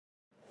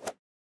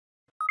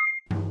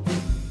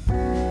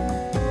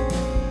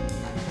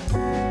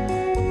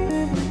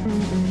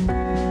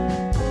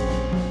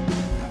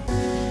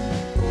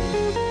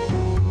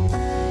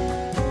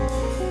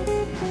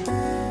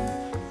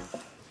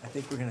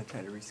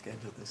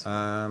reschedule this.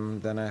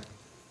 Then I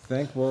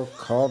think we'll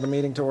call the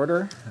meeting to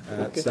order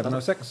at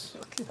 7:06.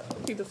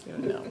 He doesn't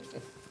even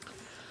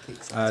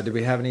know. Do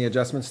we have any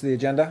adjustments to the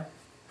agenda?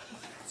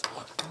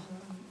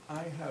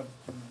 I have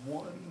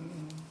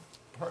one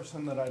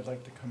person that I'd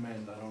like to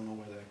commend. I don't know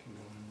whether I can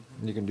go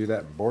in. You can do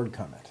that in board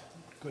comment.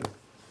 Good.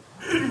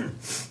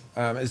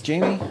 Is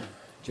Jamie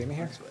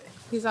here?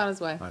 He's on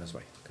his way. On his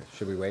way. Okay.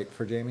 Should we wait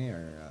for Jamie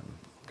or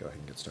go ahead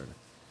and get started?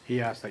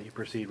 He asked that you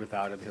proceed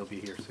without him. He'll be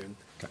here soon.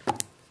 Okay.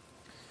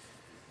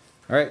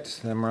 All right,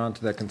 then we're on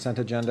to the consent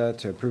agenda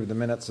to approve the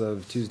minutes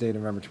of Tuesday,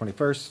 November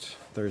 21st,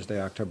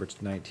 Thursday, October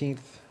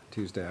 19th,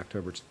 Tuesday,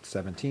 October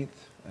 17th,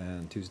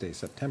 and Tuesday,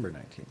 September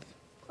 19th.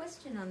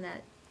 Question on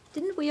that.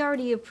 Didn't we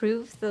already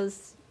approve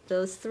those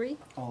three?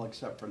 All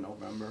except for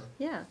November.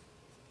 Yeah.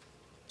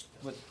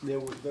 But there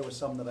was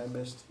some that I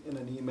missed in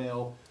an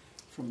email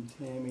from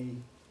Tammy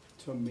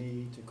to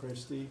me to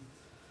Christy.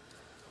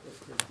 But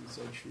Christy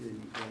said she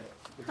didn't get it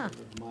because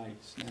of my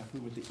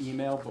snafu with the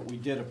email, but we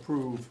did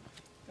approve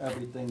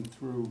everything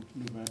through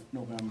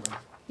November.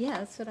 Yeah,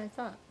 that's what I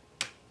thought.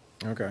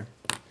 Okay.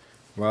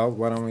 Well,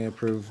 why don't we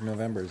approve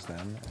November's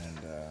then? And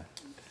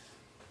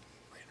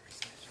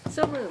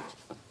So moved.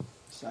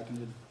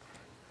 Seconded.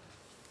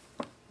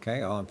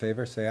 okay, all in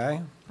favor, say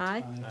aye.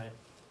 Aye.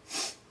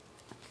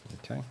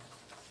 Okay.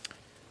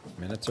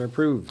 Minutes are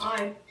approved.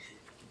 Aye.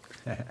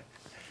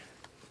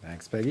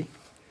 Thanks, Peggy.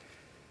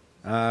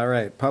 All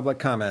right, public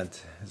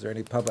comment. Is there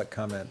any public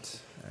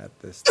comment at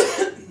this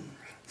time?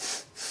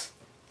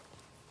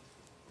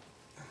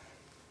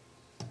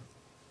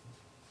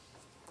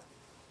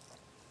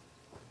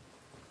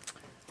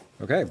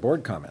 Okay,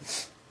 board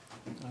comments.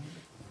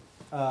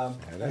 I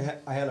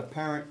had a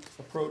parent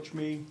approach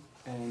me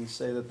and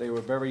say that they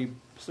were very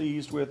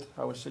pleased with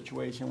how a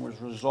situation was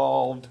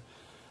resolved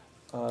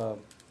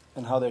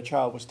and how their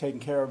child was taken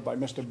care of by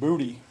Mr.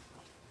 Booty.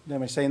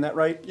 Am I saying that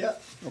right? Yeah.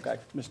 Okay,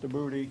 Mr.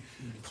 Booty.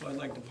 So I'd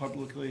like to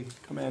publicly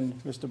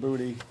commend Mr.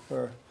 Booty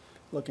for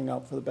looking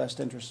out for the best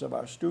interests of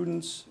our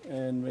students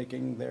and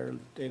making their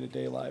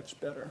day-to-day lives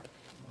better.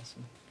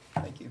 Awesome.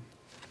 Thank you.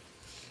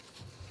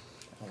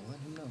 I'll let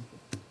him know.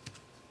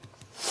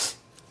 Is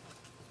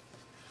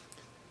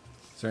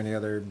there any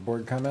other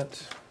board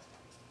comment?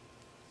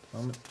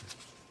 Moment.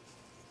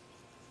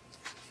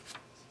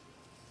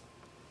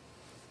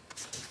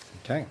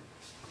 Okay.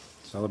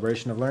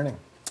 Celebration of learning.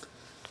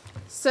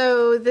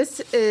 So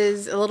this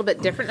is a little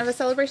bit different of a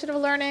celebration of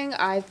learning.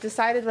 I've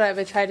decided what I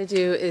would try to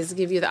do is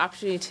give you the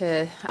opportunity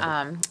to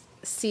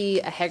see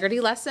a Haggerty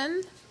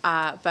lesson,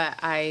 but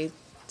I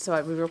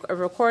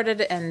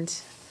recorded and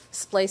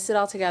spliced it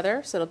all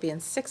together, so it'll be in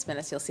 6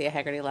 minutes. You'll see a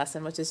Haggerty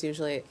lesson, which is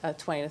usually a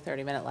 20 to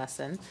 30 minute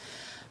lesson.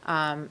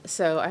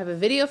 So I have a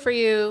video for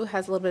you,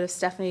 has a little bit of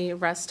Stephanie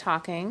Russ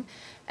talking,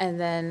 and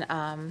then,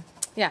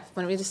 yeah,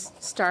 why don't we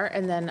just start,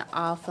 and then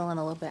I'll fill in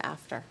a little bit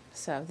after.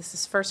 So this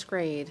is first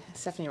grade,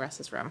 Stephanie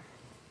Russ's room.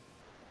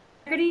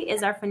 Haggerty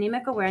is our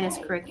phonemic awareness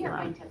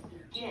curriculum.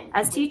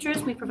 As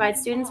teachers, we provide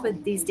students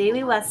with these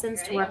daily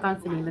lessons to work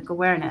on phonemic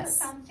awareness.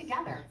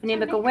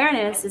 Phonemic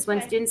awareness is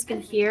when students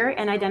can hear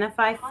and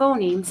identify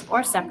phonemes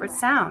or separate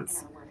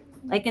sounds,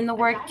 like in the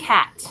word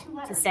cat,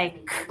 to say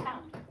k,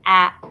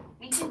 at.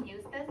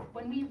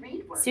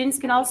 Students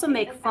can also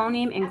make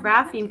phoneme and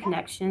grapheme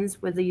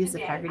connections with the use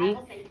of Haggerty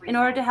in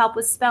order to help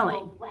with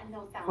spelling.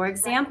 For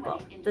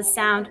example, the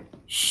sound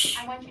sh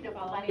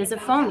is a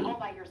phoneme,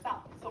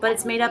 but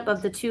it's made up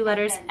of the two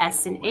letters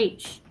S and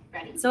H.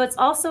 So it's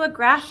also a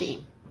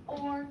grapheme.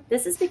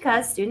 This is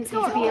because students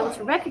need to be able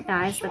to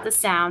recognize that the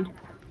sound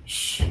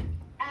sh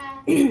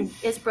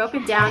is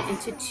broken down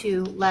into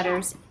two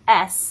letters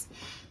S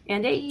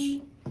and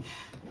H.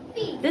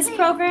 This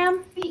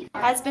program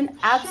has been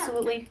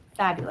absolutely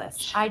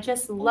fabulous. I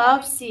just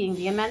love seeing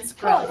the immense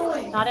growth,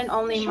 not in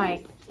only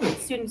my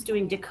students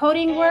doing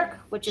decoding work,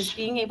 which is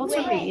being able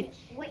to read,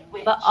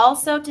 but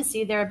also to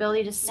see their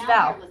ability to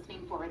spell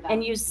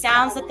and use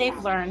sounds that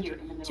they've learned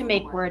to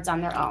make words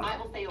on their own.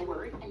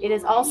 It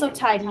is also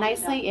tied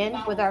nicely in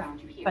with our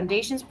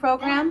Foundations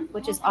program,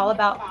 which is all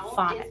about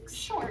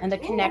phonics, and the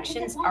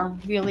connections are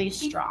really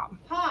strong.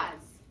 Pause.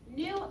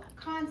 New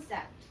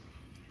concept.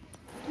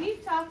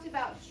 We've talked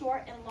about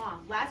short and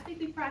long. Last week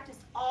we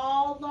practiced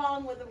all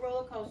long with a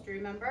roller coaster,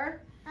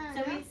 remember?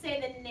 So we'd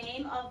say the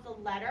name of the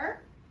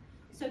letter.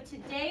 So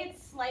today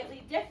it's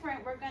slightly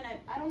different. We're gonna,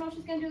 I don't know if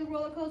she's gonna do the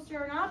roller coaster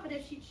or not, but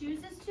if she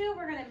chooses to,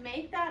 we're gonna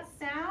make that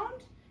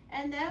sound,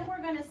 and then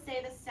we're gonna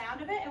say the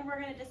sound of it, and we're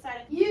gonna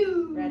decide if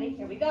you. Ready?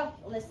 Here we go.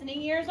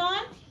 Listening ears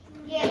on?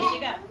 Yeah. Here you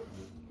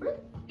go.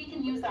 We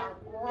can use our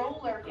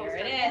roller coaster.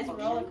 Here it is,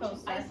 roller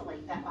coaster.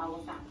 Isolate that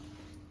vowel sound.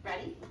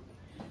 Ready?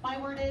 My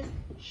word is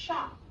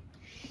shop.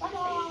 Shop.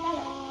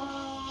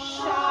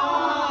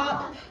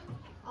 Shop.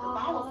 The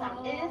vowel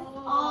sound is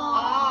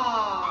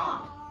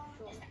ah.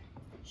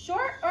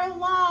 Short or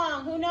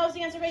long? Who knows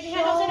the answer? Raise your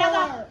hand. Don't say it out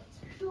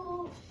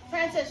loud.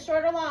 Francis,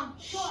 short or long?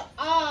 Short.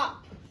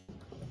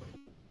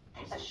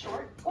 It's a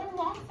short or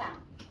long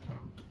sound.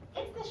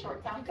 It's the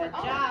short sound. Good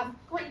job.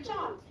 Great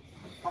job.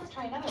 Let's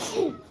try another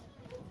one.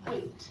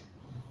 Wait.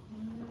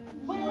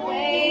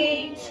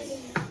 Wait.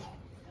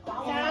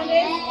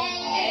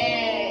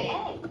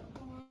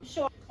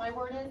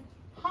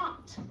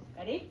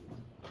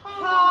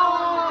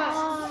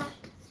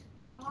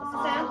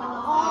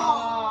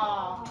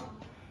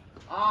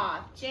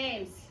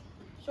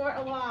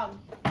 long?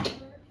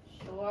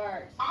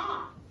 Short.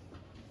 Ah.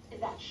 Is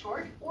that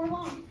short or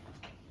long?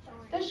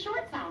 The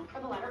short sound for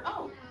the letter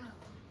O.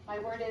 My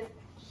word is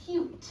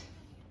cute.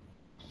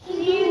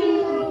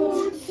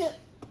 Cute.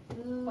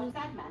 What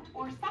segment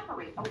or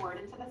separate a word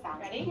into the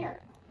sounds Ready? you hear?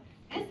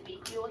 This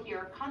week you will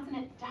hear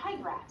consonant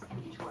digraphs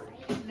in each word.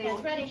 They Yes,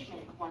 will ready. each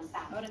make one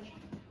sound. Hold it.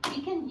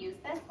 We can use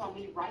this when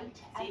we write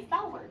and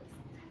spell words.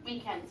 We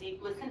can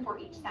listen for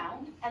each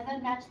sound and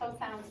then match those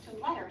sounds to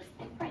letters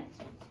in print.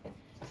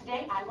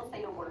 Today I will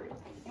say a word.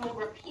 You will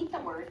repeat the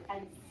word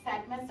and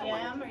segment the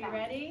word Sam, into are you sounds.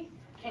 ready?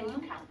 Can you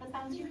count the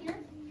sounds you hear?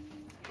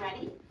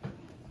 Ready?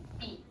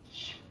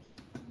 Beach.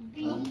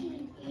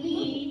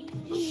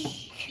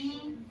 Beach.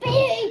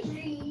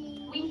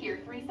 We hear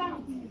 3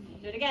 sounds.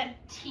 Do it again.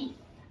 Teeth.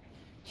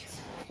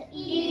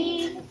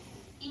 E.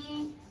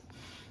 E.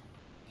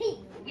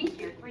 We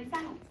hear 3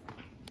 sounds.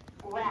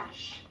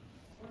 Rash.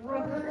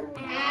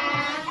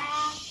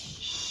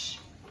 Ash.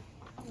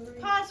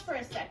 Pause for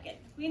a second.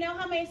 We know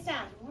how many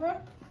sounds.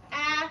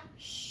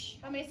 Ash.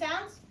 How many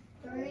sounds?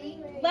 3.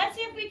 Let's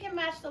see if we can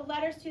match the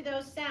letters to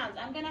those sounds.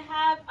 I'm gonna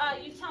have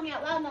you tell me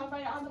out loud and I'll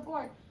write it on the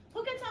board.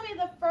 Who can tell me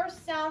the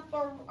first sound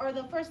for, or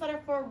the first letter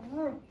for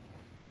R?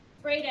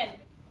 Brayden.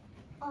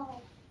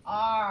 O.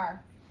 R.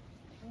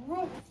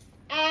 R.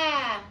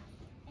 Ah.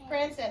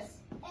 Francis.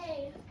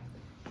 A.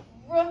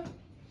 R.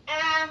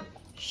 Ah.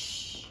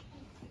 Sh.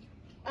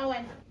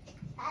 Owen.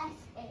 S.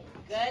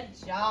 Good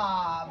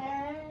job.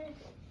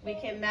 We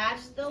can match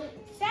the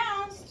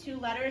sounds to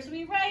letters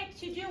we write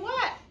to do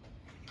what?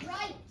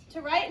 Right. To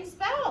write and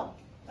spell.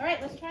 All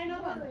right, let's try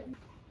another one.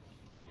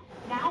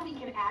 Now we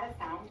can add a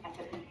sound at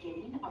the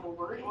beginning of a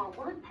word or a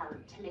word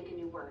part to make a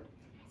new word.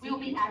 We will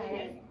be adding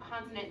a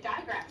consonant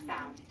digraph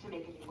sound to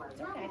make a new word.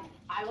 Okay.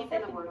 I will say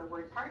the word or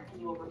word part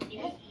and you will repeat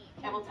it.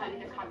 I will tell you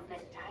the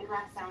consonant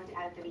digraph sound to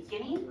add at the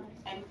beginning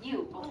and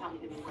you will tell me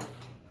the new word.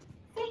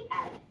 Say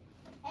ed.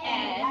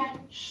 Add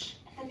sh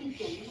at the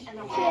beginning and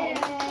the word is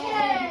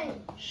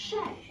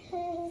shed.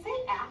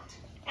 Say act.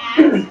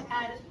 Add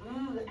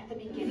oo at the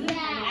beginning and the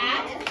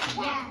word is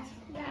wet.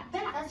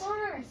 That's what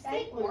we're Say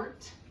saying.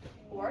 ort.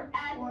 Or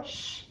Add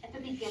sh at the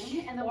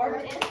beginning and the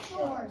word is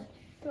short.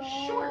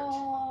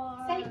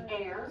 Say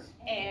air.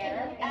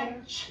 air.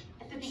 Add sh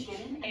at the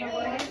beginning and the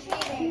word is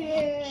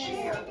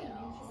share.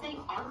 Say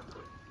arp.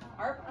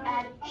 Arp.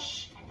 Add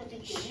sh at the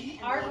beginning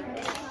and Arp. the word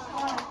is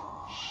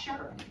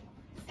sure.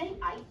 Say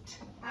ite.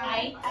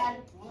 Ite. Add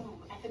woo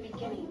at the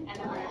beginning and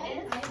the word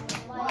is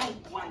white.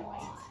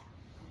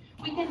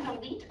 We can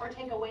delete or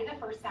take away the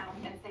first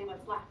sound and say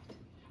what's left.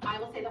 I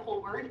will say the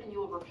whole word and you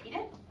will repeat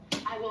it.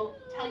 I will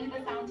tell you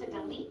the sound to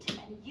delete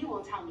and you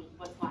will tell me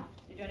what's left.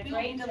 You're doing a We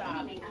will be great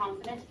job. deleting a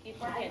consonant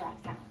Keep working.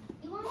 digraph sound.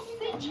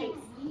 Say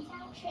chase.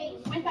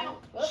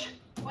 Without sh,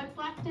 what's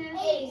left is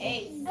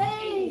Ace.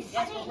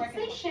 Yes, we're Say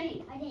working.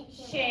 shade.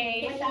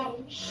 Shade. Without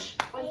sh,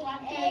 what's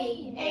left is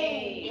Aid.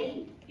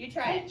 Aid. You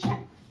try Say it. check.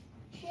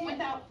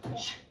 Without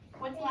sh,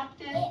 what's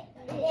left is I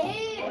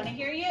want to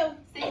hear you.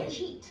 say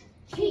cheat.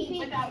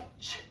 Without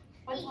sh,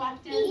 what's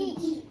left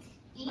is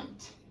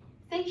eat.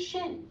 Say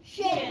shin.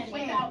 Shin.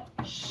 Without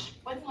sh,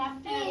 what's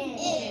left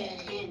is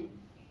in.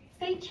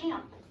 Say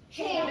champ.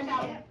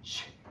 Without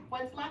sh,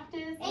 what's left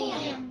is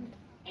amp.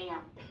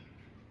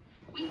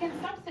 We can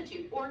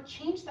substitute or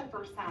change the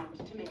first sound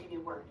to make a new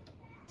word.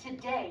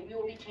 Today, we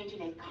will be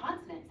changing a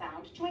consonant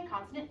sound to a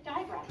consonant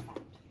digraph sound.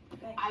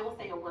 Okay. I will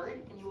say a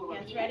word and you will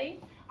Hands repeat ready?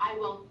 it. I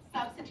will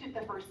substitute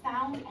the first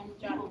sound and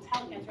you will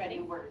tell me Hands the ready?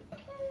 new word.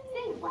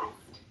 Say west.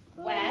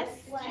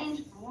 West.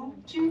 Change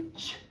to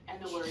ch and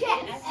the word is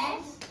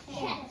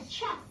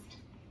chest.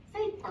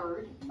 Say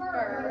bird.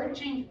 Bird.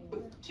 Change b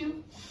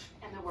to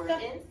and the word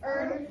is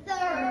Bird.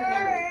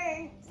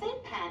 say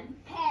pen.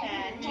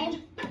 Pen. Change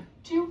p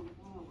to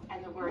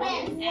and the word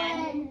is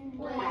And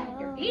when.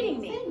 you're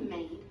beating Say me.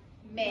 maid.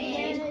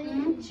 Maid.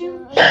 Change to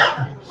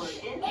and the word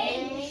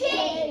is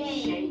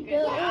shade.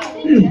 Good job.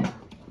 Say tip.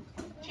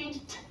 Change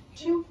t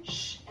to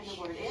sh and the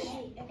word is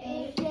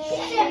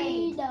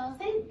say bum.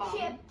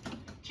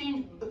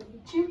 Change b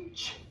to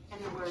ch and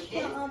the word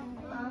is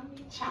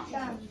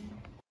chum.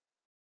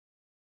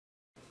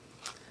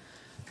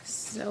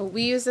 So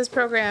we use this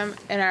program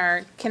in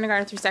our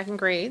kindergarten through second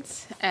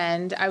grades,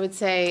 and I would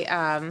say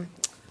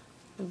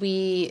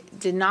we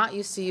did not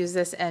used to use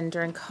this, and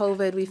during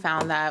COVID we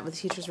found that the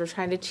teachers were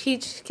trying to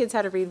teach kids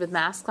how to read with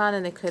masks on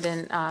and they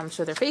couldn't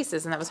show their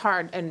faces, and that was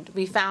hard. And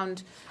we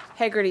found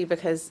Haggerty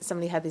because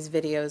somebody had these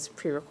videos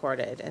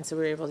pre-recorded, and so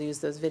we were able to use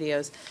those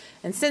videos.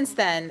 And since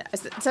then,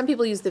 some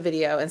people use the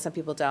video and some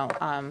people don't,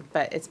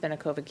 but it's been a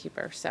COVID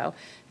keeper. So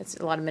it's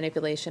a lot of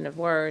manipulation of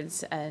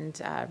words, and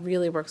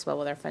really works well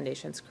with our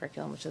Foundations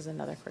curriculum, which is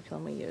another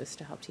curriculum we use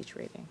to help teach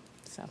reading.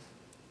 So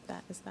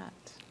that is that.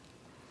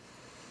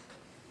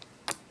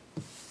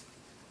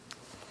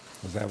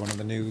 Was that one of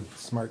the new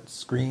smart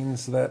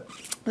screens that?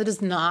 That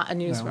is not a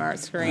new No. smart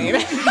screen.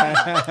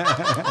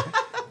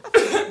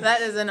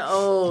 That is an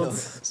old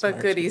but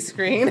goodie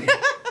screen.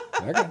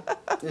 Okay.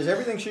 Is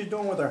everything she's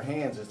doing with her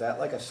hands, is that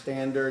like a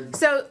standard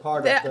So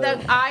part the, of the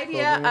the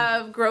idea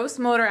program? of gross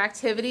motor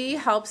activity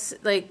helps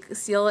like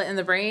seal it in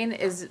the brain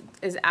is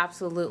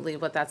absolutely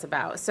what that's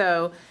about.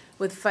 So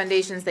with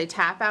foundations, they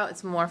tap out,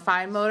 it's more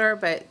fine motor,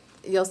 but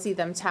you'll see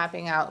them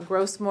tapping out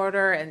gross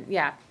motor, and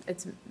yeah,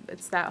 it's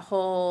that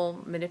whole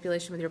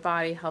manipulation with your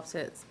body helps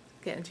it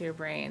get into your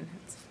brain.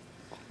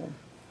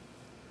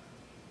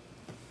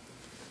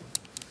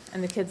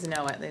 And the kids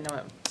know it, they know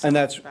it. so And much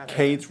that's about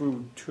K it.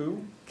 through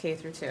 2? K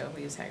through 2,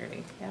 we use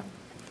Haggerty, yeah.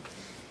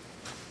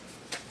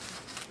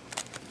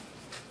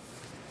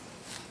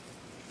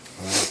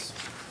 Well, that's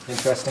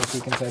interesting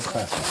speaking type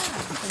classroom.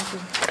 Thank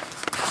you.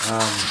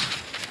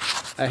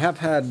 I have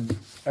had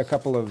a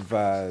couple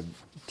of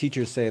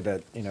teachers say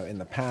that, you know, in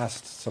the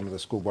past, some of the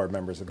school board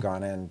members have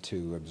gone in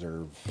to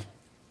observe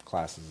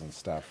classes and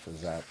stuff.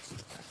 Is that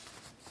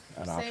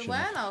an option? Say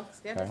when, I'll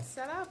get Okay. it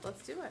set up,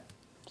 let's do it.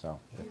 So,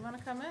 If you wanna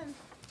come in.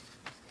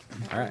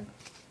 all right,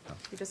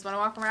 If you just wanna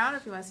walk around, or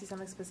if you wanna see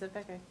something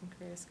specific, I can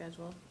create a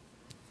schedule.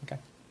 okay.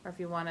 Or if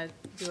you wanna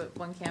do it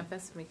one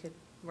campus, we could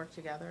work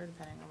together,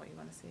 depending on what you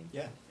wanna see.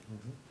 Yeah.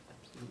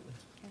 Absolutely.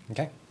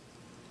 Okay.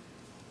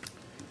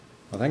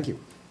 Well, thank you.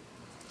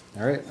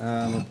 All right,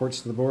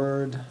 reports to the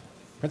board,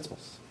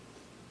 principals.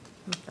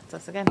 That's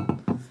us again.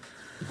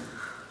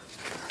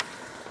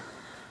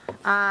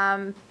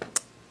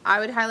 I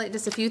would highlight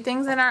just a few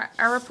things in our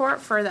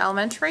report for the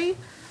elementary.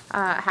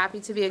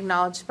 Happy to be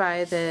acknowledged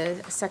by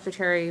the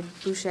Secretary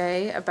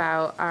Boucher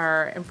about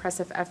our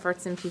impressive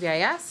efforts in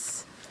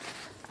PBIS.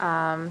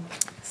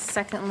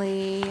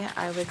 Secondly,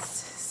 I would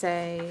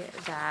say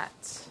that,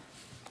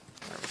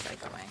 where was I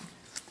going?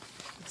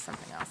 There's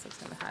something else I was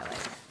going to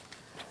highlight.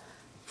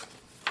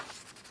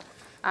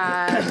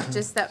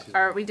 Just that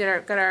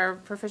got our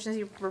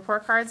proficiency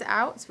report cards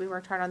out, so we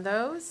worked hard on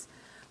those.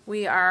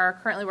 We are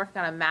currently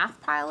working on a math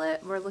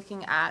pilot. We're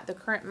looking at the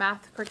current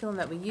math curriculum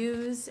that we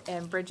use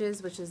and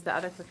Bridges, which is the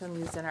other curriculum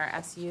used in our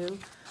SU.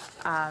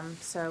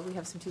 So we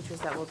have some teachers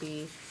that will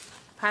be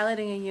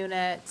piloting a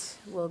unit,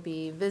 we'll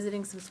be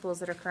visiting some schools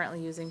that are currently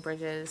using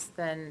Bridges,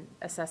 then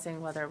assessing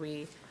whether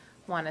we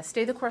want to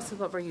stay the course with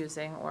what we're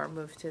using or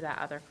move to that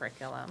other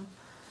curriculum.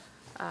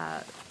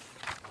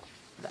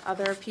 The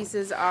other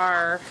pieces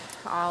are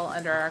all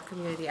under our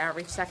community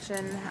outreach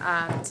section.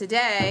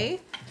 Today,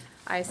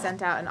 I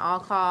sent out an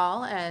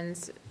all-call, and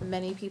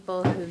many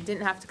people who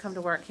didn't have to come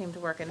to work came to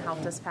work and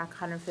helped us pack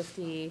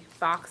 150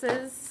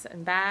 boxes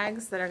and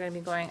bags that are going to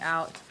be going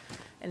out,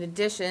 in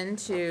addition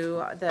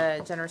to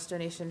the generous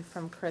donation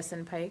from Chris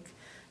and Pike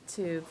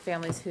to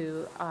families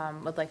who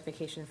would like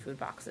vacation food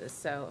boxes.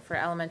 So for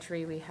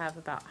elementary, we have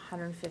about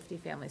 150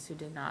 families who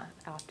did not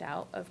opt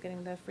out of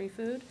getting the free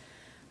food.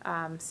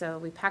 So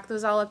we packed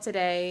those all up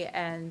today,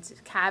 and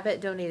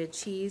Cabot donated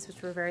cheese,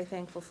 which we're very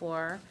thankful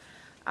for.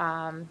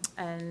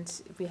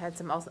 And we had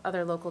some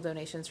other local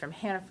donations from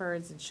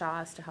Hannaford's and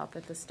Shaw's to help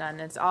get this done.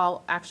 And it's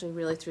all actually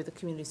really through the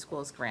community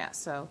schools grant,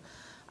 so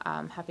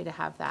happy to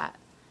have that.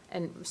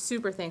 And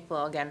super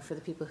thankful again for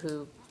the people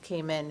who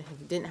came in, who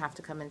didn't have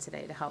to come in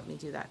today to help me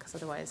do that, because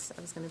otherwise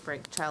I was going to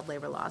break child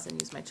labor laws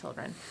and use my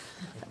children.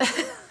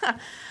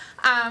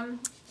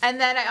 And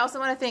then I also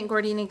want to thank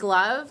Gordini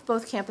Glove.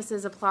 Both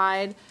campuses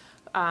applied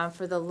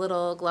for the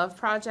Little Glove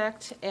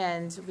Project,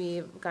 and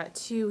we got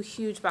 2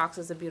 huge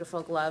boxes of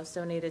beautiful gloves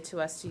donated to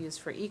us to use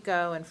for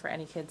ECO and for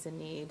any kids in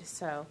need.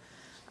 So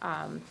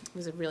it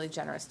was a really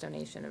generous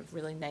donation of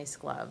really nice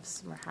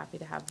gloves. We're happy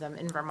to have them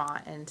in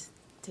Vermont and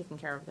taking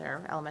care of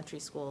their elementary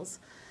schools.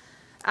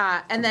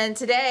 And then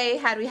today,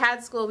 had we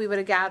had school, we would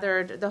have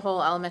gathered the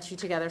whole elementary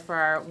together for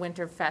our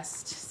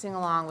Winterfest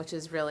sing-along, which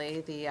is really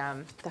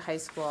the high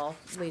school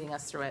leading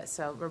us through it.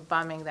 So we're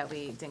bumming that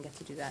we didn't get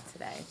to do that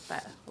today,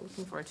 but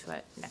looking forward to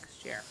it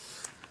next year.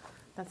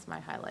 That's my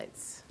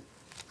highlights.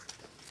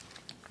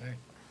 Okay.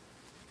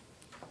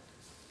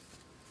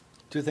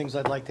 2 things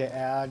I'd like to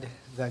add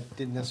that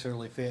didn't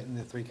necessarily fit in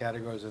the 3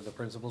 categories of the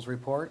principal's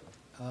report.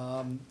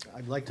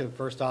 I'd like to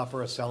first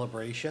offer a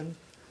celebration.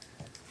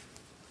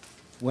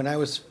 When I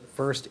was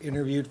first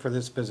interviewed for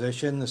this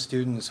position, the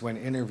students, when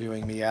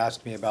interviewing me,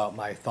 asked me about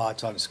my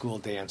thoughts on school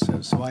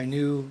dances. So I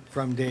knew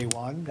from day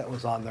one that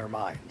was on their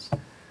minds.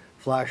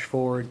 Flash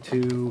forward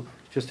to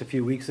just a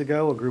few weeks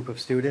ago, a group of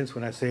students,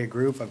 when I say a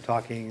group, I'm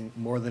talking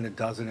more than a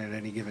dozen at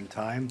any given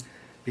time,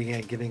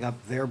 began giving up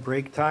their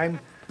break time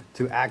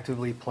to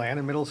actively plan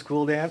a middle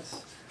school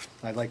dance.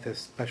 I'd like to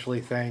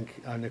especially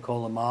thank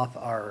Nicola Moth,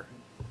 our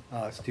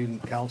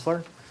student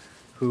counselor,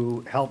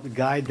 who helped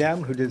guide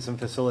them, who did some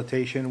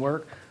facilitation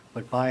work,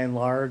 but by and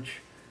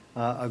large,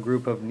 a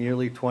group of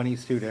nearly 20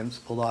 students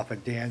pulled off a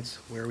dance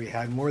where we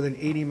had more than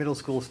 80 middle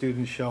school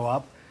students show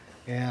up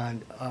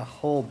and a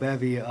whole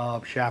bevy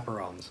of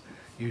chaperones,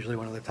 usually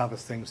one of the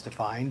toughest things to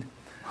find.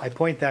 I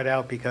point that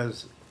out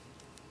because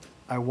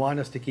I want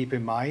us to keep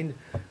in mind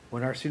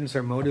when our students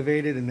are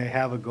motivated and they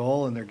have a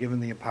goal and they're given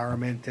the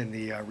empowerment and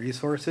the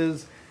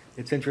resources,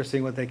 it's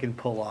interesting what they can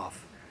pull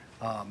off.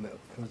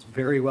 It was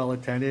very well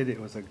attended. It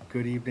was a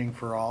good evening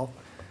for all.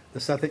 The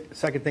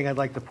second thing I'd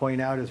like to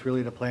point out is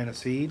really to plant a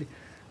seed.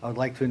 I would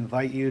like to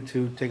invite you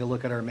to take a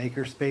look at our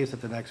makerspace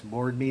at the next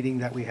board meeting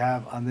that we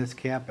have on this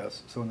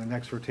campus. So in the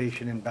next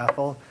rotation in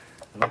Bethel,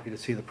 I'd like you to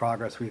see the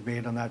progress we've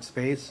made on that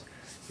space.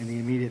 In the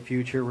immediate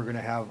future, we're going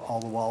to have all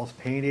the walls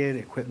painted,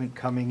 equipment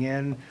coming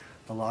in,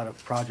 a lot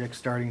of projects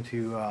starting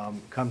to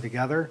come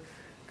together.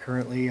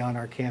 Currently on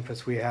our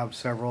campus, we have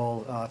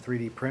several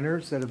 3D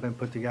printers that have been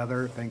put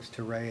together thanks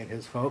to Ray and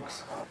his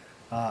folks,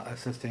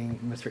 assisting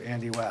Mr.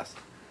 Andy West.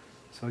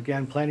 So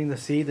again, planting the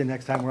seed, the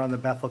next time we're on the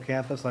Bethel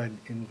campus, I'd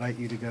invite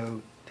you to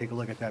go take a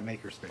look at that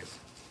makerspace.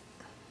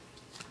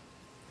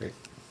 Great.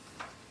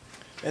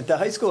 At the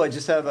high school, I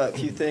just have a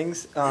few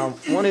things.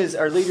 One is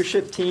our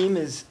leadership team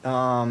is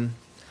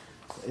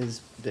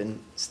been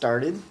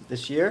started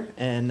this year,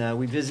 and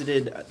we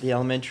visited the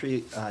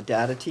elementary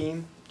data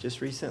team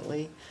just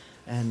recently,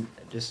 and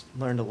just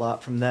learned a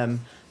lot from them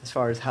as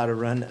far as how to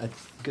run a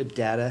good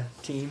data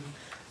team.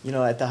 You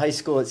know, at the high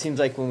school, it seems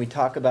like when we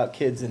talk about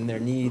kids and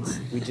their needs,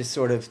 we just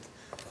sort of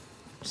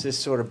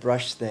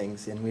brush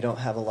things, and we don't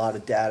have a lot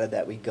of data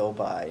that we go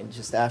by. And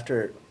just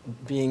after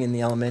being in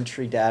the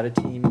elementary data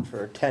team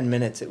for 10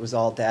 minutes, it was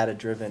all data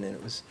driven, and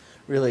it was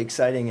really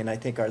exciting. And I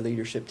think our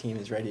leadership team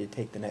is ready to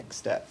take the next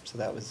step. So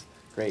that was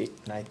great,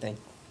 and I thank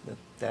the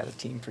data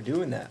team for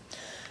doing that.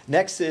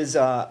 Next is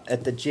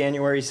at the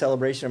January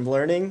Celebration of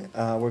Learning,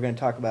 we're going to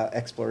talk about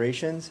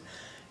explorations,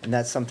 and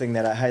that's something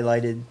that I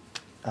highlighted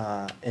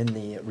in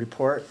the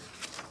report.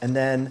 And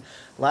then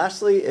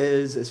lastly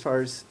is as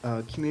far as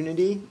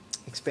community,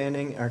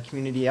 expanding our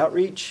community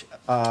outreach.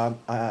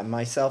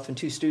 Myself and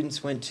 2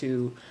 students went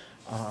to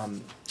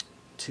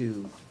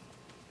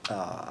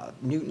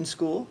Newton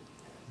School,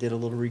 did a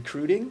little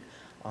recruiting.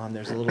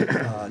 There's a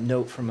little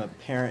note from a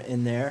parent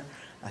in there.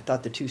 I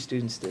thought the 2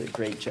 students did a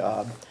great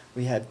job.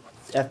 We had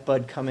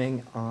FBUD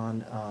coming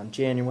on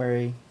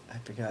January, I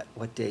forgot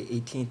what day,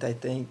 18th I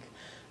think,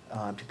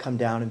 to come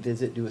down and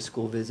visit, do a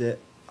school visit.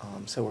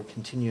 So we're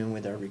continuing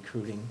with our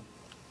recruiting.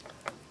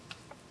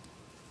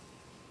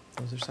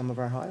 Those are some of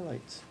our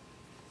highlights.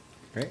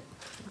 Great.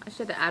 I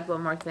should add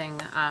one more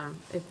thing.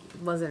 It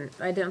wasn't,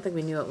 I don't think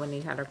we knew it when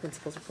we had our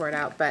principal's report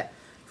out, but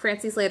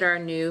Francie Slater, our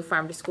new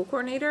farm to school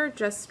coordinator,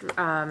 just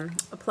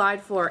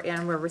applied for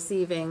and we're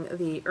receiving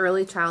the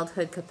early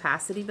childhood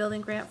capacity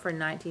building grant for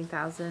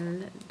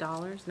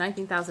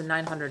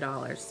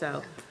 $19,900. So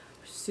we're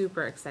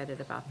super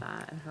excited about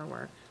that and her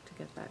work to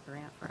get that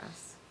grant for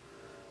us.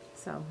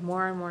 So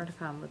more and more to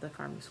come with the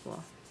farm to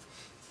school.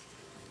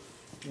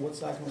 What's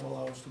that going to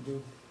allow us to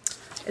do?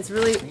 It's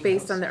really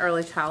based on the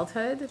early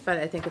childhood, but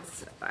I think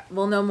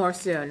we'll know more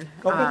soon.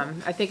 Okay.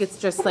 I think it's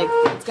just like,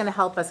 it's gonna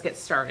help us get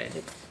started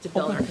to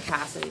build our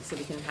capacity so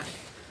we can have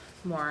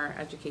more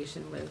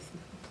education with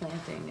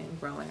planting and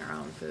growing our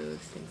own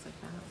foods, things like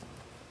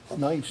that.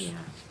 Nice. Yeah.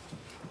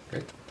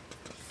 Great.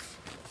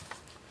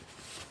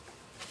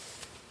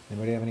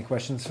 Anybody have any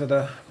questions for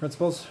the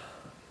principals?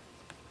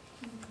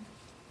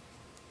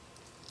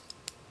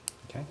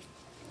 Okay.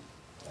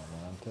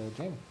 On to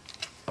Jamie.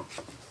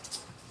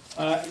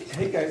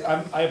 Hey guys,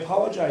 I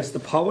apologize. The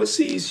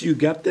policies, you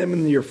got them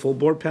in your full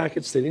board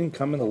packets. They didn't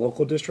come in the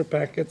local district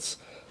packets.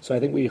 So I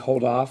think we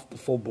hold off. The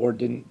full board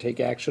didn't take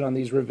action on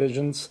these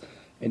revisions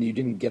and you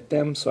didn't get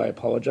them. So I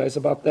apologize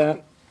about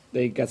that.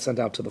 They got sent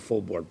out to the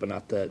full board, but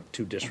not the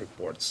 2 district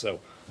boards. So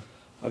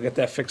I'll get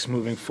that fixed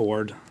moving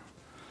forward.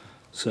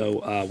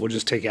 So we'll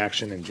just take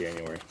action in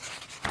January.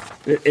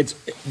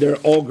 They're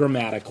all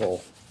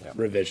grammatical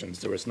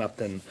revisions. There was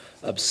nothing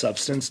of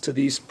substance to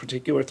these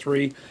particular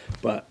 3,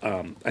 but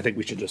I think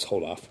we should just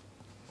hold off.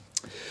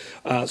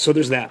 So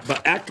there's that.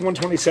 But Act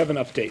 127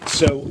 update.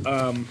 So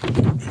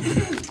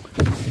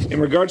in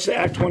regards to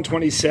Act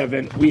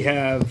 127, we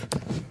have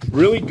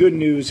really good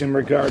news in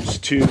regards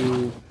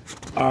to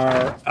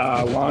our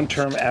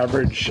long-term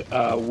average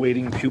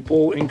weighting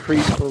pupil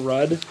increase for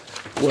RUD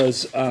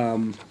was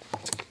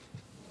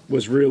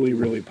really,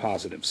 really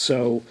positive.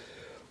 So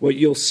what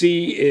you'll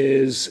see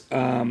is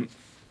when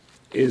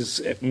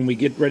we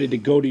get ready to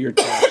go to your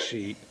task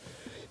sheet,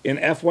 in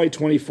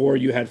FY24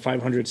 you had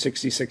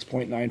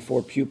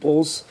 566.94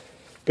 pupils.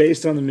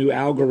 Based on the new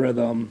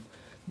algorithm,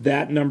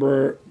 that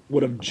number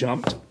would have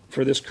jumped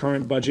for this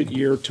current budget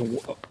year to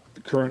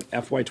the current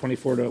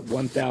FY24 to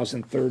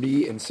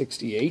 1,030 and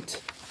 68.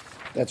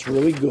 That's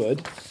really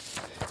good.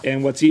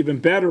 And what's even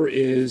better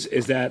is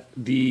that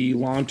the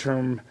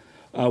long-term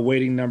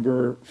weighting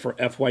number for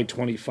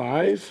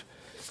FY25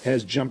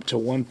 has jumped to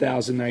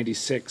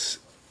 1,096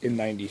 in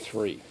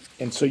 93.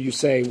 And so you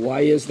say,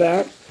 why is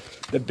that?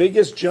 The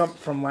biggest jump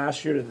from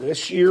last year to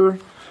this year,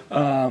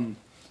 I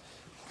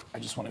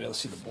just want to be able to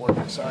see the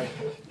board, sorry,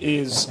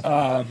 is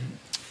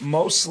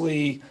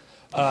mostly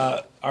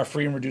our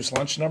free and reduced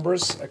lunch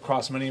numbers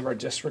across many of our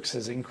districts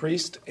has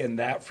increased, and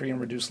that free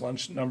and reduced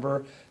lunch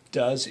number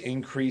does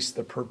increase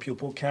the per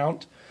pupil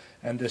count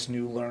and this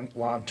new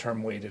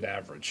long-term weighted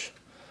average.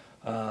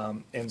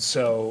 And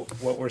so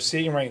what we're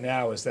seeing right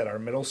now is that our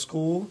middle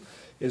school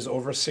is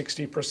over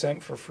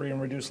 60% for free and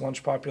reduced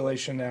lunch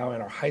population now,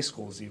 and our high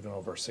school is even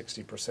over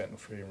 60% in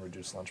free and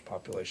reduced lunch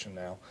population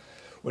now,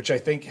 which I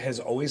think has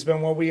always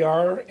been where we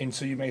are. And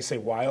so you may say,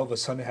 why all of a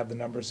sudden have the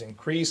numbers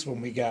increase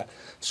when we got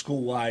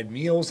school-wide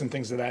meals and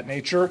things of that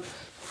nature?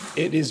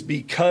 It is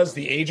because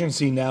the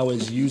agency now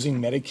is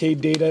using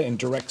Medicaid data and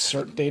direct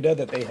cert data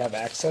that they have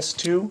access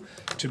to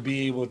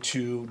be able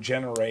to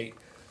generate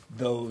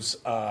those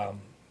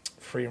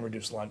free and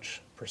reduced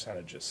lunch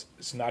percentages.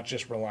 It's not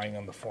just relying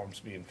on the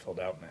forms being filled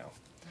out now.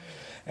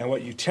 And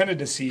what you tended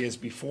to see is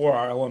before,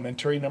 our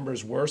elementary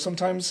numbers were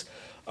sometimes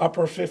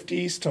upper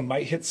 50s to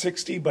might hit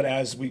 60, but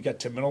as we got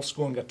to middle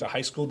school and got to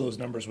high school, those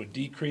numbers would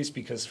decrease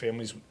because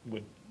families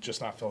would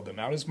just not fill them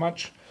out as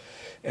much.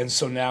 And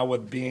so now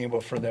with being able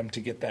for them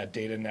to get that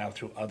data now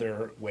through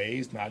other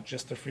ways, not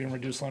just the free and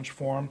reduced lunch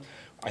form,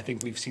 I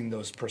think we've seen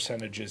those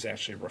percentages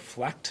actually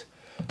reflect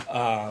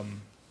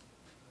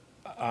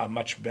a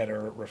much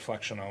better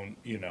reflection on,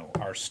 you know,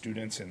 our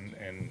students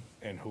and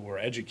who we're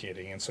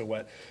educating. And so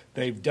what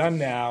they've done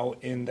now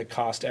in the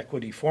cost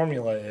equity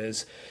formula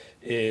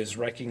is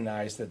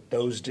recognize that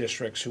those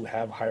districts who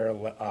have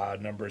higher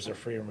numbers of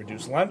free and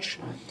reduced lunch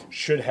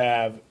should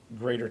have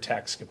greater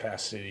tax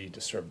capacity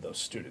to serve those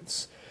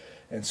students.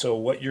 And so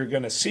what you're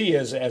going to see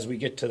is, as we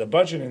get to the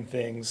budget and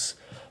things,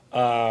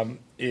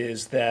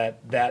 is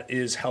that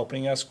is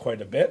helping us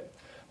quite a bit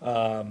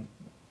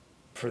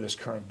for this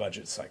current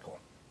budget cycle.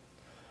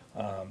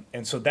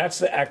 And so that's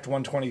the Act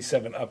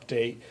 127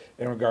 update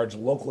in regards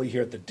locally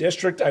here at the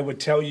district. I would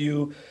tell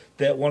you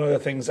that one of the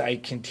things I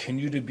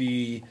continue to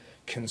be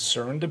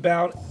concerned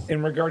about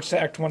in regards to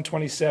Act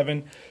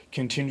 127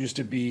 continues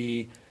to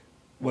be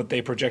what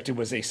they projected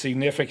was a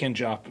significant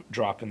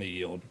drop in the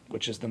yield,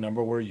 which is the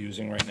number we're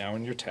using right now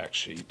in your tax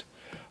sheet.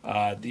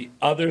 The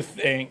other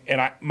thing,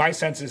 and my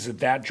sense is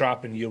that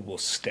drop in yield will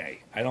stay.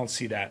 I don't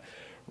see that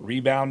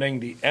rebounding.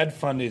 The Ed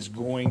Fund is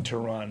going to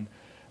run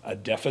a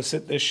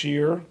deficit this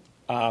year.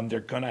 They're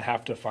going to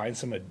have to find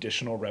some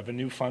additional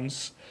revenue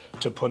funds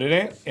to put it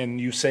in.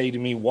 And you say to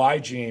me, why,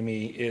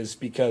 Jamie, is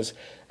because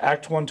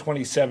Act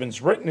 127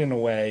 is written in a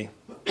way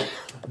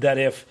that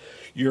if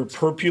your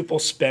per pupil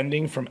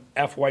spending from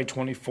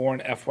FY24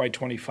 and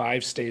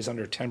FY25 stays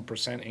under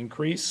 10%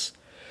 increase,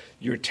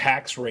 your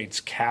tax rate's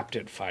capped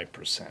at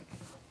 5%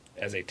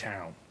 as a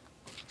town.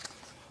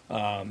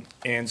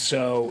 And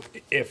so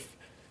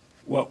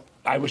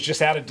I was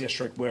just at a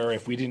district where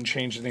if we didn't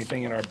change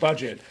anything in our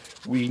budget,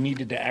 we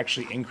needed to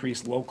actually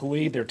increase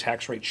locally. Their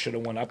tax rate should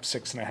have went up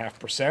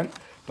 6.5%.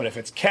 But if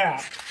it's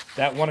capped,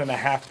 that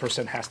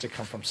 1.5% has to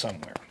come from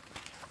somewhere,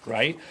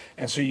 right?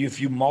 And so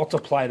if you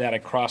multiply that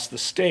across the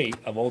state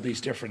of all these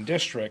different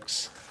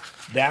districts,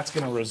 that's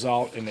going to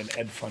result in an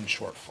Ed Fund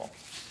shortfall.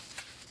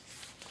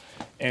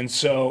 And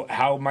so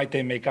how might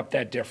they make up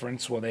that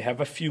difference? Well, they have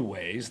a few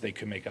ways they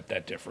could make up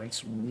that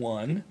difference.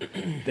 One,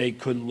 they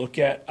could look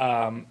at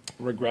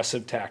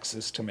regressive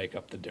taxes to make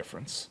up the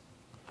difference.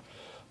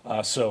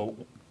 So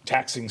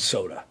taxing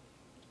soda,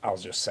 I'll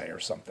just say, or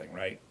something,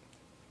 right?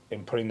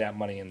 And putting that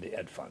money in the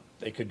Ed Fund.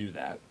 They could do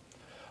that.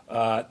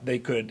 They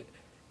could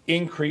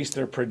increase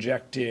their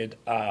projected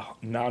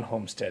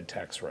non-homestead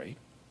tax rate,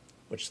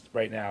 which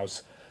right now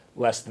is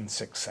less than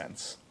 6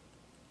 cents.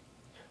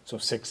 So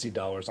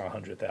 $60 on a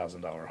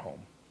 $100,000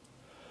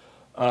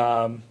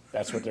 home.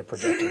 That's what they're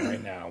projecting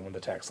right now when the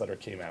tax letter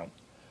came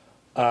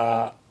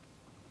out.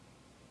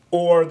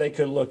 Or they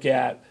could look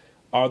at,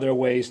 are there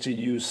ways to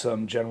use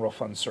some general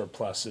fund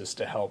surpluses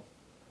to help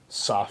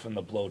soften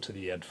the blow to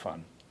the Ed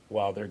Fund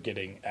while they're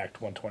getting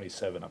Act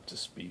 127 up to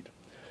speed?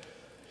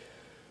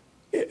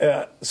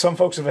 Some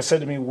folks have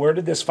said to me, where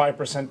did this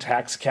 5%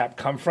 tax cap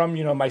come from?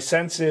 You know, my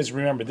sense is,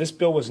 remember, this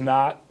bill was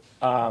not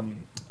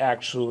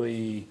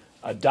actually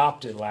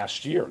adopted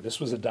last year.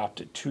 This was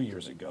adopted 2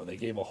 years ago. They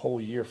gave a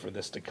whole year for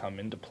this to come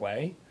into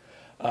play.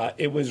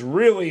 It was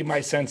really,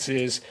 my sense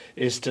is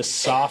to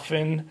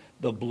soften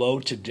the blow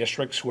to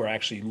districts who are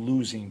actually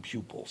losing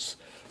pupils.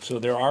 So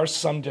there are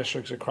some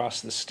districts across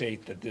the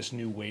state that this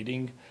new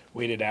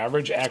weighted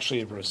average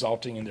actually is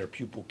resulting in their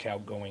pupil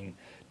count going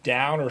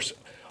down,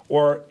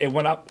 or it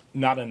went up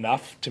not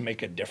enough to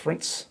make a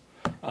difference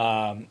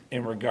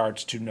in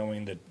regards to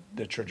knowing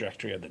the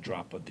trajectory of the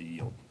drop of the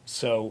yield.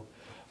 So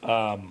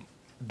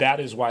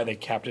that is why they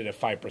capped it at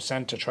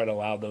 5% to try to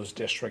allow those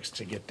districts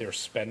to get their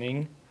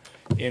spending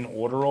in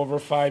order over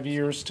 5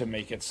 years to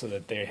make it so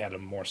that they had a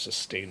more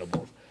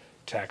sustainable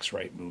tax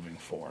rate moving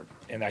forward.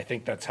 And I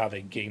think that's how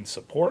they gained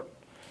support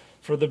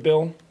for the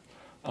bill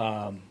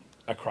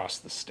across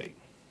the state.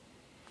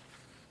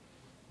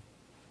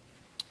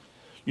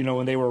 You know,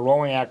 when they were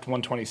rolling Act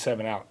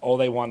 127 out, all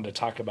they wanted to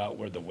talk about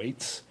were the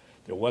weights.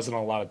 There wasn't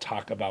a lot of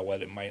talk about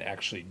what it might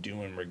actually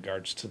do in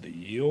regards to the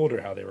yield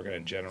or how they were going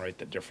to generate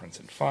the difference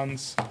in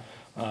funds.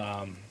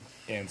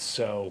 And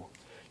so,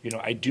 you know,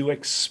 I do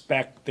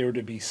expect there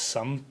to be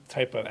some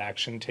type of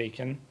action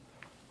taken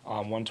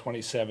on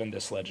 127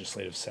 this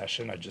legislative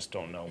session. I just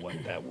don't know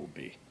what that will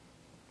be.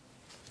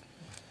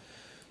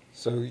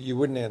 So you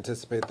wouldn't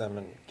anticipate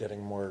them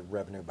getting more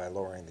revenue by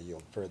lowering the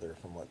yield further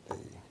from what the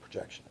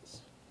projection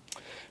is?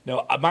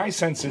 No, my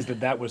sense is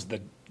that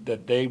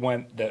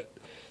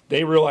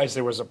they realized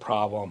there was a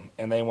problem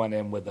and they went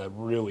in with a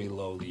really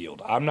low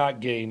yield. I'm not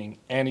gaining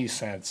any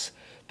sense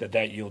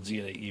that yield's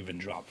going to even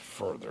drop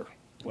further.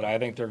 What I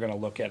think they're going to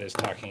look at is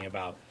talking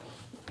about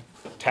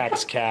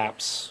tax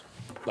caps,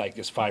 like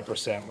is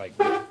 5%, like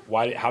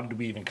how did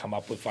we even come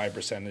up with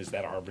 5%? Is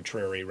that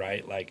arbitrary,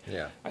 right? Like,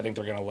 Yeah. I think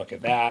they're going to look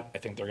at that. I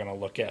think they're going to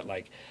look at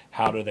like,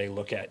 how do they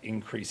look at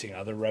increasing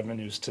other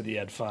revenues to the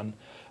ed fund?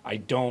 I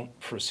don't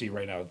foresee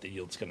right now that the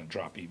yield's going to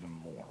drop even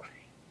more.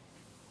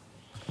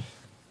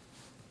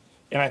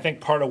 And I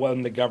think part of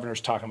when the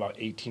governor's talking about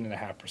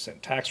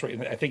 18.5% tax rate,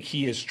 I think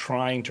he is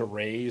trying to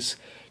raise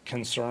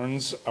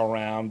concerns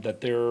around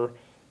that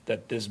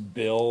this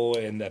bill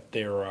and that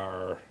there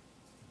are,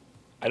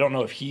 I don't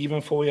know if he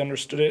even fully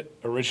understood it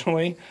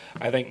originally.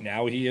 I think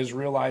now he is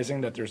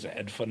realizing that there's an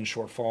ed fund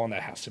shortfall and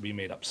that has to be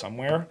made up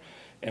somewhere,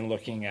 and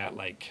looking at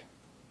like,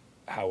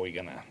 how are we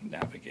gonna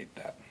navigate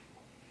that?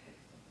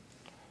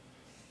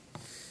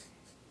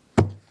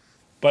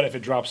 But if it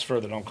drops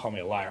further, don't call me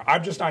a liar.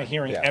 I'm just not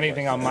hearing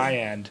anything on my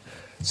end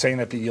saying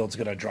that the yield's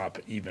gonna drop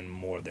even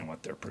more than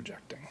what they're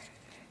projecting.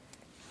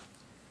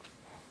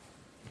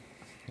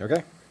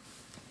 Okay.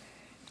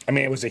 I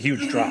mean, it was a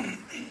huge drop.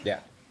 Yeah,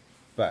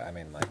 but I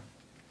mean, like,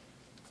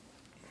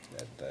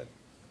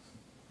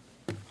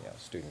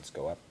 students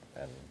go up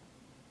and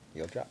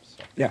yield drops.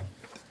 So. Yeah,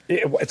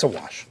 it's a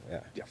wash.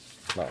 Yeah.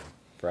 Well,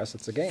 for us,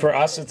 it's a gain. For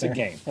us, it's a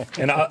gain.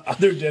 In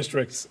other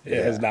districts,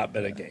 it has not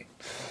been a gain.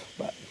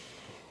 But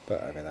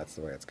I mean, that's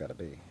the way it's got to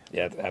be.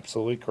 Yeah,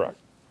 absolutely correct.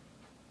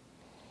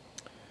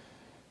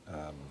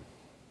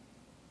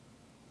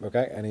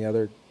 Okay. Any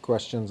other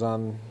questions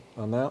on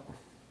that?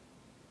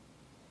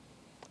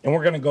 And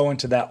we're going to go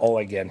into that all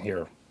again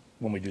here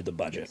when we do the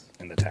budget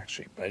and the tax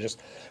sheet. But I just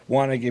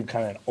want to give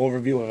kind of an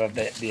overview of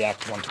the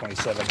Act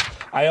 127.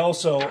 I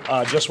also,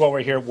 just while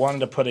we're here, wanted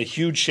to put a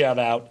huge shout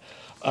out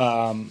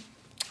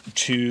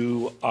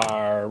to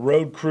our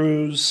road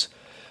crews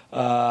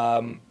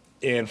and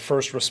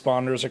first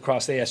responders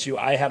across ASU.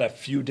 I had a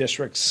few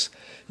districts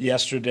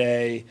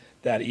yesterday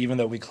that even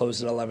though we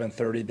closed at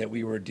 11:30, that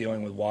we were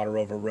dealing with water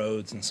over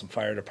roads, and some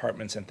fire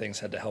departments and things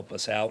had to help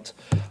us out.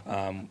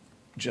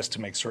 Just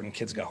to make certain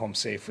kids got home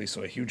safely.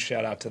 So a huge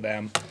shout out to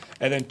them.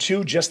 And then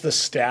two, just the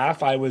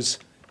staff. I was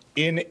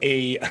in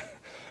a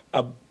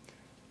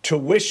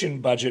tuition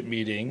budget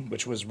meeting,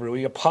 which was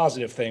really a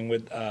positive thing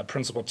with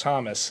Principal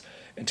Thomas,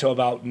 until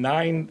about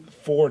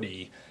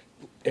 9:40,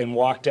 and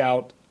walked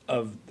out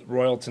of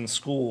Royalton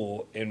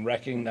School and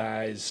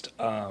recognized,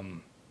 I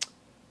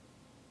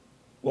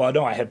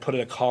had put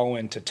a call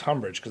in to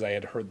Tunbridge because I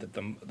had heard that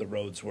the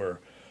roads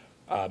were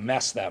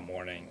mess that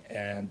morning,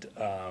 and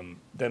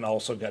then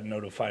also got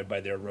notified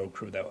by their road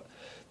crew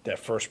that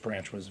First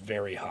Branch was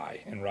very high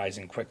and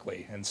rising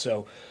quickly. And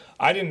so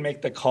I didn't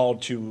make the call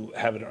to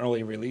have an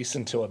early release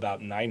until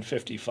about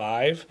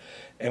 9:55,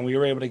 and we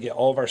were able to get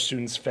all of our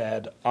students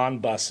fed on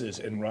buses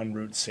and run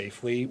routes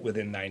safely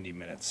within 90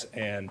 minutes.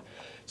 And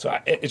so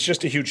it's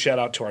just a huge shout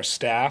out to our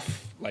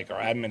staff, like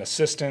our admin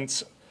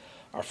assistants,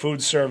 our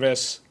food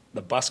service,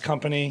 the bus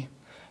company,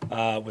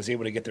 was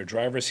able to get their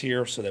drivers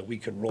here so that we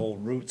could roll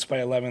routes by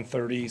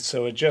 11:30.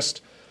 So it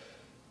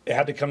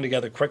had to come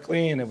together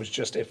quickly, and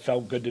it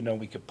felt good to know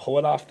we could pull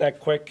it off that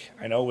quick.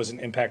 I know it was an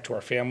impact to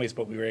our families,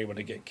 but we were able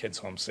to get kids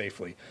home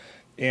safely.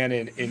 And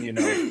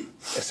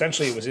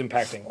essentially it was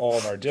impacting all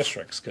of our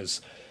districts,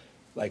 because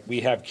like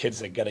we have kids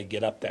that got to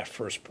get up that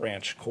First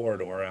Branch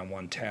corridor on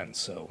 110.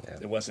 So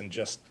It wasn't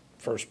just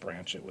First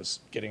Branch, it was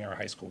getting our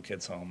high school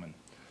kids home. And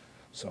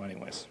so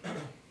anyways,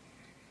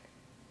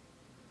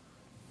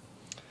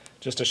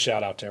 just a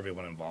shout out to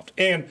everyone involved,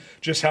 and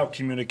just how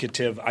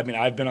communicative. I mean,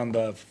 I've been on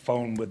the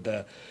phone with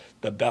the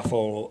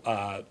Bethel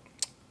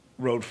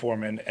road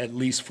foreman at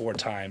least 4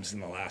 times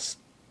in the last,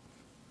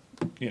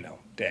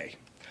 day,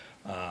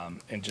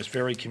 and just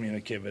very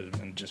communicative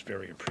and just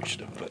very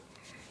appreciative of it.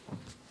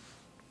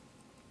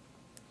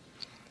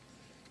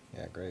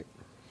 Yeah, great.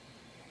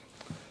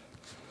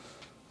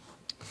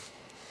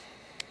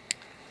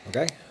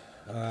 Okay.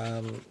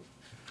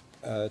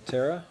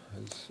 Tara?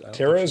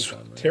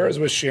 Tara's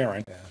with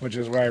Sharon, which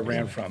is where I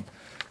ran from,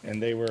 and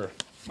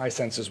my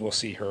senses will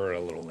see her a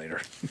little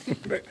later.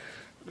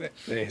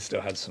 They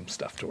still had some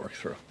stuff to work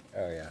through.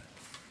 Oh, yeah.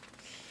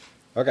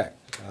 Okay.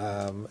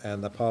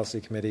 And the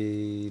policy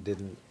committee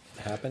didn't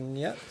happen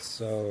yet,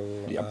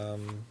 so. Yep.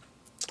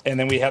 And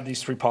then we have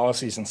these 3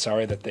 policies, and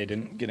sorry that they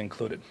didn't get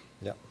included.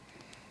 Yep.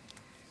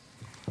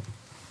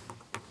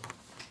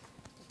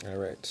 All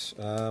right,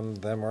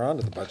 then we're on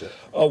to the budget.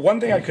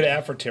 One thing I could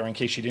add for Tara, in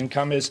case she didn't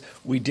come, is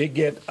we did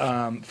get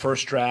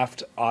first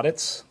draft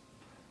audits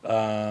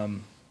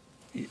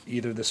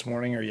either this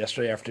morning or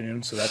yesterday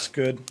afternoon, so that's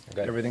good.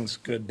 Okay. Everything's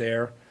good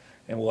there,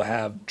 and we'll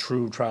have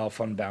true trial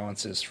fund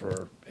balances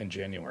in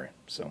January.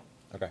 So.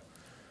 Okay.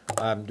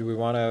 Do we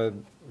want to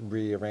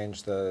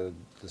rearrange the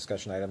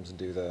discussion items and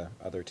do the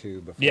other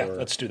 2 before? Yeah,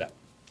 let's do that.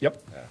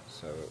 Yep. Yeah,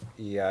 so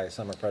EI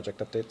summer project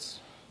updates.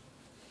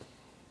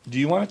 Do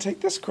you want to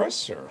take this,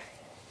 Chris, or?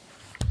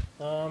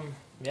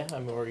 Yeah, I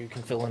mean, or you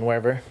can fill in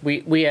wherever.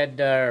 We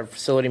had our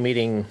facility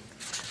meeting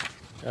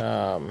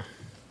this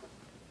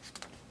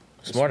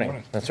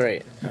morning. That's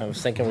right. I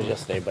was thinking it was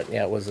yesterday, but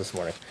yeah, it was this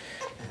morning.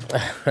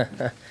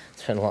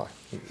 It's been long.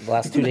 The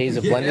last 2 days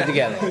have blended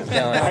together.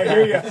 I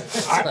hear you.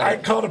 I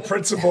called a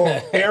principal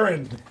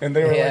Aaron, and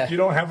they were Yeah. like, "You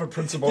don't have a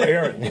principal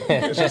Aaron.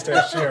 It's just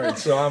ask Sharon."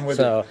 So I'm with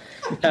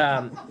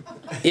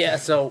you.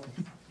 So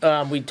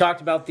we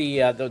talked about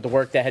the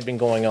work that had been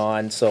going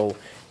on. So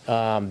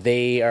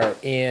they are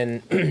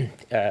in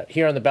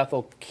here on the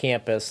Bethel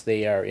campus.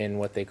 They are in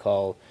what they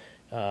call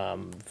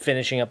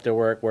finishing up their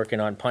work, working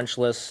on punch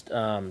list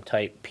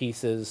type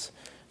pieces.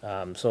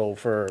 So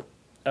for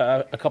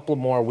a couple of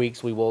more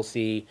weeks, we will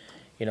see,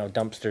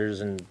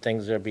 dumpsters and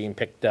things that are being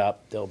picked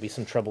up. There'll be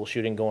some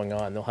troubleshooting going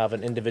on. They'll have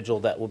an individual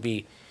that will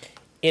be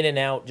in and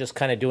out, just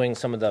kind of doing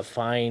some of the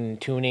fine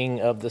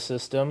tuning of the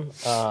system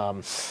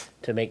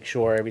to make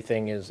sure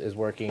everything is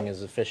working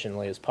as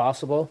efficiently as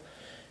possible.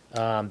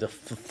 The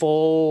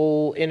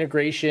full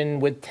integration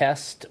with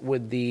test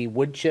with the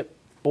wood chip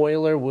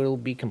boiler will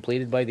be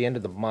completed by the end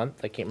of the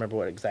month. I can't remember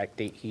what exact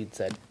date he'd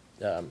said,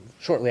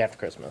 shortly after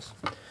Christmas.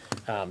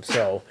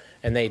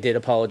 And they did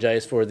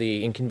apologize for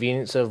the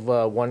inconvenience of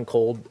one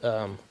cold,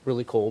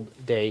 really cold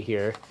day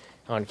here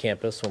on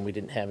campus when we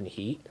didn't have any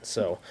heat.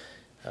 So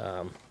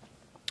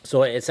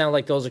it sounded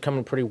like those are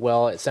coming pretty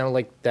well. It sounded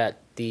like that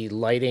the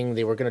lighting,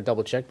 they were going to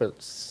double check, but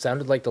it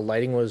sounded like the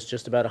lighting was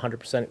just about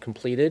 100%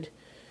 completed.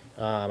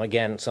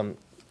 Again, some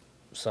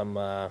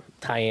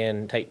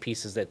tie-in type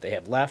pieces that they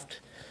have left.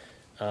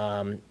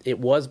 It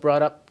was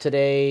brought up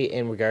today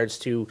in regards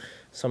to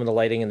some of the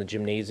lighting in the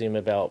gymnasium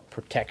about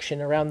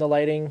protection around the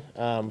lighting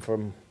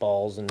from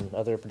balls and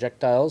other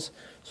projectiles.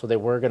 So they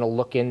were going to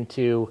look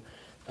into,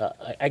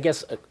 I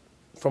guess,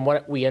 from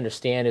what we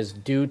understand, is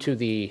due to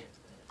the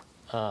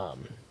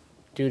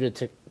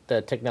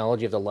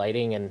technology of the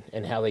lighting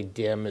and how they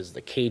dim, is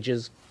the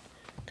cages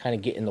kind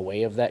of get in the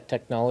way of that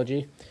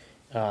technology.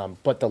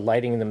 But the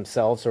lighting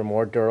themselves are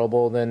more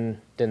durable than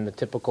the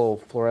typical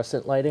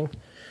fluorescent lighting.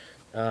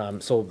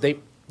 So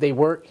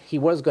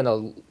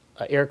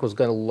Eric was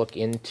going to look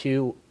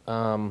into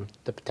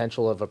the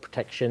potential of a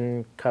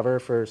protection cover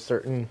for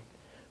certain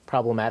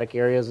problematic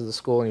areas of the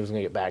school, and he was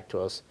going to get back to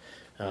us.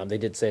 They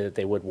did say that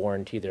they would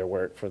warranty their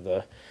work for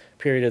the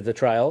period of the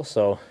trial.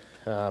 So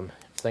if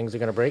things are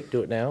going to break,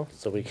 do it now.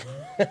 So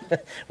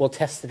we'll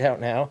test it out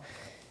now.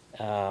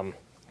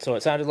 So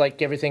it sounded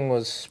like everything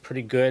was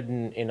pretty good,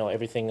 and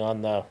everything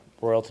on the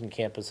Royalton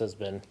campus has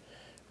been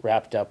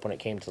wrapped up when it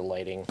came to the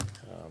lighting.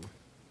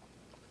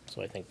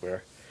 So I think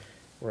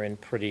we're in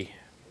pretty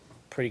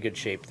good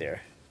shape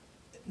there.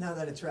 Now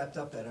that it's wrapped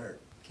up at our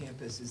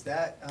campus, is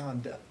that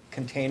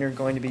container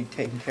going to be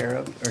taken care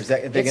of, or is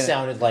that It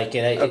sounded like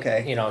it.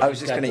 Okay. I was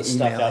just got gonna the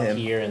stuff email out him.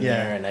 here and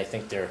Yeah. there, and I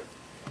think they're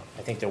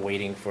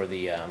waiting for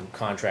the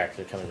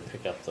contractor coming to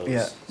pick up those.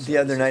 Yeah, the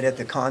other night at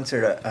the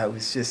concert, I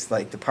was just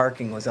like, the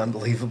parking was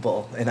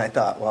unbelievable, and I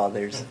thought, wow,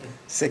 there's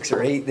 6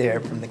 or 8 there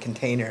from the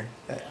container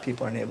that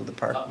people aren't able to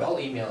park. But I'll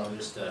email him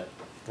just to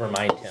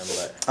remind him,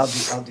 but.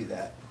 I'll do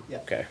that. Yeah.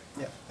 Okay.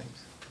 Yeah. Thanks.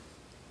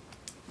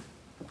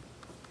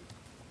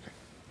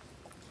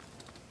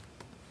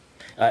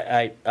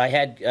 I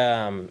had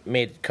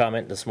made a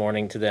comment this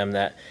morning to them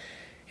that,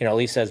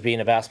 Lisa, as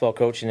being a basketball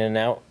coach in and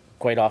out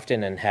quite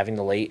often and having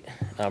the late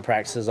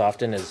practices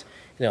often is,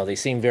 they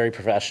seem very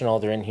professional.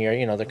 They're in here,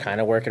 they're kind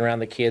of working around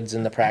the kids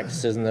in the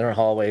practices and their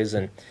hallways,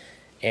 and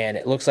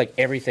it looks like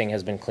everything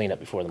has been cleaned up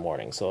before the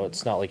morning. So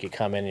it's not like you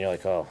come in and you're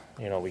like, oh,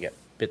 we got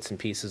bits and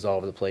pieces all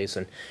over the place.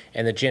 And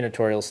the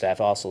janitorial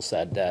staff also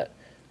said that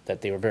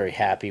they were very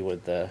happy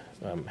with the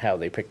how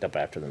they picked up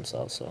after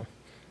themselves. So.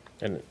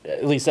 And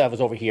at least I was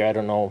over here. I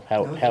don't know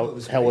how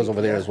it was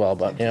over there as well,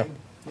 but yeah.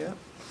 Yeah.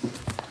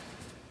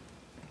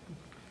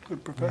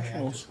 Good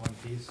professionals. Just one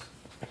piece,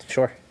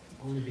 Sure.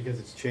 only because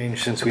it's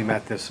changed since we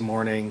met this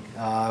morning.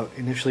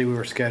 Initially, we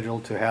were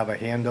scheduled to have a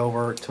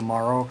handover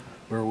tomorrow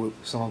where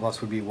some of us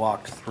would be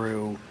walked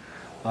through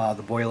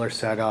the boiler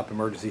setup,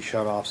 emergency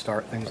shut-off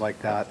start, things like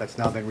that. That's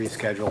now been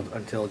rescheduled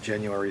until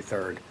January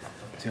 3rd.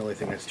 It's the only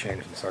thing that's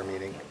changed since our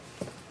meeting.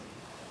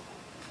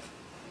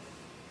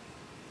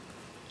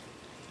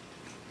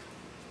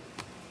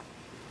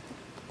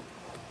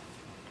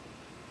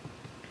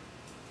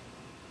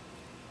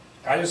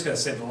 I just gotta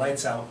say the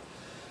lights out.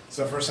 It's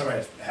the first time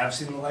I have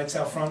seen the lights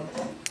out front.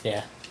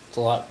 Yeah, it's a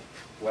lot.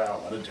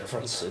 Wow, what a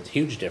difference. It's a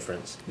huge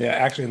difference. Yeah,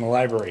 actually in the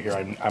library here,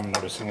 I'm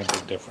noticing a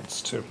big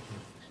difference too.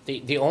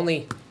 The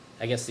only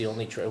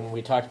when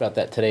we talked about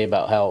that today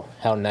about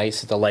how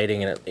nice the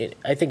lighting, and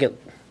I think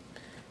it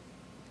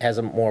has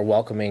a more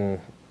welcoming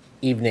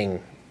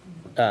evening.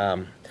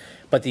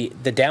 But the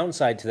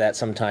downside to that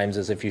sometimes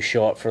is if you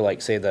show up for,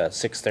 like, say, the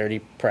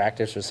 6:30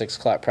 practice or 6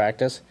 o'clock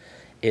practice,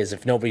 is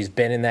if nobody's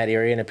been in that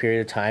area in a period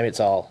of time,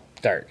 it's all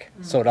dark.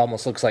 So it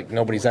almost looks like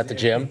nobody's at the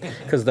gym.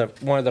 Because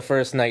one of the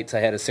first nights I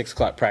had a 6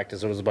 o'clock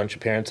practice, there was a bunch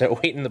of parents that were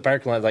waiting in the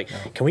parking lot, like,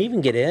 can we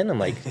even get in? I'm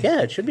like, yeah,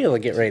 it should be able to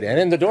get right in.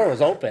 And the door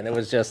was open. It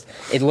was just,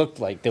 it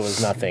looked like there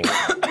was nothing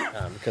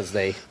because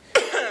they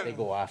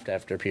go off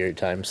after a period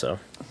of time. So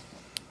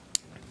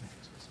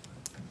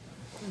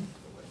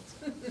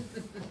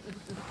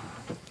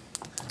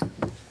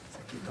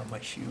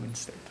shoe and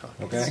start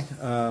talking. Okay.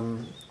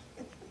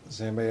 Does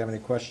anybody have any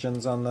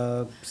questions on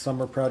the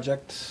summer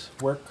project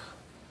work?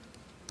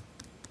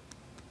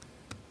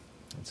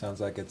 It sounds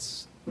like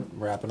it's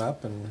wrapping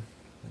up and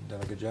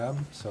done a good job,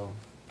 so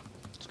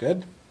it's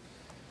good.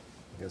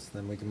 I guess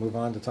then we can move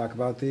on to talk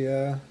about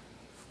the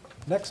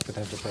next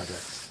potential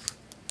projects.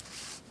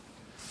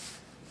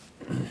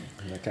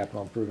 The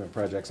capital improvement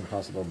projects and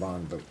possible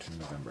bond vote in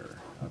November.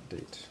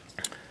 Update.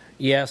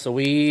 Yeah, so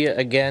we,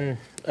 again,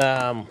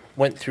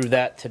 went through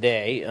that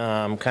today,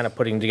 kind of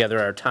putting together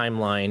our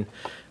timeline.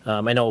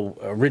 I know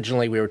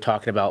originally we were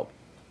talking about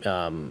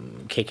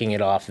kicking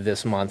it off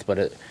this month,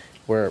 but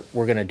we're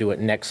going to do it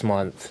next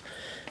month.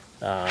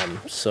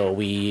 So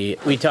we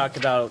talked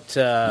about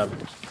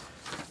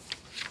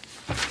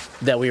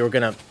that we were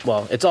going to,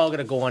 well, it's all going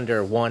to go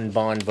under one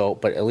bond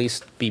vote, but at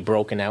least be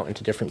broken out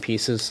into different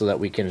pieces so that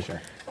we can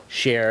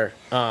share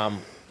what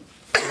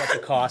the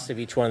cost of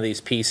each one of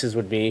these pieces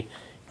would be.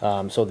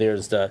 So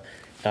there's the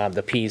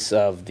piece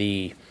of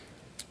the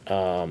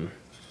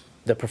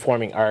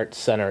Performing Arts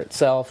Center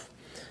itself.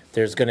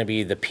 There's going to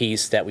be the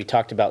piece that we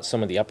talked about,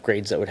 some of the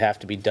upgrades that would have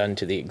to be done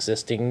to the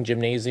existing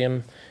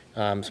gymnasium,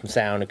 some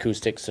sound,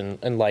 acoustics,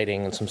 and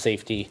lighting, and some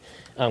safety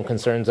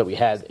concerns that we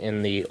had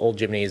in the old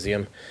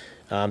gymnasium.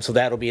 So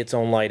that'll be its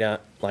own line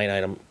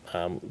item.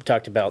 We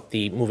talked about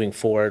the moving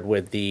forward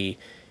with the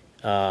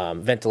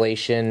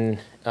ventilation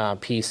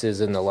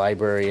pieces in the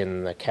library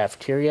and the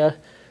cafeteria.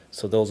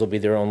 So those will be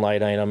their own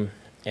line item.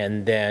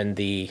 And then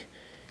the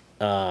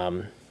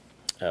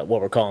what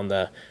we're calling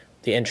the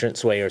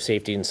entranceway or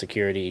safety and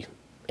security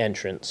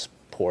entrance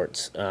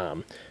ports,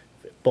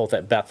 both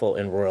at Bethel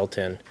and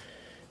Royalton.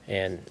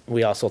 And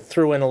we also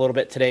threw in a little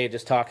bit today,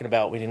 just talking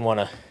about, we didn't want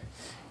to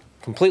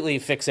completely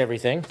fix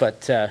everything,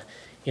 but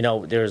you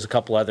know, there's a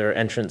couple other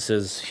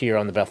entrances here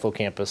on the Bethel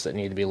campus that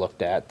need to be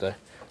looked at.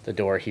 The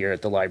door here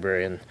at the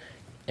library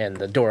and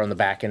the door on the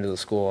back end of the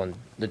school and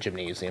the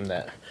gymnasium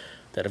that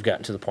have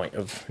gotten to the point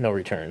of no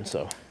return.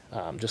 So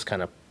just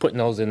kind of putting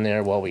those in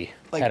there while we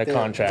had a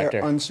contractor.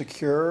 They're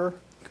unsecure,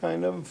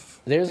 kind of?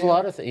 There's a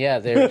lot of yeah.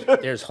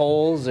 There's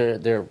holes.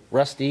 They're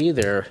rusty.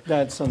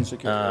 That's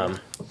unsecure.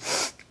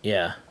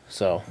 Yeah.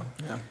 So,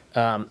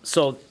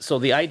 so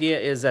the idea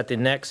is that the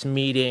next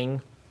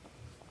meeting,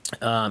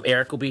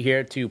 Eric will be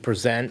here to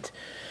present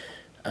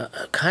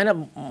kind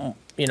of,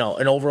 you know,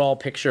 an overall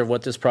picture of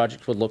what this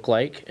project would look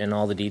like and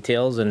all the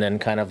details, and then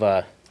kind of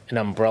an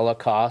umbrella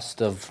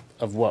cost of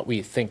what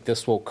we think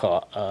this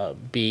will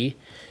be.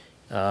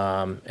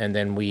 And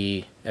then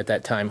we, at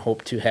that time,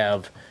 hope to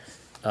have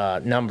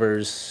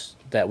numbers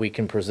that we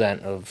can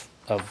present of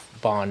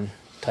bond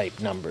type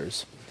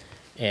numbers.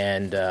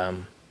 And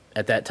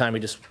at that time, we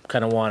just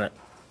kind of want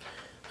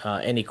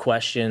any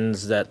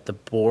questions that the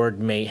board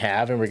may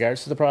have in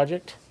regards to the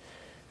project.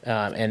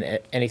 And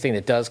anything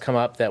that does come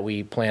up that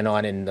we plan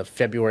on in the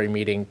February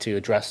meeting to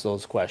address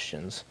those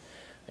questions.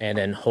 And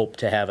then hope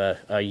to have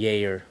a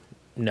yay or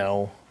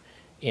no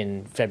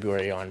in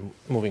February on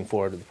moving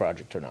forward with the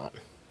project or not.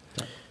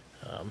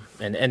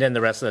 And then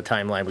the rest of the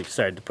timeline we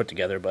started to put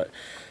together, but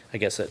I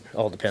guess it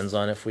all depends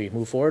on if we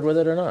move forward with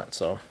it or not.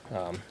 So,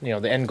 you know,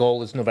 the end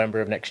goal is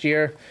November of next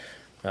year,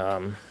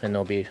 and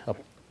there'll be a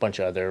bunch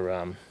of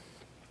other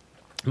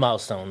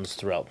milestones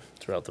throughout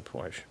the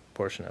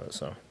portion of it.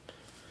 So.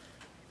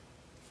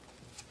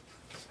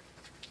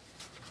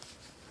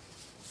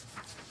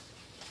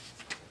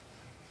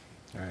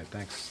 All right,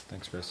 thanks,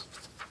 Chris.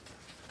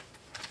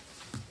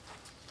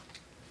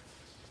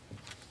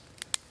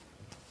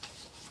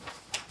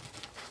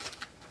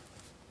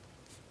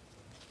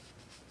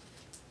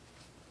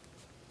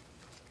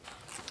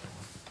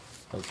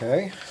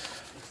 Okay.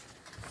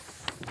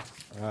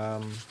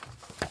 I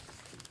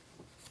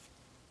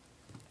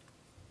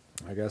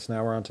guess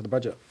now we're on to the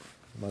budget,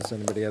 unless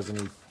anybody has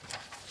any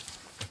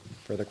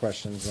further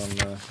questions on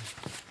the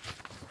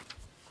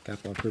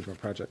capital improvement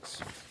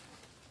projects.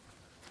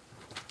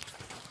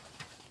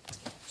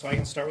 So I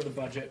can start with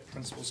the budget,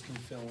 principals can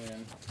fill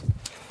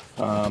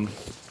in.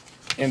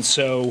 And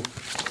so,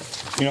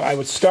 you know, I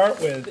would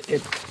start with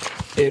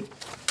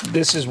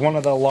this is one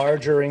of the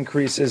larger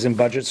increases in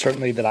budget,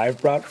 certainly, that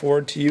I've brought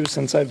forward to you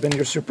since I've been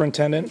your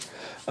superintendent.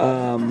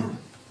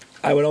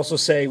 I would also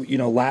say, you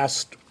know,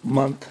 last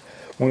month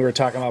when we were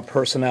talking about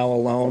personnel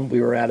alone, we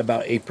were at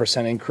about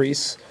 8%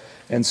 increase.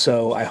 And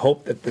so I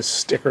hope that this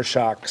sticker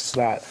shock's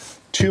not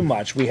too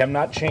much. We have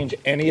not changed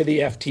any of the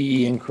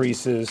FTE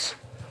increases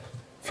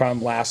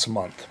from last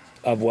month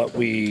of what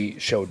we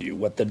showed you.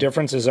 What the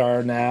differences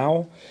are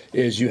now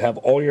is you have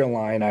all your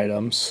line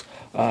items.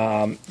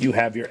 You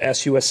have your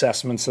SU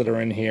assessments that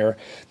are in here.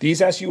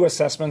 These SU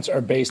assessments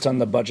are based on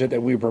the budget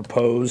that we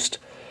proposed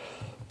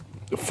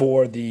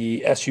for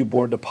the SU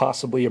board to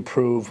possibly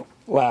approve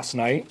last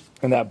night,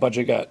 and that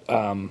budget got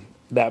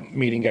that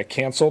meeting got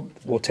canceled.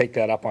 We'll take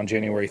that up on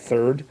January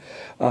 3rd.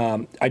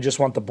 I just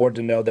want the board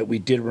to know that we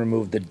did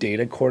remove the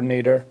data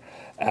coordinator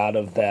out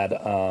of that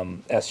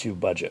SU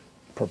budget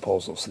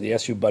proposal. So the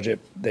SU budget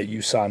that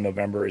you saw in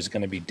November is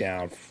going to be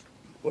down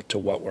to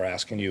what we're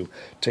asking you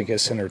to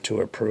consider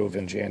to approve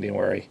in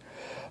January.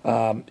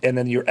 And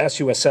then your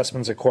SU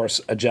assessments, of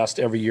course, adjust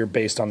every year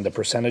based on the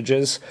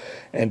percentages.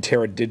 And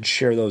Tara did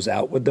share those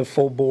out with the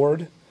full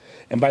board.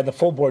 And by the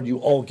full board, you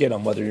all get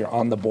them, whether you're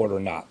on the board or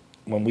not.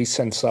 When we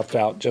send stuff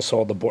out, just so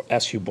all the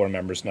SU board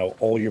members know,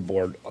 all your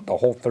board, the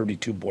whole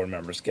 32 board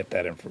members get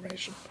that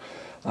information.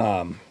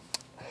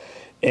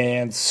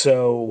 And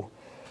so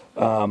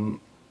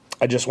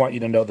I just want you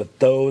to know that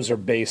those are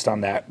based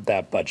on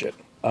that budget.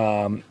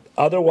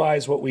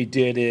 Otherwise, what we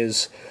did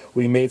is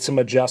we made some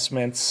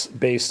adjustments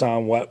based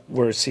on what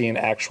we're seeing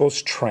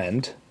actuals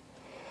trend.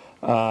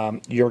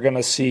 You're going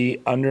to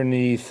see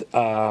underneath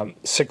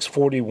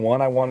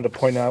 641, I wanted to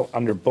point out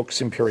under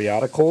books and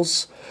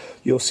periodicals,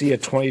 you'll see a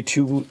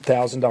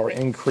 $22,000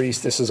 increase.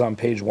 This is on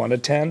page 1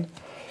 of 10.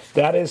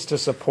 That is to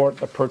support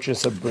the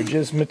purchase of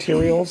Bridges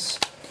materials.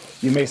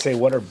 You may say,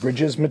 what are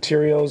Bridges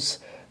materials?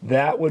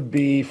 That would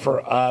be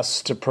for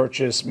us to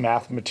purchase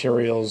math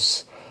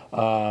materials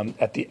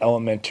at the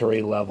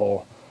elementary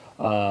level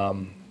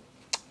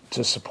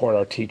to support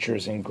our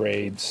teachers in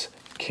grades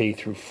K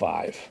through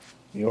 5.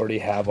 You already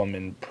have them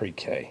in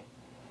pre-K.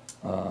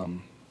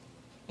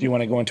 Do you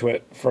want to go into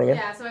it further?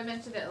 Yeah, so I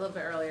mentioned it a little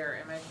bit earlier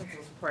in my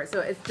principal's report. So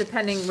it's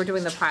depending, we're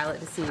doing the pilot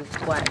to see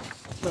what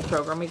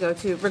program we go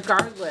to.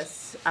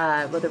 Regardless,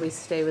 whether we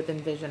stay within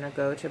Vision or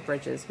go to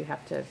Bridges, we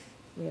have to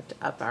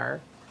up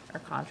our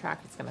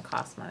contract. It's going to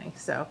cost money.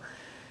 So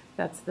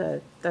that's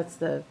the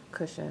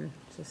cushion,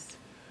 just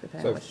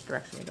depending on which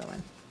direction we go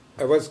in.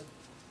 I was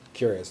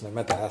curious, and I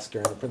meant to ask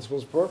during the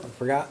principal's report, I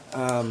forgot.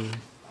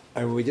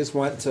 And we just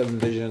went to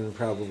Vision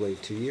probably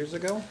 2 years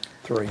ago?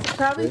 3.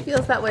 Probably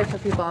feels that way for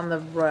people on the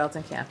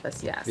Royalton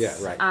campus, yes. Yeah,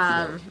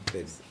 right.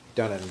 They've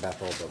done it in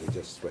Bethel, but we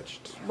just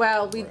switched.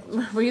 Well,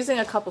 we're using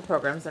a couple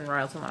programs in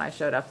Royalton when I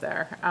showed up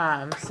there.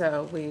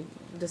 So we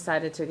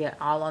decided to get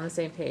all on the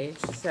same page.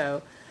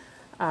 So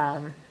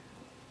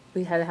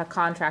we had to have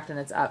contract and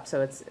it's up.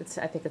 So it's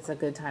I think it's a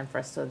good time for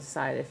us to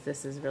decide if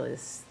this is really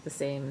the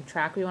same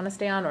track we want to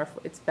stay on, or if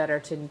it's better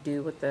to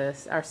do what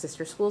our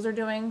sister schools are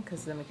doing,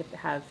 because then we get to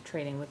have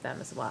training with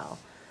them as well.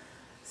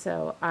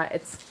 So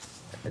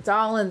it's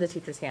all in the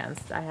teachers'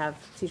 hands. I have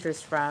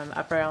teachers from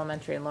Upper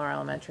Elementary and Lower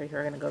Elementary who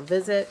are going to go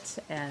visit,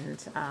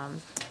 and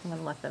I'm going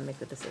to let them make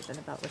the decision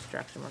about which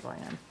direction we're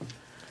going in.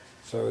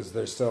 So is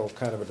there still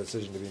kind of a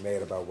decision to be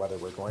made about whether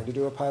we're going to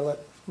do a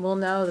pilot? We'll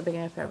know the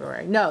beginning of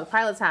February. No, the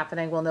pilot's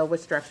happening. We'll know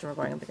which direction we're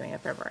going in the beginning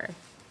of February.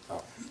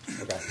 Oh,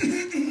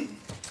 okay.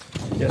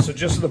 Yeah, so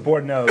just so the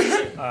board knows,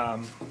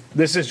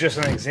 this is just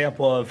an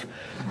example of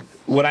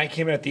when I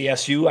came in at the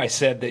SU, I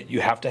said that you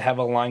have to have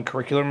aligned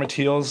curricular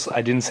materials.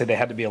 I didn't say they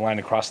had to be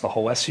aligned across the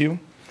whole SU.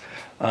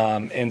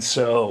 And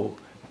so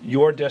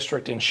your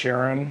district and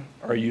Sharon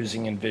are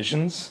using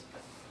Envision's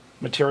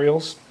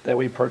materials that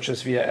we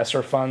purchased via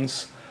ESSER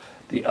funds.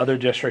 The other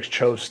districts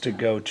chose to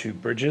go to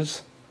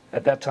Bridges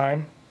at that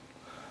time.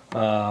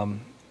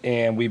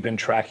 And we've been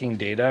tracking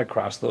data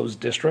across those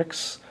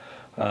districts.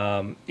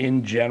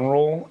 In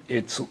general,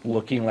 it's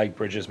looking like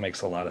Bridges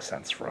makes a lot of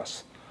sense for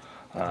us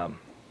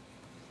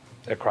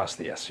across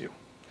the SU.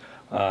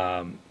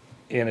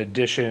 In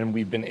addition,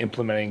 we've been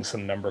implementing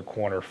some number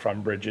corner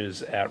from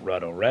Bridges at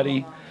RUD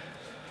already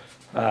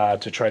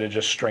to try to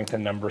just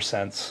strengthen number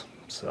sense.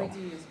 So. We do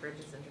use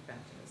Bridges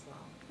intervention as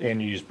well.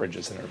 And you use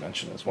Bridges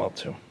intervention as well,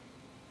 too.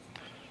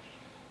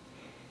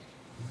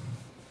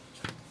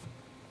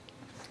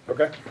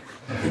 Okay.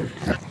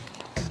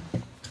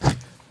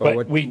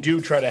 But we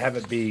do try to have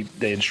it be,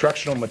 the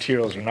instructional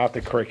materials are not the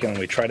curriculum.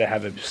 We try to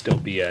have it still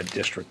be a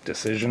district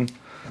decision.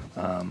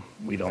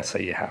 We don't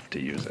say you have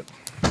to use it.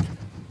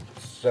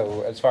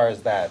 So as far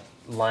as that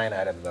line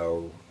item,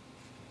 though,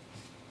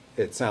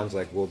 it sounds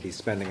like we'll be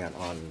spending it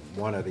on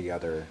one or the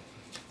other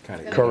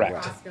kind of.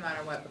 Correct. Cost no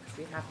matter what, because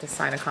we have to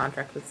sign a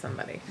contract with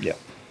somebody. Yeah.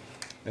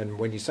 And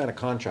when you sign a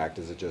contract,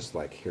 is it just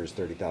like, here's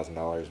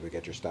 $30,000, we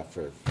get your stuff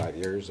for 5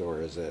 years,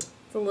 or is it?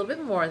 It's a little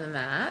bit more than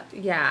that,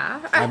 yeah.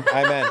 I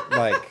meant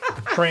like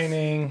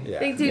training. Yeah.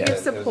 They do give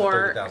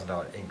support. There's a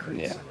 $30,000 increase.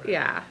 Yeah.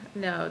 Yeah,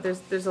 no,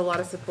 there's a lot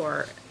of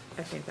support,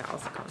 I think, that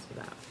also comes with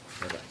that.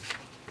 Okay.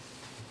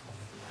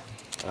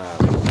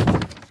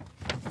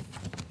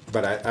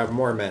 But I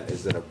more meant,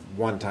 is it a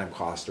one-time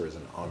cost or is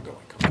it an ongoing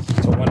cost?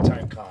 It's a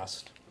one-time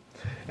cost.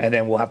 And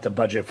then we'll have to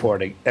budget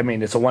for it. I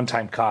mean, it's a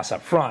one-time cost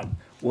up front.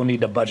 We'll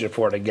need to budget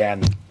for it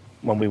again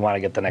when we want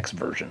to get the next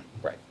version.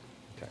 Right.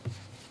 Okay.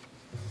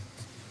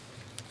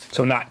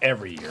 So not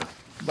every year,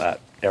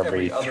 but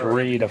every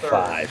 3 to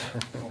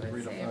 5.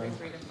 Every 3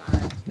 to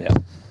 5. Yeah.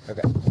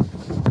 Okay.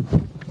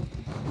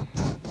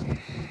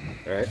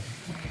 All right.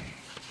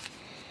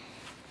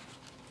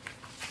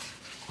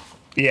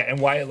 Yeah, and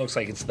why it looks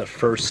like it's the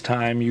first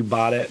time you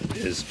bought it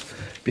is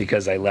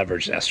because I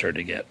leveraged Esther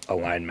to get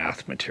aligned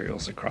math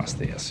materials across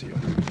the SU.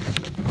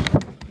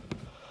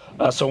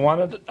 So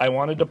I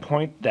wanted to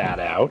point that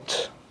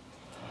out.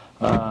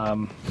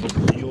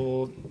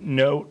 You'll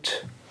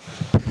note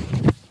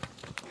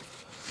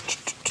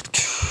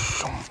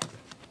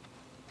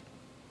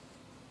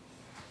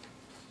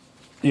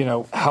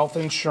health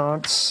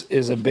insurance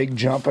is a big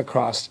jump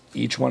across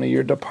each one of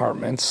your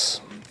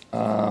departments.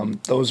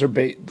 Those are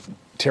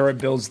Tara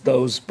builds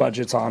those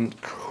budgets on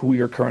who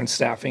your current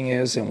staffing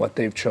is and what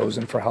they've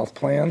chosen for health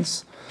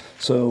plans.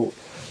 So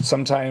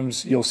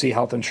sometimes you'll see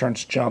health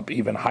insurance jump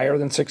even higher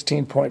than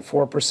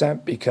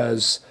 16.4%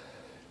 because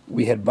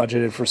we had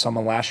budgeted for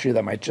someone last year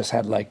that might just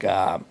had like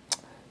a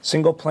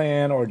single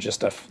plan or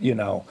just a,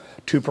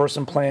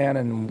 two-person plan,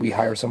 and we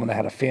hire someone that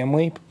had a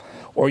family.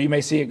 Or you may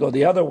see it go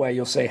the other way.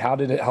 You'll say, how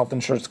did health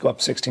insurance go up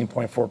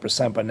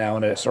 16.4%, but now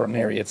in a certain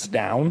area it's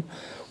down?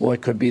 Well,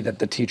 it could be that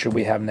the teacher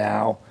we have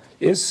now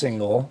is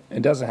single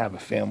and doesn't have a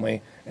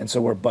family, and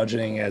so we're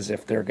budgeting as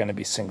if they're going to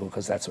be single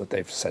because that's what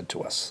they've said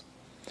to us.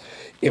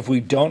 If we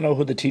don't know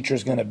who the teacher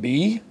is going to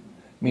be,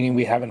 meaning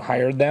we haven't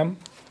hired them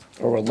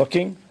or we're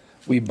looking,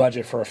 we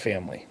budget for a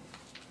family.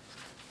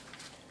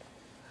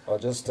 Well,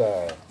 just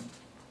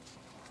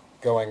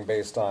going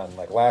based on,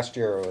 like last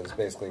year it was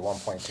basically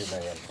 1.2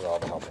 million for all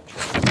the health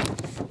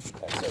insurance.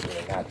 And so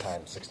doing that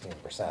times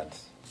 16%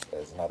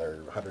 is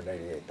another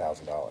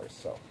 $188,000.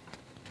 So,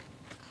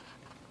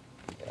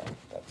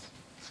 that's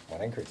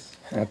one increase.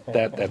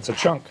 That's a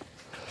chunk.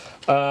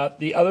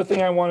 The other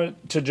thing I wanted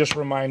to just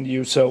remind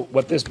you, so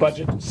what this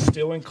budget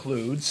still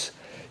includes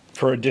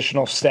for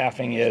additional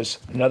staffing is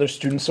another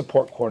student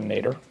support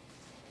coordinator.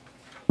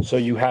 So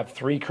you have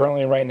 3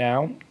 currently right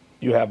now.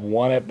 You have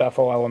 1 at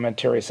Bethel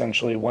Elementary,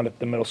 essentially 1 at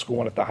the middle school,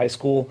 1 at the high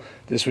school.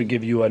 This would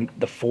give you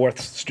the 4th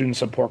student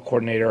support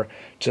coordinator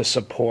to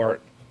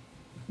support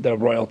the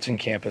Royalton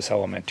campus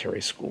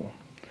elementary school.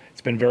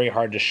 It's been very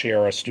hard to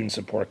share a student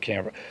support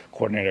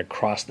coordinator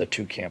across the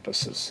 2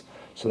 campuses.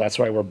 So that's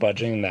why we're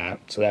budgeting that.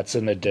 So that's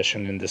an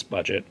addition in this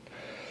budget.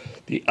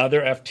 The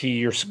other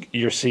FT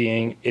you're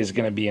seeing is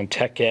going to be in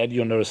tech ed.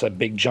 You'll notice a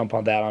big jump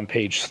on that on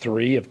page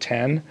 3 of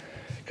 10.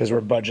 Because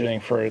we're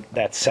budgeting for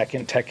that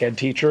second tech ed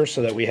teacher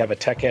so that we have a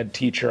tech ed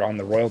teacher on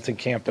the Royalton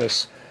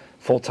campus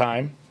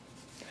full-time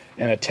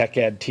and a tech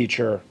ed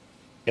teacher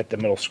at the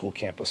middle school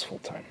campus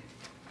full-time.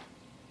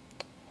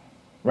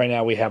 Right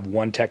now we have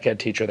 1 tech ed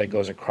teacher that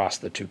goes across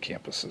the 2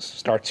 campuses,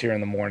 starts here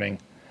in the morning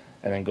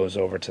and then goes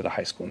over to the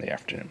high school in the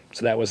afternoon.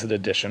 So that was an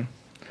addition.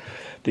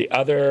 The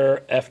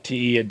other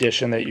FTE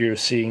addition that you're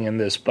seeing in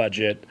this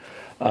budget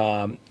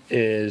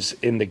is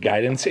in the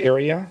guidance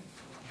area.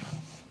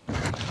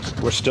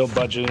 We're still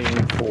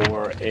budgeting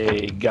for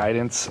a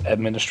guidance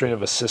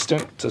administrative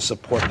assistant to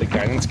support the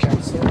guidance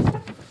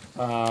counselor.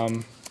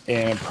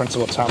 And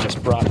Principal Thomas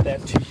brought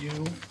that to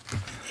you,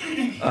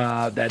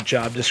 that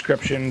job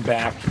description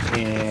back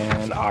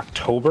in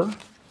October.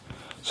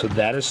 So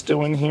that is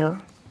still in here.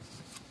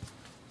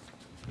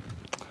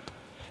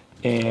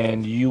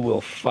 And you will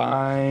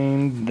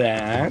find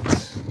that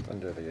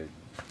Under the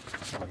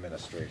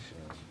administration.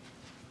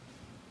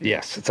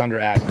 Yes, it's under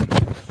admin.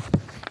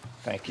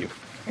 Thank you,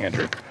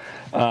 Andrew.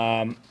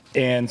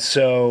 And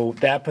so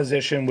that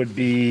position would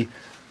be,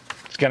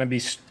 it's going to be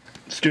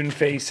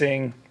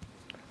student-facing,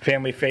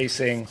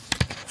 family-facing,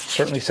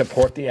 certainly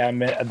support the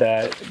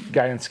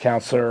guidance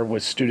counselor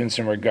with students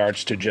in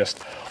regards to just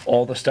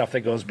all the stuff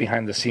that goes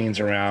behind the scenes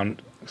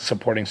around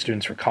supporting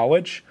students for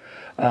college.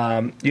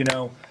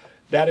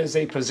 That is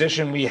a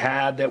position we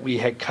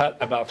had cut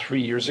about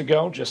 3 years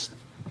ago, just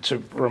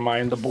to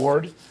remind the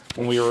board,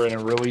 when we were in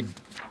a really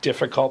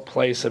difficult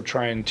place of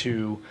trying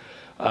to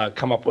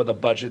come up with a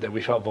budget that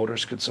we felt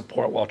voters could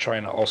support while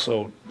trying to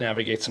also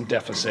navigate some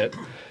deficit.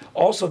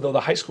 Also, though, the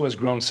high school has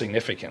grown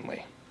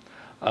significantly.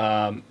 We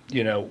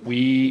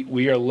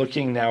are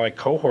looking now at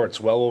cohorts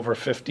well over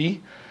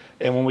 50.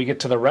 And when we get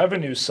to the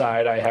revenue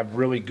side, I have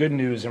really good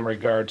news in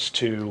regards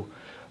to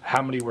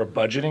how many we're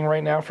budgeting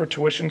right now for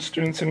tuition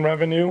students in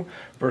revenue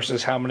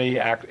versus how many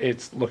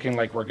it's looking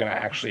like we're going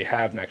to actually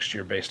have next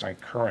year based on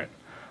current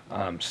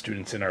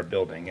students in our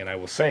building. And I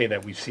will say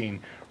that we've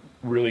seen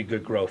really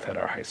good growth at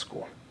our high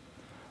school,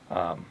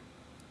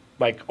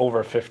 like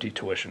over 50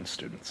 tuition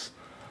students.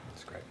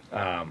 That's great.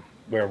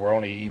 Where we're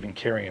only even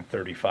carrying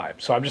 35.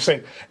 So I'm just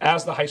saying,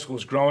 as the high school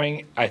is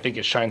growing, I think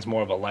it shines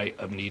more of a light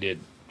of needed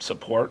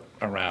support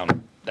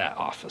around that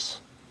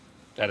office.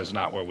 That is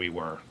not where we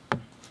were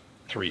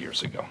 3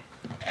 years ago.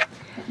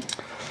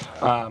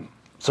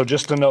 So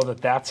just to know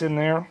that that's in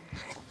there.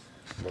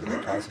 Would it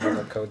be possible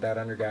to code that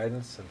under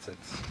guidance since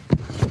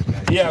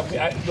it's... Yeah,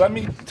 let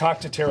me talk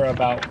to Tara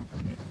about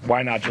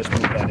why not just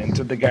move that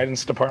into the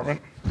guidance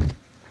department.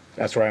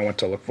 That's where I went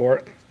to look for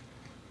it.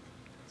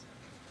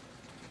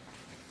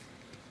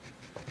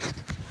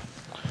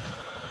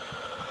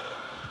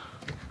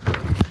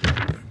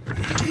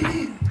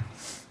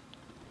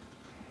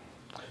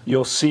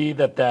 You'll see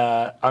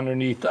that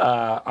underneath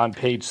on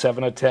page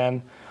 7 of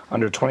 10,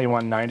 under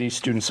 2190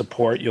 student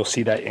support, you'll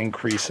see that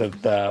increase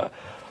of the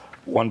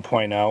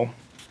 1.0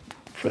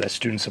 for that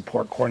student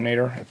support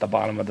coordinator at the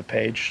bottom of the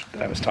page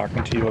that I was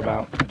talking to you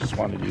about. I just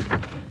wanted you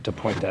to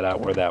point that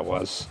out where that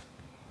was.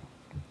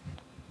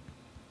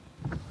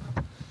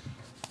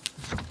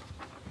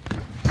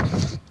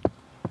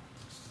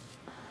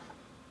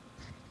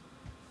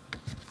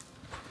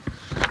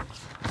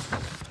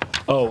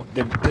 Oh,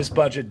 this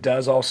budget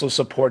does also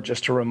support,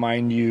 just to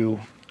remind you,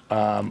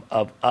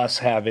 of us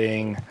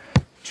having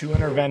 2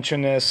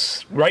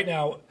 interventionists. Right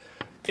now,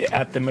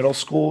 at the middle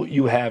school,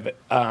 you have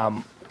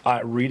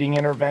reading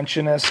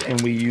interventionists,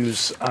 and we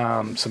use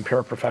some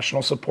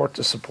paraprofessional support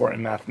to support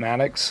in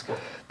mathematics.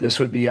 This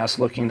would be us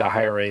looking to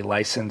hire a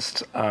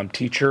licensed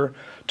teacher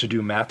to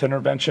do math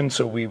intervention.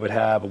 So we would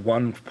have a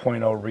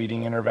 1.0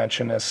 reading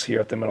interventionist here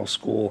at the middle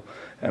school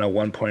and a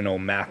 1.0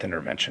 math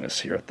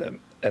interventionist here at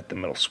the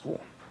middle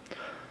school.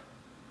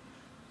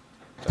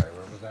 Sorry,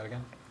 where was that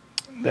again?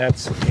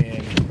 That's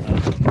in,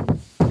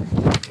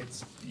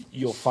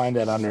 you'll find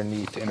that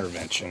underneath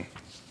intervention.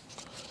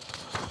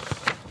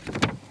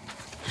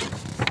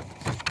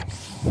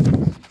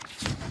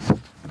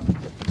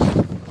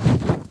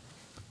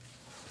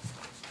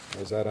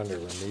 Was that under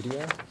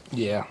remedial?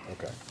 Yeah.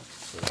 Okay,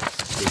 so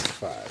that's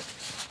 85.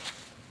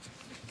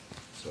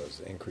 So it's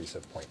an increase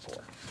of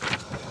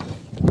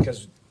 0.4.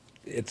 Because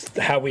it's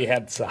how we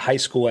had the high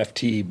school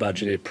FTE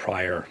budgeted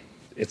prior.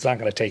 It's not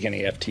going to take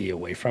any FTE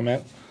away from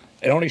it.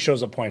 It only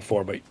shows a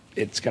 0.4, but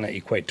it's going to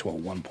equate to a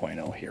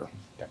 1.0 here.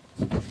 Okay.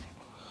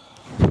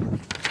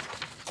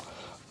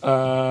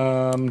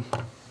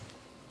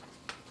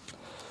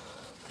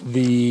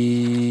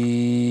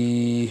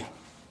 The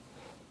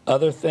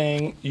other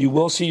thing, you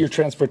will see your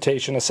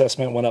transportation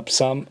assessment went up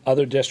some.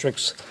 Other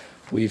districts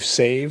we've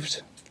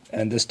saved,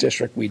 and this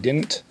district we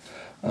didn't,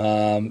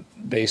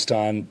 based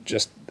on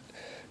just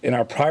in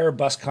our prior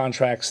bus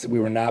contracts that we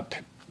were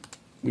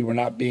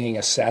not being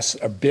assessed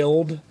or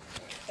billed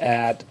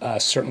at a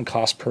certain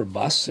cost per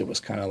bus. It was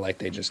kind of like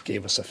they just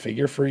gave us a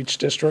figure for each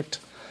district.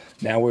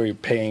 Now we're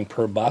paying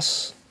per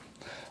bus.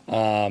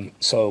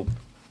 So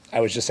I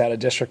was just at a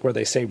district where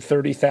they saved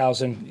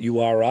 30,000. You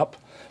are up,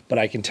 but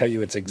I can tell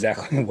you it's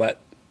exactly what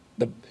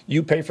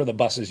you pay for the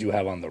buses you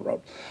have on the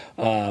road.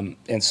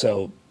 And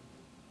so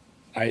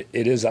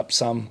it is up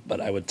some,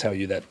 but I would tell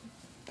you that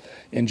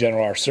in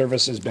general, our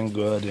service has been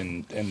good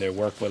and their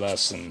work with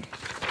us, and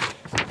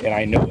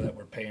I know that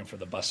we're paying for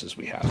the buses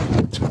we have.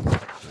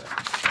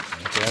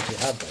 We actually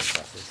have those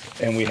buses.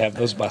 And we have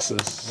those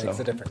buses. Makes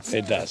so a difference.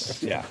 It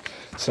does, yeah.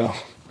 So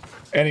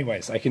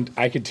anyways, I can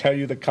tell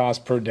you the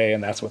cost per day,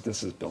 and that's what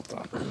this is built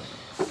on.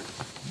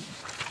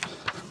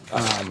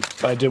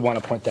 But I did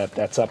want to point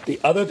that's up. The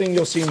other thing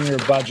you'll see in your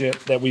budget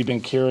that we've been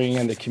carrying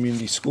in the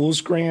community schools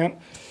grant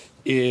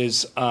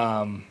is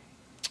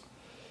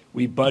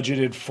we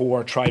budgeted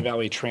for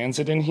Tri-Valley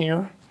Transit in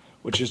here,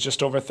 which is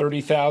just over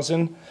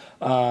 30,000.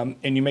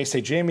 And you may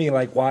say, Jamie,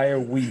 like, why are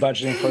we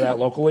budgeting for that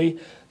locally?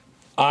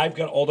 I've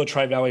got all the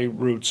Tri-Valley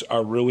routes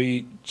are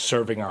really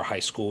serving our high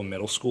school and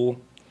middle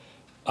school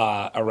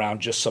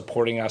around just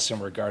supporting us in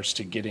regards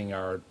to getting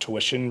our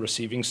tuition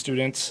receiving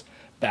students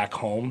back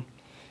home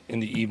in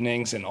the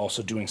evenings, and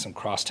also doing some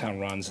crosstown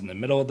runs in the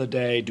middle of the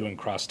day, doing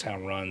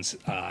crosstown runs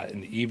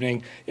in the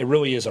evening. It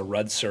really is a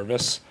RUD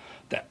service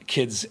that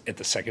kids at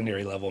the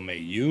secondary level may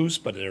use,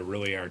 but they're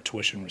really our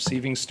tuition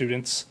receiving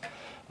students.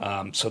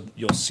 So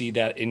you'll see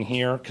that in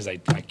here, because I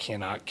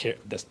cannot care,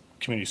 this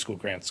community school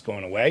grant's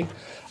going away.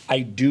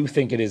 I do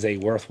think it is a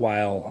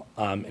worthwhile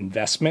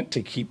investment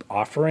to keep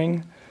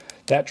offering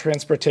that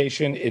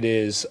transportation. It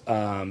is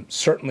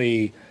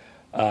certainly,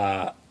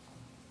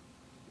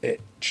 it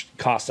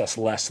costs us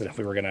less than if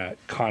we were going to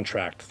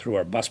contract through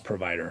our bus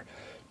provider.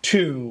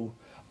 Two,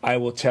 I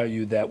will tell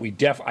you that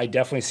I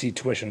definitely see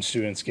tuition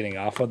students getting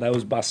off of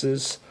those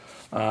buses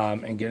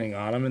and getting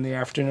on them in the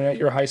afternoon at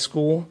your high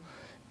school.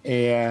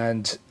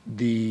 And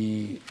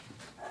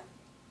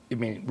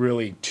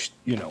really,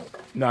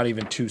 not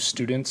even two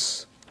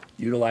students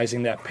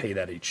utilizing that pay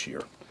that each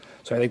year.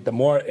 So I think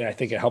and I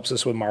think it helps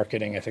us with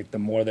marketing. I think the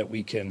more that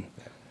we can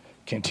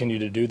continue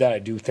to do that, I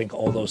do think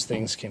all those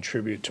things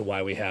contribute to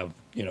why we have,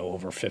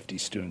 over 50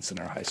 students in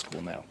our high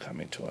school now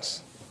coming to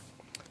us.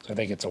 So I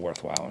think it's a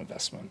worthwhile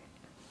investment.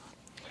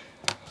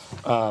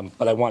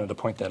 But I wanted to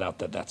point that out,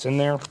 that's in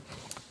there.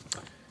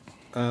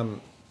 I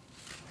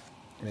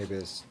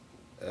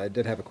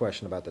did have a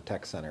question about the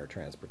tech center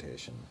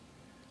transportation.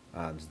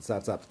 Since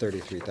that's up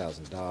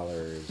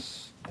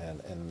 $33,000,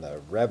 and in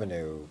the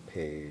revenue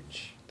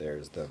page,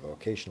 there's the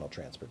vocational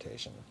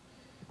transportation,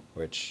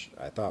 which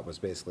I thought was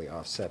basically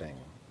offsetting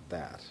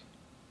that,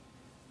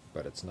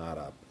 but it's not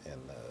up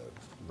in the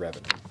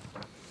revenue.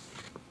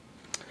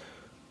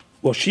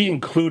 Well, she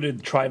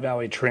included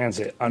Tri-Valley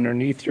Transit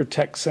underneath your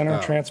tech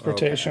center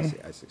transportation.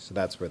 Okay, I see. So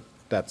that's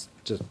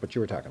just what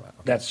you were talking about.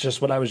 Okay. That's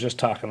just what I was just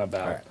talking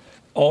about. All right.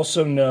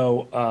 Also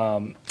know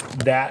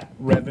that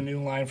revenue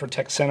line for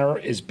tech center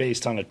is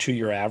based on a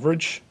 2-year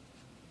average.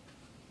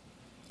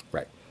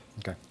 Right.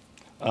 Okay.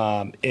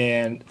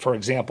 And for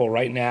example,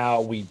 right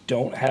now, we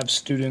don't have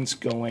students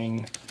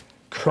going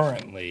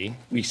currently.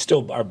 We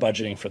still are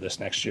budgeting for this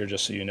next year,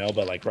 just so you know,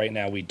 but like right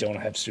now, we don't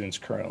have students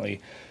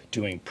currently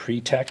doing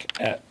pre-tech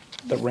at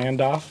the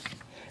Randolph.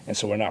 And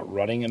so we're not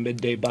running a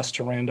midday bus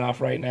to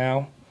Randolph right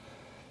now.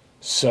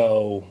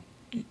 So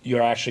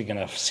you're actually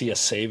going to see a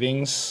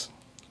savings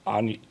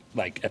on,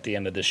 like, at the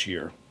end of this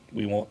year.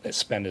 We won't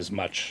spend as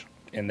much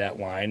in that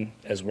line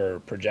as we're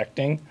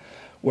projecting.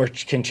 We're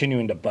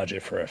continuing to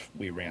budget for if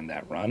we ran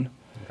that run.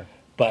 Okay.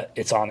 but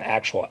it's on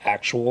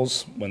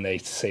actuals. When they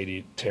say to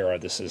you, Tara,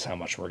 this is how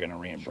much we're going to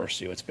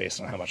reimburse you, it's based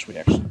on how much we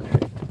actually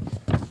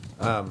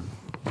pay.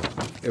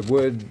 It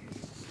would,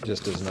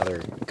 just as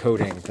another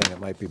coding thing, it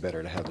might be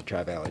better to have the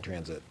Tri-Valley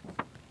Transit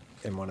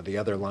in one of the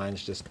other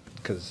lines, just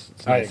because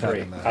it's I nice agree.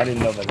 having that. I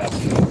didn't know that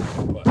that's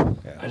but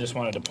Yeah. I just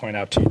wanted to point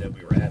out to you that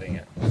we were adding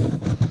it.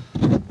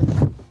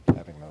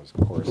 Having those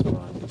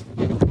correspond.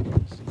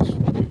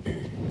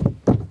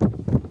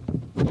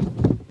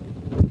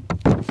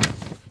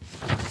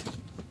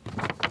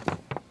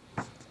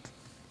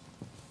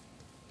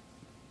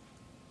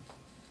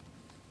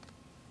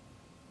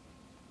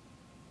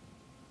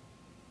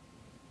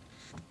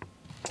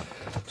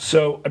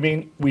 So, I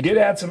mean, we did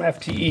add some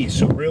FTE.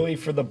 So really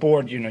for the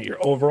board, your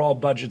overall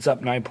budget's up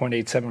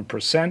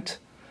 9.87%.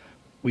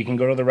 We can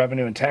go to the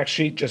revenue and tax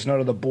sheet. Just note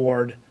to the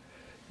board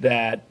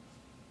that,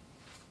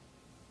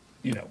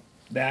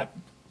 that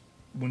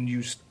when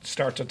you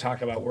start to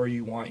talk about where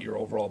you want your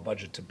overall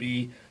budget to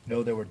be,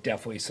 know there were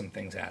definitely some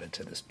things added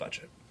to this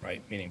budget,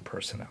 right? Meaning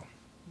personnel.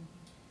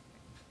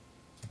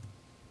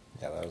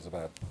 Yeah, that was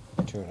about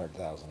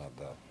 200,000 of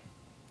the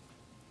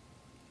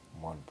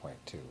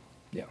 1.2.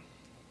 Yeah.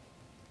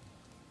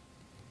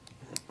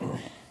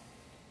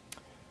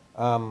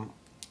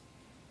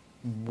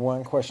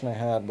 One question I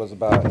had was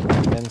about in the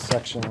admin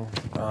section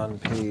on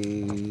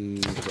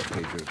page, what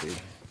page would it be?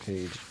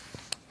 Page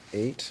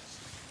 8?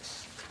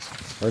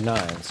 Or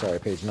 9, sorry,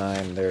 page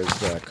 9, there's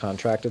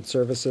contracted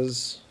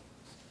services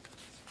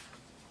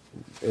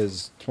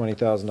is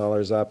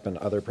 $20,000 up, and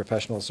other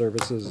professional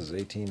services is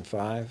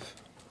 18.5.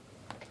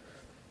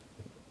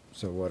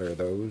 So what are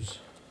those?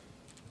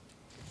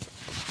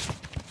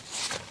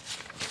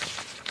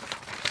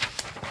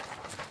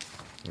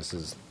 This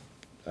is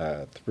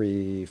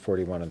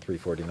 341 and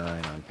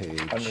 349 on page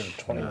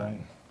 121.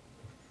 9.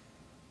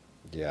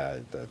 Yeah,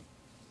 the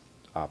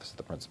opposite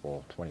the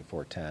principal,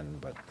 2410,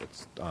 but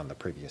it's on the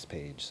previous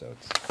page, so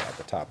it's at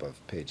the top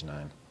of page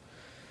 9.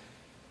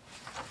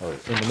 Or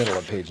in the middle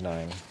of page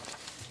 9.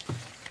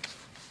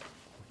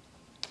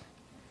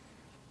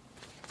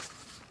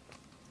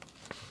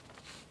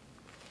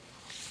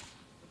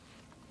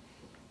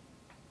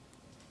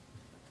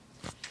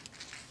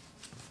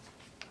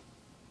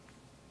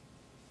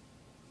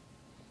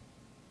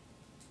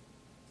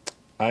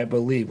 I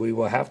believe we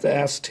will have to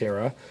ask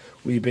Tara.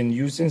 We've been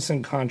using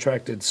some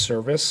contracted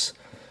service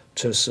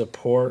to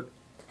support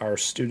our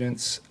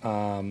students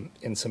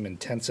in some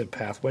intensive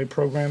pathway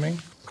programming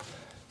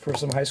for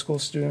some high school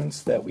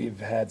students that we've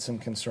had some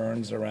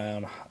concerns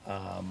around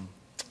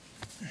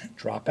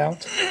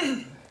dropout.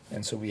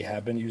 And so we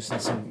have been using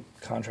some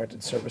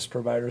contracted service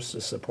providers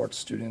to support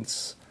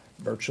students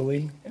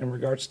virtually in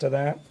regards to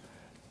that.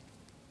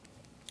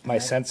 My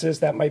sense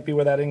is that might be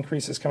where that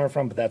increase is coming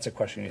from, but that's a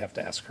question you have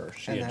to ask her.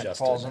 She And that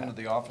adjusted falls that. under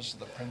the office of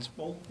the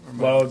principal? Or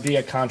Well, it would be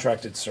a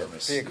contracted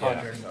service. Be a yeah.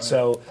 contract,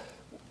 So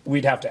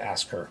we'd have to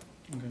ask her.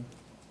 Okay.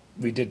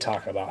 We did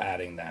talk about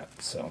adding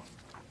that, so.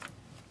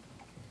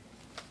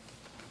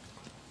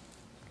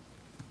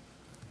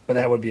 But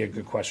that would be a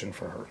good question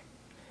for her.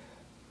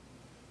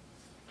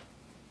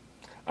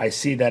 I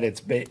see that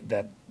it's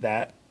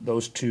that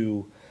those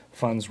two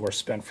funds were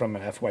spent from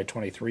an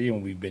FY23,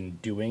 and we've been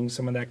doing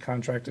some of that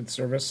contracted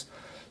service.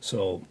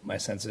 So my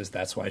sense is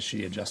that's why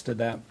she adjusted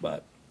that,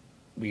 but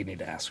we need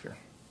to ask her.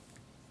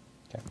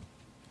 Okay.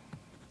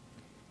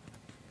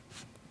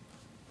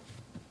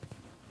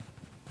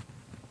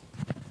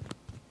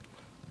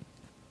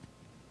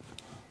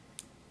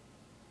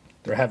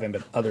 There haven't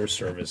been other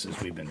services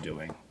we've been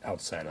doing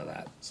outside of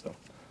that, so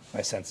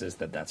my sense is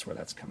that that's where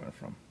that's coming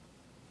from.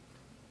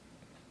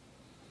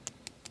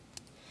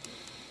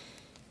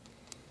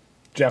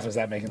 Jeff, is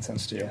that making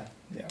sense to you?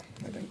 Yeah,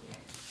 I think.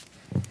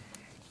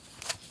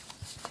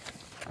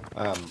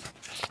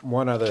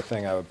 One other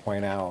thing I would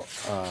point out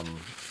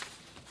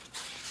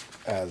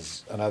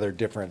as another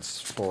difference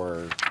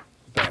for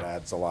that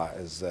adds a lot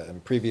is that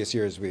in previous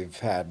years we've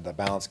had the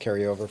balance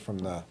carryover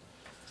from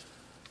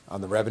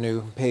on the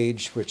revenue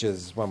page, which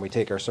is when we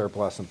take our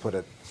surplus and put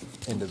it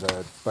into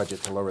the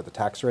budget to lower the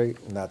tax rate,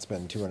 and that's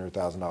been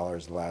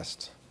 $200,000 the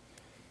last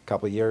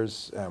couple of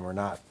years, and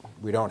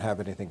we don't have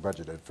anything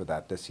budgeted for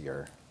that this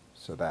year,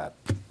 so that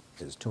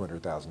is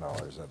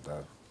 $200,000 of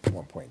the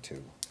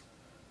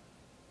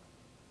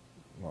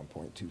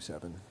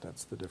 1.27,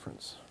 that's the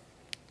difference.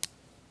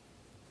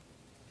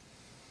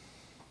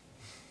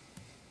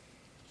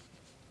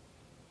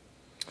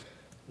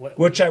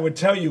 Which I would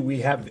tell you,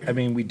 we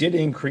did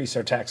increase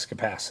our tax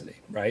capacity,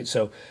 right?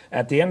 So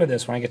at the end of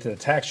this, when I get to the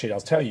tax sheet, I'll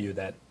tell you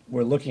that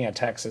we're looking at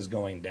taxes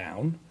going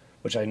down,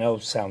 which I know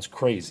sounds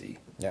crazy.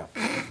 Yeah.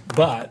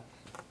 But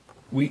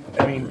we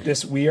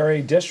are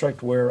a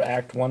district where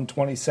Act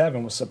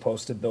 127 was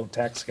supposed to build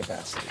tax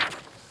capacity.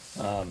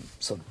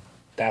 So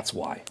that's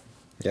why.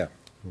 Yeah.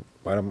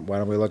 Why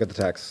don't we look at the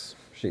tax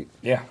sheet?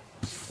 Yeah.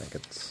 I think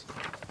it's.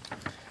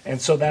 And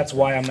so that's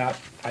why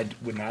I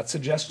would not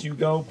suggest you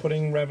go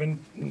putting revenue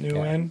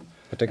in.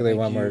 Particularly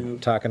when we're you-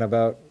 talking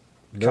about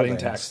Cutting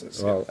buildings,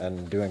 taxes, well, yeah.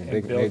 and doing And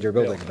major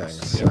building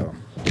buildings, things, yeah.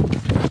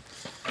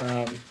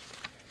 so.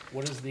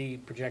 what is the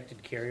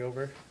projected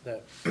carryover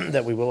that,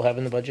 that we will have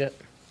in the budget?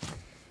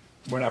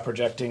 We're not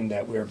projecting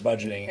that we're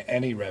budgeting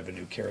any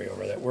revenue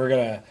carryover, that we're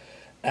gonna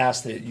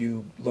ask that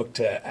you look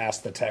to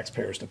ask the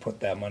taxpayers to put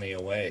that money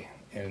away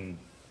in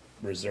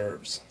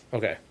reserves.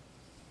 Okay.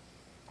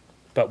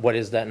 But what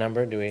is that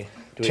number? Do we?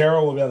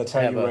 Tara will be able to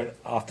tell have you a- right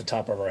off the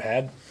top of her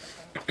head.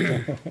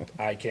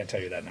 I can't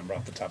tell you that number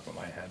off the top of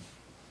my head.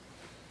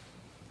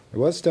 It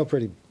was still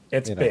pretty.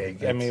 It's you know,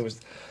 big. I mean, it was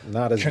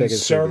not as big as previous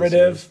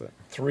conservative, years, but-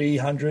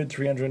 300,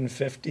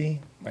 350.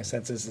 My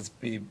sense is it's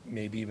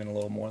maybe even a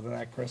little more than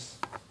that, Chris.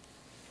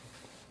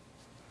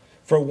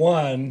 For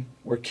one,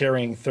 we're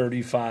carrying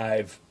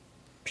 35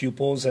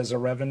 pupils as a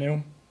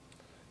revenue.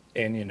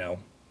 And, you know,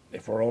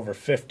 if we're over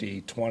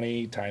 50,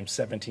 20 times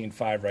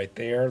 17.5 right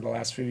there, the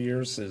last few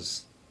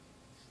years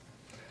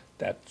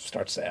that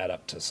starts to add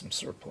up to some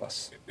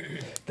surplus.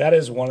 That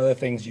is one of the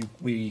things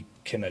we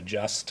can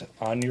adjust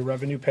on your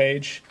revenue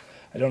page.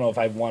 I don't know if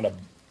I want to,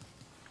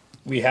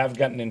 we have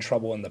gotten in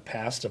trouble in the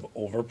past of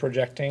over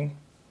projecting.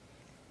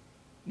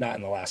 Not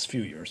in the last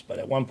few years, but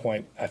at one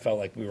point I felt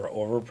like we were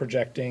over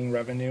projecting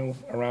revenue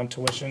around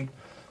tuition.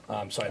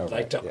 So I'd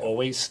like to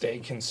always stay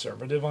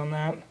conservative on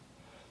that.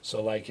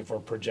 So like if we're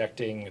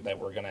projecting that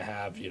we're going to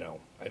have, you know,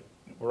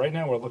 right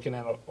now we're looking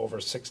at over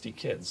 60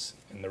 kids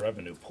in the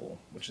revenue pool,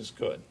 which is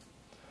good.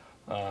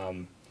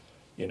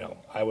 You know,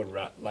 I would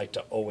like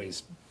to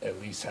always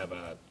at least have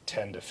a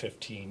 10 to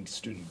 15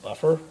 student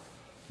buffer,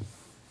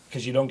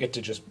 because you don't get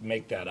to just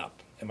make that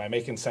up. Am I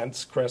making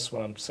sense, Chris,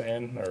 what I'm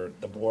saying, or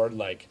the board?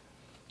 Like,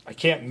 I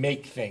can't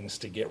make things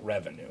to get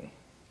revenue.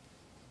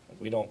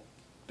 We don't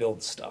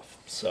build stuff.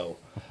 So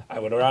I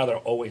would rather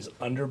always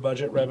under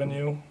budget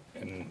revenue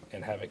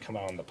and have it come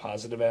out on the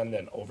positive end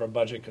than over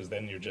budget, because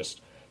then you're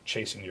just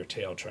chasing your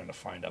tail trying to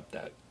find up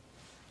that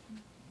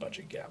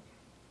budget gap.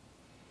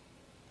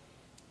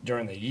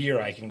 During the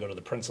year, I can go to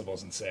the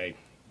principals and say,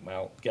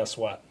 well, guess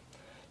what?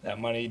 That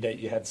money that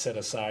you had set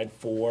aside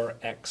for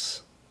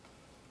X,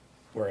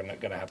 we're going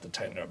to have to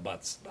tighten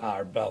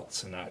our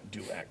belts and not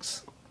do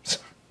X.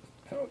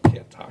 I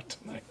can't talk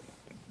tonight.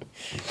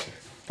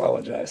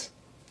 Apologize.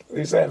 At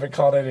least I haven't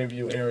called any of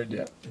you Aaron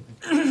yet.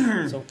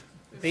 So,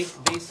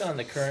 based on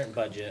the current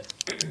budget,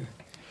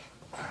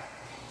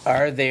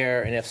 are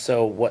there, and if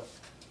so, what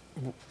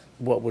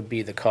would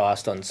be the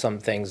cost on some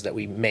things that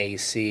we may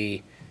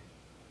see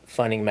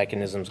funding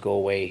mechanisms go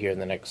away here in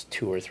the next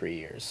 2 or 3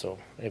 years? So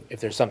if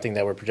there's something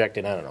that we're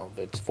projecting, I don't know, if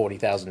it's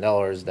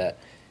 $40,000 that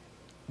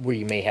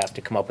we may have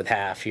to come up with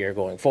half here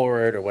going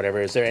forward or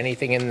whatever, is there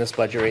anything in this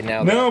budget right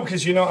now? No,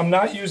 because, you know, I'm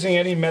not using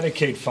any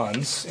Medicaid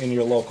funds in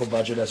your local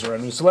budget as a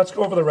revenue. So let's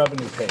go over the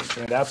revenue page.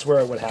 And that's where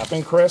it would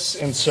happen, Chris.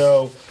 And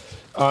so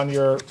on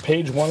your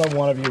page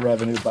 101 of your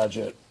revenue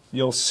budget,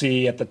 you'll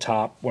see at the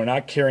top, we're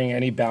not carrying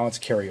any balance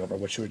carryover,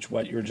 which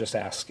what you were just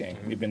asking.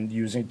 We've been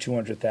using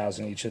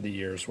 $200,000 each of the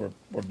years. We're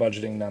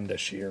budgeting none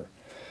this year.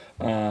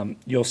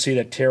 You'll see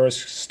that Tara's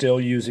still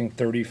using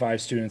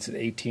 35 students at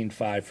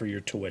 $18,500 for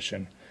your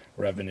tuition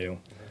revenue.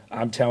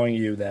 I'm telling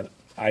you that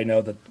I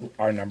know that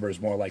our number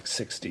is more like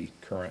 60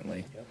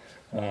 currently.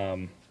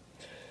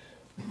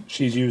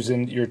 She's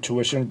using your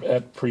tuition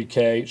at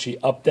pre-K. She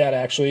upped that,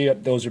 actually.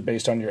 Those are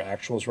based on your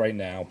actuals right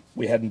now.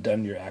 We hadn't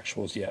done your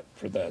actuals yet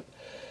for the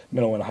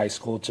middle and high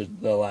school to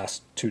the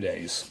last 2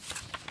 days.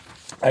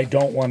 I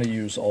don't want to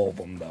use all of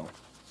them, though,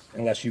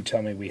 unless you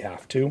tell me we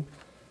have to.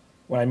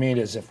 What I mean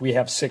is if we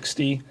have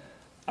 60,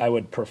 I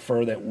would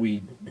prefer that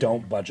we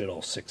don't budget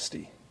all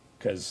 60,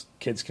 because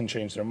kids can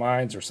change their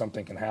minds or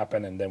something can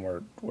happen, and then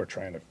we're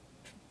trying to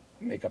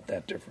make up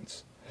that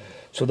difference.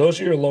 So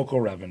those are your local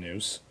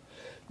revenues.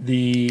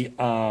 The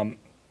other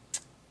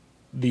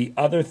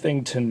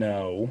thing to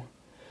know,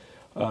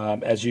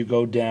 as you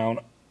go down,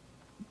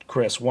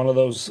 Chris, one of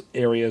those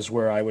areas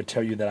where I would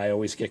tell you that I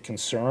always get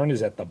concerned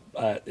is at the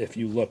if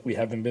you look, we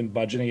haven't been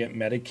budgeting at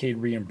Medicaid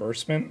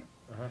reimbursement.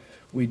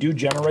 We do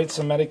generate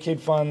some Medicaid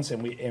funds,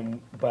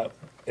 but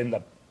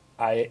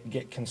I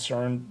get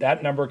concerned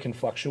that number can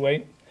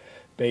fluctuate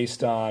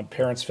based on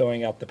parents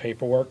filling out the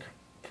paperwork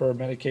for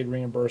Medicaid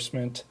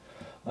reimbursement.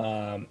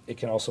 It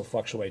can also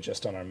fluctuate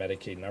just on our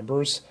Medicaid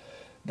numbers.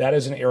 That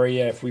is an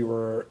area, if we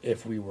were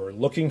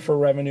looking for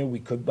revenue, we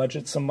could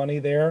budget some money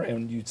there.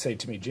 And you'd say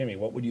to me, Jimmy,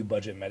 what would you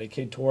budget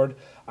Medicaid toward?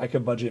 I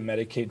could budget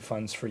Medicaid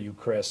funds for you,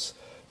 Chris,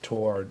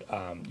 toward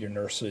your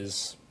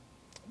nurses,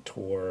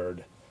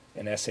 toward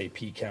an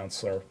SAP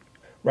counselor.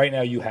 Right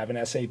now you have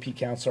an SAP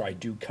counselor. I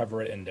do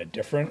cover it in a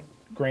different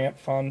grant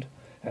fund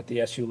at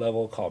the SU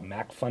level called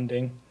MAC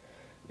funding.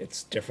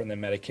 It's different than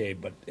Medicaid,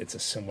 but it's a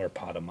similar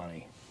pot of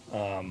money.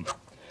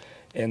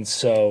 And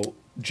so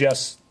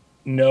just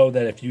know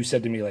that if you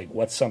said to me, like,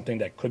 what's something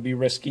that could be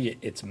risky,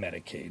 it's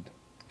Medicaid.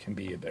 Can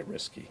be a bit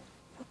risky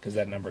because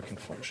that number can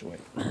fluctuate.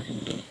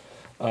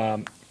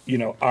 You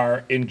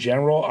know, in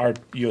general,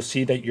 you'll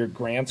see that your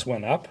grants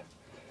went up.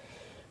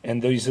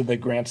 And these are the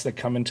grants that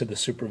come into the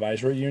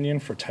supervisory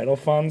union for title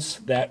funds,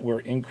 that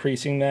we're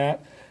increasing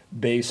that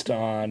based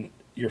on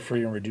your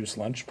free and reduced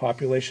lunch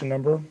population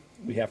number.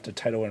 We have to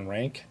title and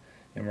rank.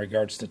 in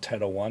regards to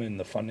Title I and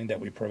the funding that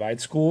we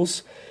provide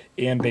schools,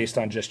 and based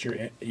on just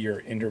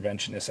your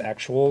interventionist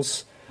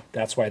actuals.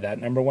 That's why that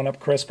number went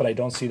up, Chris, but I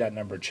don't see that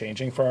number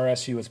changing for our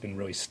SU. It's been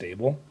really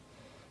stable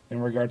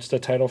in regards to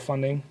title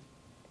funding.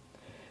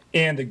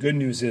 And the good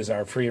news is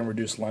our free and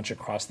reduced lunch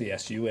across the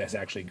SU has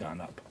actually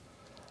gone up.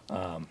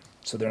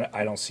 So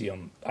I don't see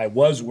them. I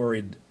was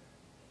worried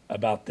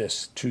about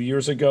this 2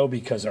 years ago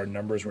because our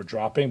numbers were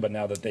dropping, but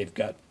now that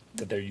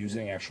they're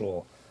using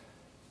actual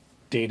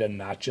data,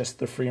 not just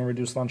the free and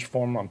reduced lunch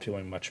form, I'm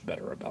feeling much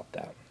better about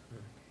that.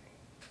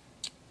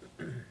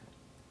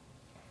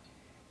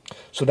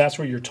 So that's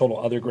where your total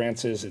other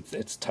grants is.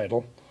 It's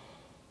title.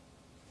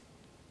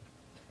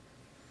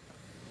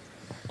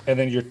 And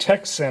then your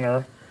tech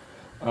center,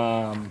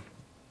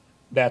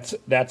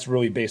 that's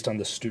really based on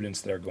the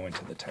students that are going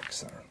to the tech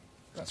center.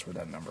 That's where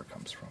that number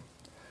comes from,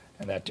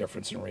 and that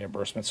difference in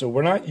reimbursement. So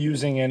we're not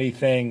using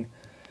anything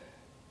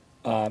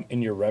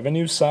in your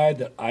revenue side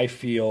that I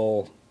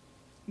feel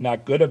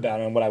not good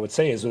about. And what I would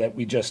say is that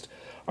we just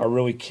are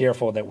really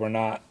careful that we're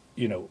not,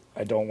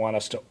 I don't want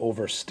us to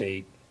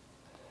overstate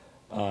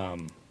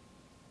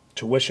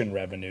tuition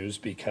revenues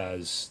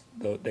because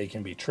they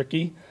can be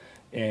tricky.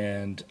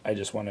 And I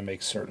just want to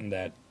make certain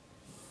that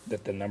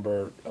the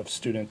number of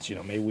students,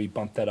 maybe we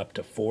bump that up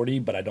to 40,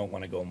 but I don't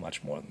want to go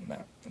much more than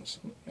that. Just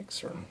make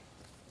certain.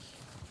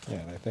 Yeah,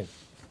 and I think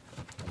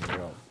we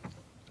don't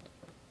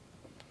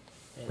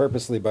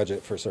purposely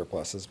budget for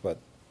surpluses, but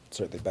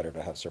certainly better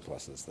to have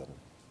surpluses than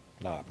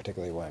not,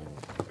 particularly when,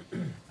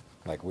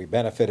 like, we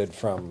benefited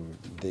from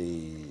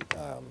the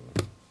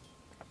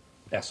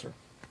ESSER.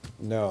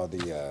 No,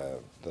 the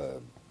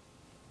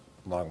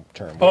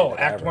long-term. Oh,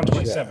 Act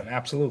 127, yeah.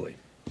 Absolutely.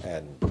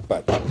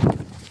 But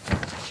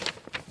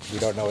we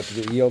don't know what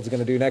the yield's going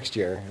to do next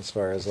year, as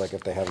far as like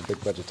if they have a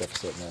big budget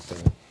deficit and have to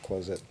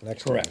close it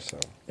next year. Correct. So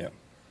yeah.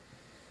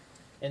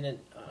 And then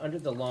under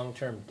the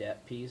long-term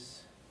debt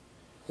piece,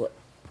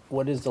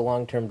 what is the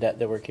long-term debt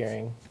that we're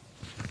carrying?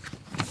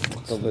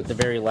 So the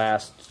very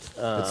last.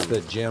 It's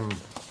the gym.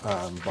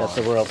 That's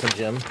the Royalton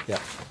gym. Yeah.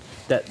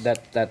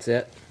 That's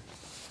it.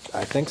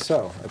 I think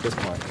so at this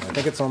point. I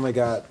think it's only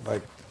got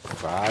like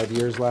 5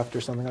 years left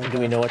or something like that. Do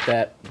we know what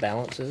that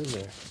balance is?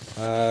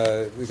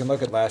 Or? We can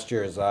look at last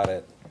year's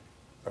audit,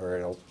 or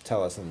it'll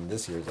tell us in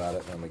this year's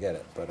audit when we get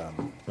it. But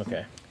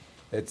okay,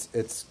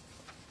 it's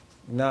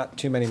not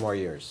too many more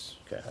years.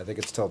 Okay, I think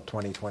it's till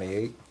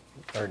 2028,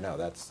 or no,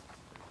 I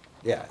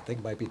think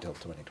it might be till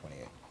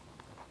 2028. All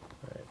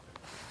right.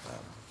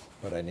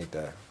 But I need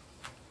to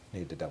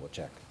double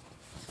check.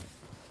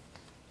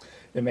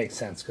 It makes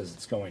sense because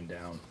it's going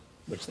down,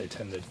 which they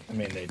tend to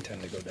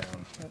go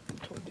down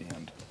toward the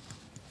end.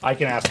 I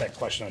can ask that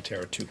question on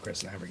Terra too,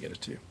 Chris, and have her get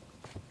it to you.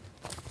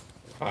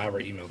 I'll have her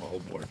email the whole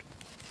board.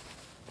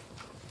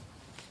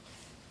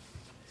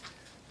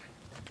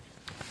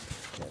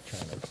 Yeah,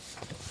 trying to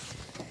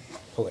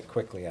pull it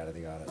quickly out of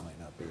the audit might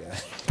not be.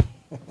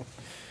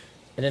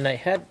 And then I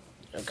had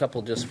a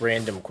couple just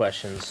random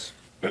questions.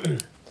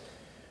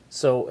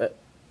 So,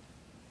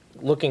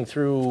 looking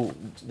through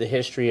the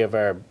history of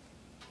our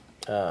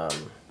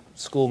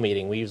school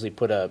meeting, we usually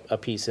put a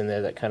piece in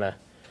there that kind of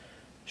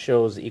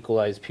shows the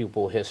equalized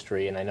pupil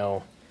history, and I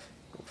know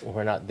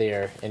we're not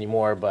there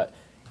anymore, but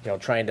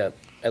trying to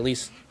at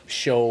least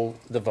show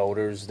the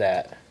voters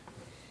that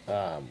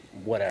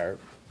what our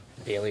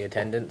daily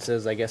attendance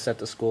is, I guess, at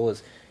the school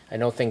is. I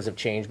know things have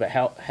changed, but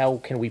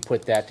how can we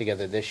put that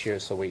together this year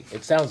so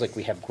it sounds like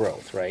we have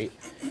growth, right?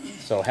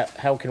 So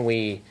how can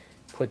we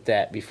put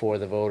that before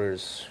the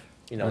voters,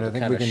 to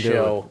kind of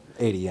show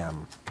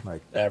ADM,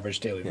 like average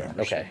daily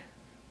membership. Okay.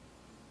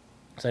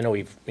 So I know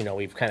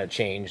we've kind of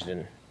changed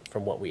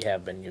from what we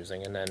have been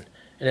using, and then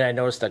I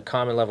noticed a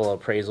common level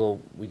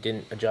appraisal. We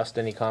didn't adjust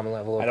any common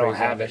level appraisal. I don't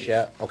have this it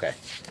yet. Okay.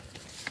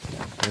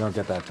 We don't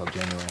get that till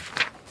January.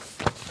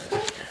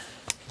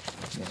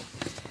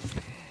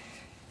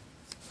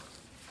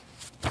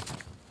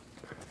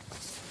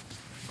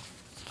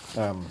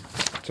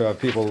 So have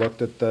people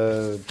looked at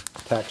the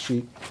tax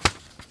sheet?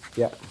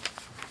 Yeah.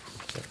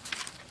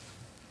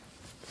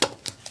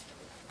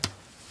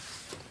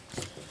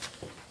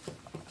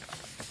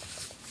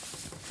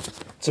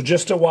 So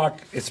just to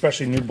walk,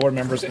 especially new board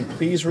members, and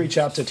please reach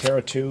out to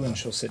Tara too, and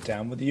she'll sit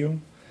down with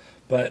you.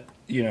 But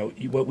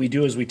what we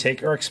do is we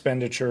take our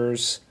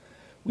expenditures,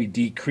 we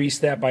decrease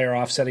that by our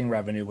offsetting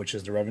revenue, which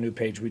is the revenue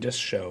page we just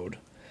showed.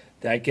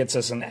 That gets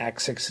us an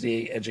Act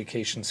 68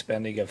 education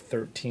spending of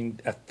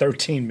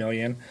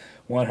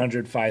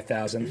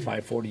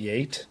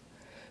 $13,105,548.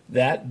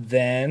 That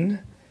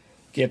then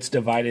gets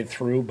divided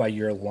through by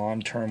your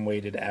long-term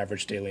weighted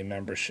average daily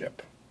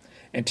membership.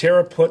 And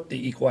Tara put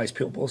the equalized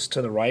pupils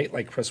to the right,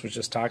 like Chris was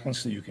just talking,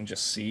 so you can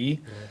just see,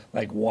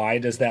 like, why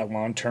does that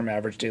long-term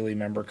average daily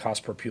member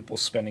cost per pupil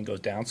spending go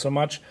down so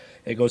much?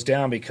 It goes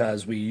down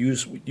because we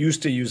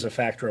used to use a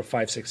factor of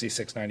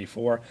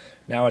 566.94.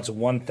 Now it's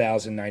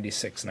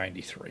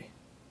 1,096.93.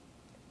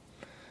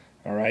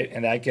 All right,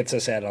 and that gets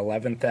us at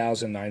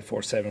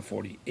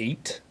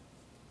 11,947.48,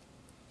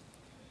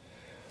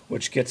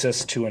 which gets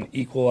us to an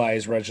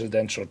equalized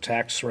residential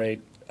tax rate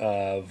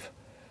of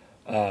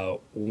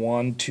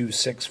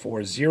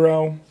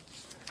 12640.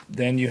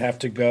 Then you have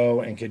to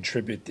go and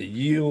contribute the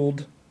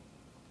yield.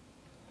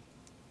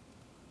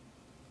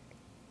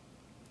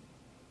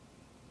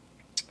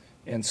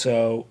 And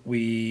so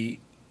the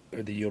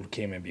yield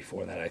came in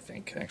before that, I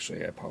think.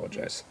 Actually, I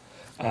apologize.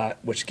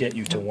 Which get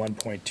you to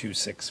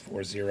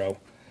 1.2640.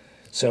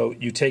 So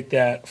you take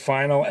that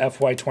final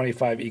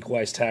FY25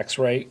 equalized tax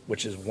rate,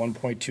 which is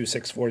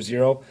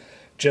 1.2640.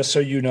 Just so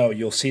you know,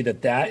 you'll see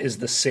that that is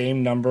the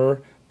same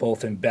number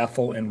both in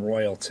Bethel and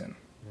Royalton.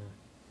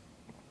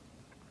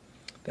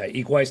 That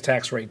equalized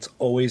tax rate's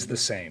always the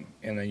same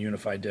in a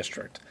unified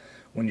district.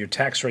 When your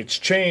tax rates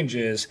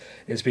changes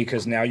is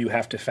because now you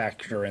have to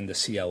factor in the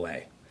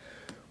CLA,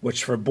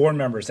 which for board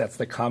members, that's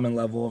the common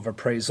level of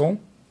appraisal.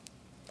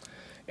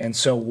 And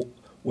so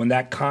when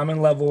that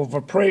common level of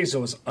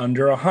appraisal is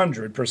under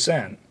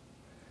 100%,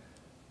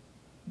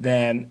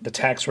 then the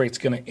tax rate's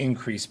going to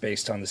increase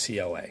based on the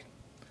CLA.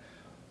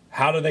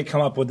 How do they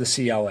come up with the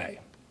CLA?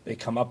 They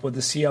come up with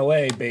the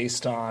CLA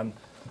based on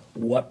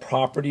what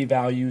property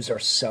values are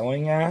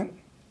selling at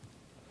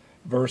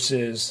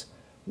versus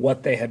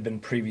what they had been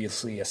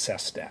previously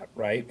assessed at,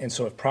 right? And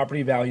so if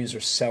property values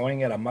are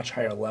selling at a much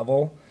higher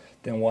level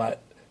than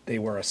what they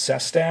were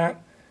assessed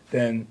at,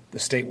 then the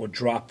state will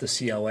drop the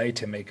CLA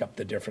to make up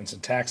the difference in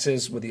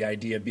taxes, with the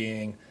idea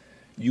being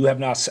you have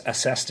not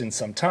assessed in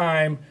some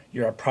time,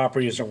 your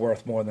properties are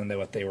worth more than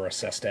what they were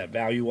assessed at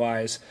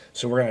value-wise,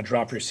 so we're going to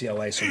drop your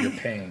CLA so you're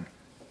paying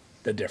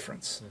the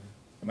difference.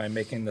 Am I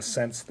making the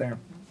sense there?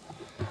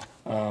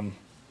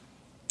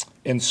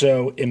 And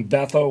so in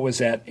Bethel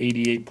was at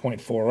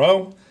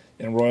 88.40,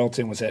 and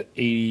Royalton was at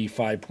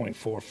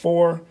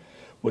 85.44,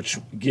 which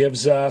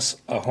gives us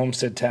a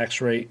homestead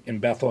tax rate in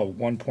Bethel of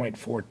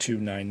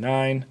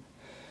 1.4299,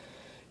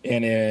 and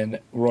in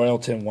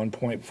Royalton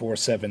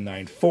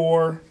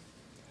 1.4794.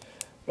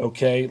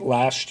 Okay,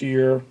 last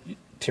year,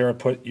 Tara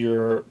put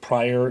your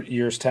prior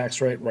year's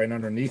tax rate right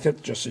underneath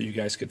it, just so you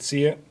guys could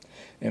see it.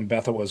 In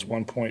Bethel was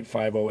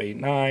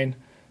 1.5089,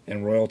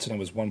 and Royalton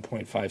was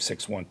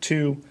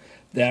 1.5612.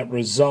 That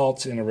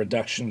results in a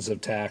reductions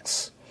of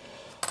tax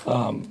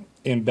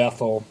in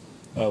Bethel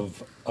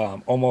of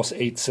almost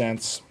 8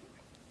 cents,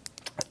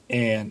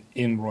 and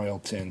in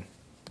Royalton,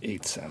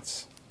 8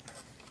 cents.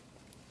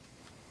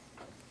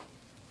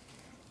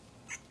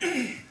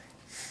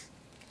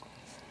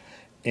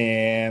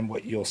 And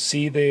what you'll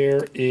see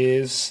there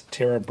is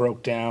Tara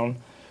broke down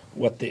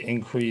what the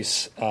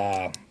increase,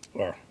 or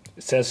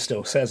it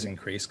still says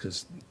increase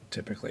because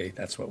typically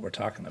that's what we're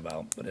talking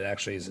about, but it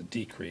actually is a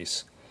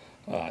decrease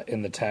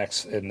in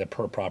the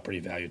per property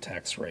value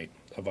tax rate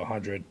of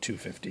 $100,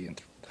 $250,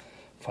 and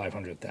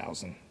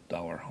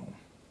 $500,000 home.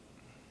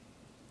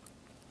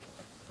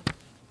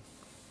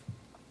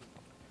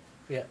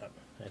 Yeah,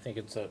 I think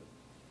it's a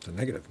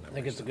negative number. I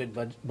think it's a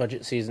good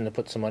budget season to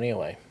put some money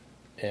away,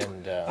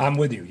 and I'm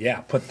with you.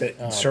 Yeah, put the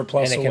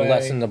surplus and it away. can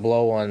lessen the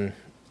blow on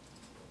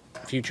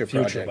future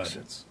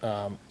projects,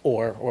 budgets,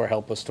 or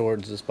help us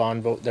towards this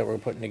bond vote that we're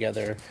putting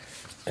together.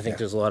 I think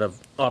there's a lot of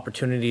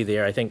opportunity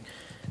there. I think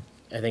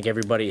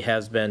everybody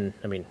has been.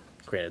 I mean,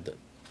 granted that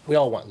we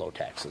all want low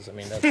taxes. I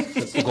mean,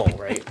 that's the goal,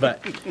 right?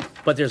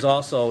 But there's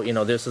also,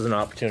 this is an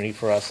opportunity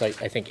for us. I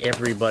think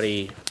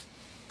everybody,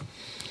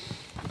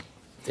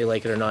 if they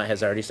like it or not,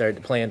 has already started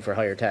to plan for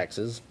higher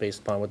taxes based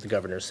upon what the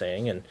governor's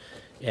saying, and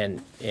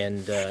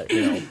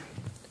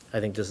I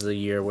think this is a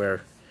year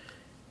where,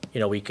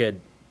 we could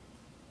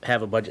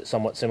have a budget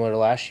somewhat similar to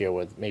last year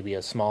with maybe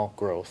a small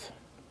growth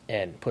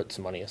and put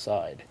some money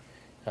aside.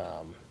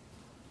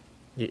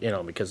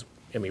 Because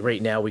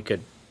right now we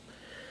could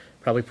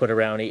probably put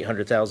around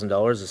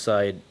 $800,000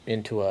 aside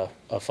into a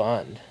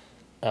fund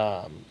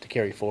to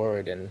carry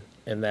forward,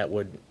 and that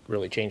would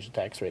really change the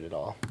tax rate at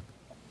all,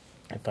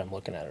 if I'm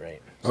looking at it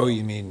right. Oh,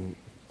 you mean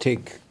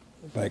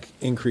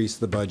increase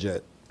the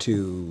budget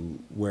to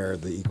where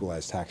the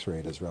equalized tax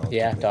rate is relative?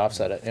 Yeah, to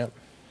offset it, yep.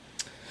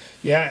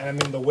 Yeah, and I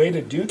mean, the way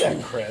to do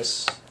that,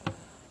 Chris,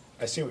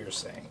 I see what you're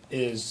saying,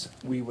 is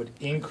we would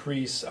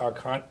increase our,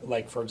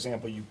 for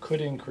example, you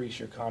could increase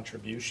your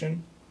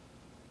contribution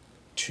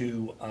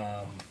to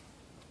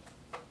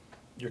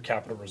your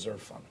capital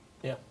reserve fund.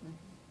 Yeah.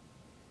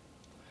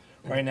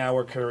 Right now,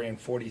 we're carrying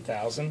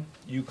 40,000.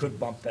 You could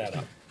bump that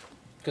up.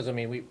 Because, I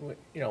mean, when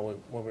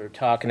we were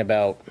talking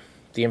about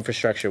the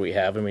infrastructure we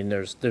have, I mean,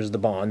 there's the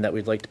bond that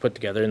we'd like to put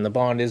together, and the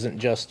bond isn't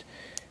just,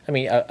 I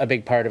mean, a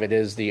big part of it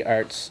is the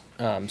arts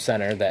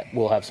center that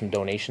will have some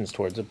donations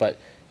towards it, but,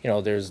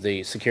 there's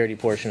the security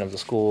portion of the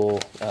school,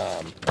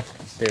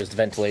 there's the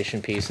ventilation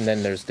piece, and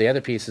then there's the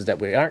other pieces that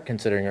we aren't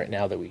considering right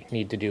now that we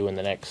need to do in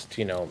the next,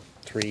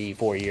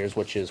 3-4 years,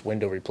 which is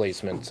window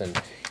replacements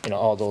and,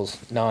 all those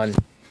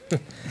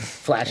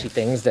flashy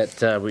things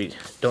that we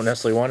don't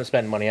necessarily want to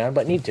spend money on,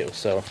 but need to.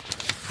 So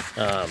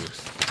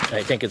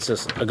I think it's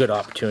just a good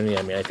opportunity.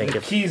 I mean, I think the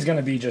key is going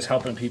to be just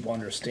helping people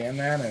understand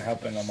that and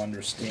helping them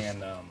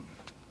understand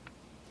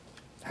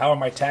how are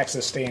my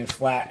taxes staying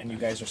flat and you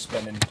guys are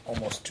spending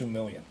almost $2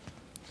 million.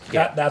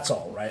 That's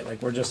all, right?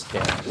 Like, we're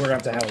gonna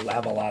have to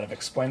have a lot of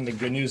explaining. The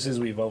good news is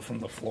we vote from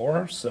the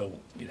floor, so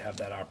you'd have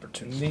that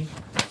opportunity.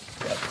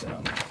 But,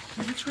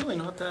 It's really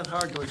not that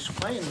hard to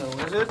explain though,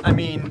 is it? I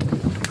mean,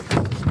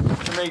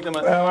 to make them.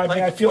 well, I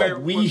mean, I feel like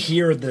we're- we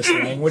hear this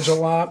language a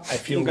lot. I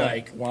feel Okay.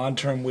 like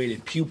long-term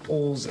weighted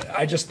pupils.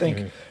 I just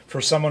think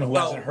for someone who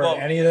hasn't heard Well,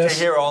 any of this,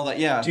 To hear all that,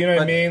 yeah. Do you know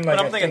what I But- mean? Like, But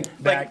I I'm thinking,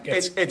 think that like,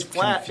 gets it's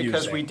flat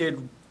because we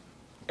confusing.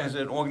 did, as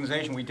an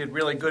organization, we did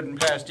really good in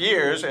past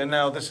years, and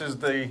now this is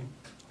the,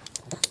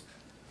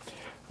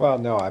 Well,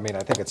 no, I mean, I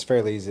think it's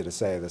fairly easy to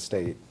say the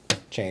state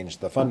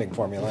changed the funding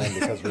formula, and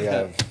because we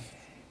have,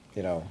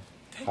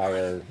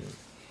 higher,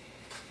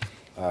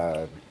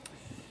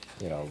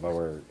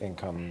 lower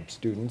income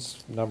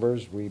students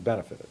numbers, we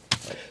benefited.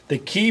 the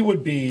key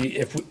would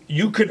be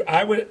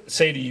I would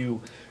say to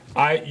you,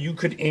 you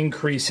could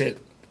increase it.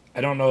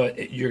 I don't know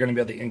you're going to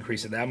be able to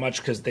increase it that much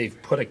because they've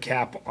put a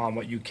cap on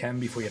what you can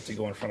before you have to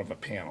go in front of a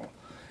panel.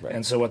 Right.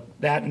 And so what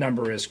that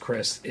number is,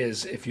 Chris,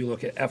 is if you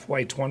look at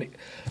FY20,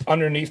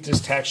 underneath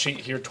this tax sheet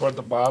here toward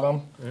the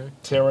bottom,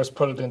 Tara's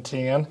put it in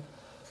tan,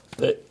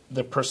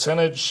 the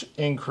percentage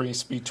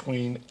increase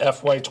between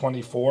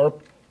FY24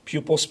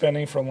 pupil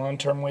spending for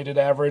long-term weighted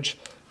average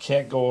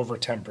can't go over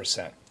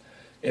 10%.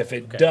 If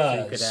it Okay, so you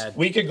does, could add-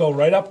 we could go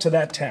right up to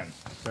that 10.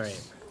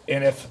 Right.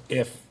 And if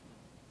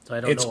So I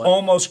don't it's know what-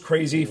 almost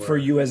crazy for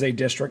you as a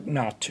district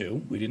not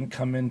to, we didn't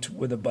come in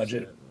with a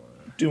budget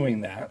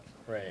doing that.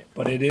 Right.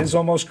 But it is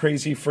almost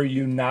crazy for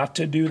you not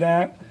to do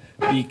that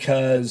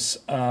because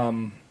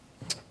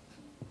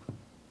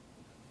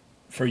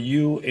for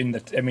you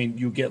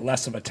you get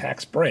less of a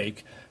tax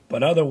break,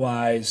 but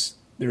otherwise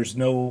there's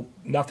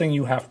nothing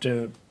you have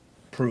to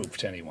prove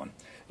to anyone.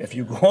 If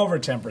you go over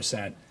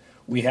 10%,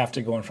 we have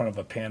to go in front of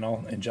a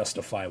panel and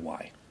justify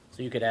why.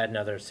 So you could add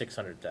another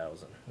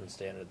 600,000 and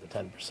stay under the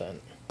 10%.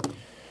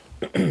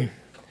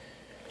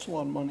 it's a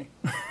lot of money.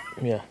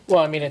 Yeah. Well,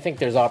 I mean, I think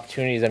there's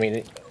opportunities. I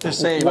mean, To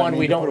save, one,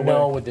 we to put don't away.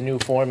 know with the new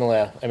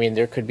formula. I mean,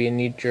 there could be a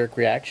knee-jerk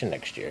reaction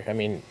next year. I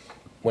mean,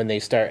 when they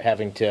start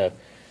having to,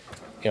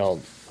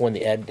 when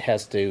the ed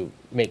has to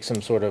make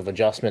some sort of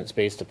adjustments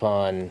based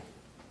upon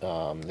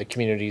the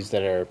communities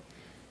that are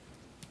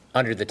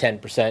under the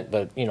 10%,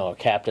 but,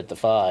 capped at the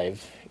 5%,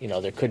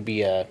 there could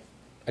be a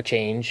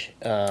change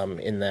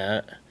in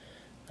that.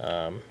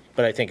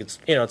 But I think it's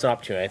an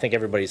opportunity. I think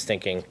everybody's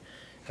thinking,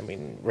 I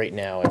mean, right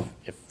now,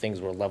 if things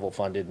were level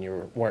funded and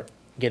you weren't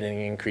getting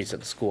an increase at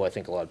the school, I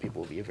think a lot of people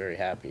would be very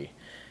happy,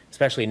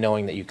 especially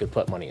knowing that you could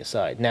put money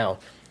aside. Now,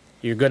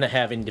 you're going to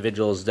have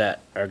individuals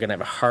that are going to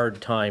have a hard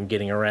time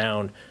getting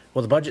around,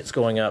 well, the budget's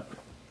going up,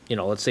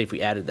 let's say if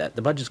we added that,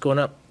 the budget's going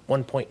up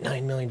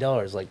 $1.9 million.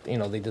 Like,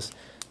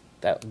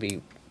 that would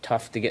be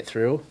tough to get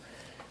through.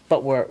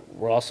 But we're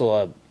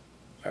also,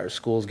 our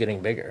school's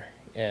getting bigger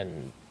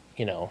and,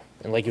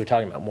 and like you were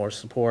talking about, more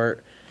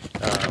support,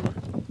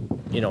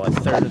 a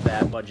third of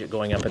that budget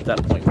going up at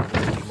that point would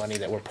really be money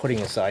that we're putting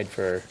aside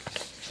for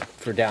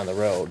down the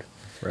road.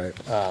 Right.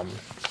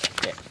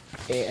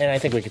 And I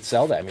think we could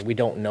sell that. I mean, we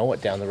don't know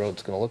what down the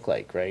road's going to look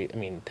like, right? I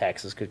mean,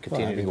 taxes could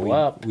continue to go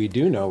up. We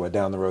do know what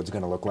down the road's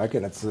gonna look like,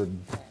 and it's a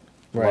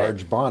Right.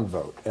 large bond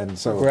vote. And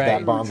so if Right.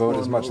 that bond vote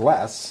is much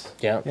less,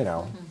 Yeah.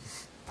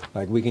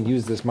 like, we can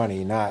use this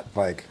money not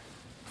like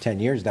 10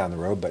 years down the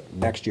road, but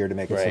next year to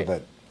make it so Right.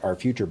 that our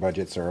future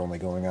budgets are only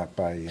going up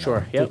by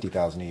Sure, yep.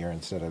 50,000 a year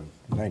instead of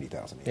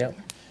 90,000 a year. Yep.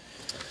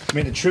 I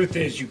mean, the truth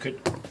is, you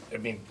could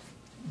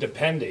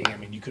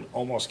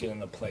almost get in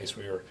the place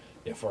where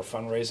if we're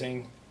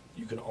fundraising,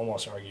 you could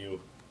almost argue,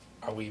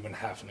 are we even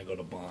having to go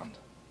to bond?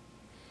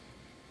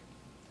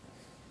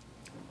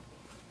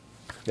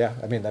 Yeah,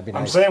 I mean, that'd be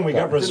nice. I'm saying we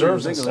got But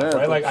reserves and think of stuff, that,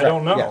 right? Like, I but-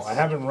 don't know. Yes. I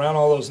haven't run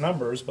all those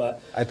numbers,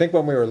 but I think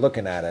when we were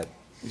looking at it,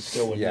 we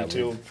still would yeah, need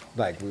to.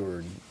 we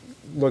were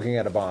looking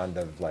at a bond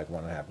of like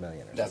 1.5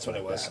 million or That's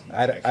something what it like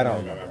was. that. I don't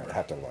remember. remember. I'd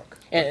have to look.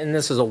 And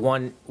this is a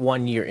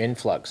one-year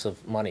influx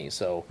of money,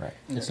 so Right.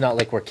 it's not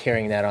like we're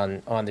carrying that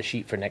on the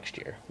sheet for next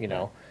year,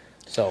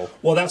 So,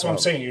 Well, that's what I'm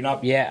saying. You're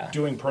not Yeah.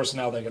 doing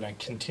personnel that are going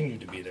to continue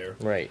to be there.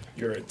 right.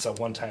 It's a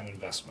one-time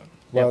investment.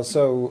 Well, Yep.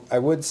 so I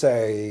would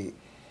say,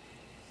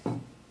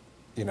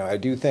 I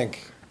do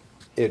think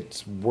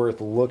it's worth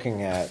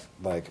looking at,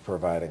 like,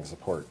 providing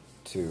support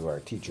to our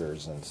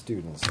teachers and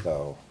students,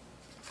 though.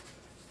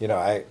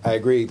 I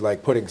agree,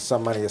 like, putting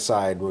some money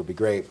aside would be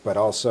great, but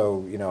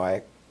also,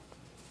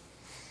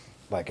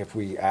 like, if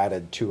we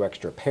added 2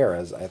 extra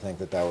paras, I think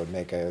that would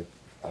make a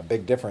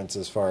big difference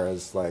as far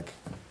as, like,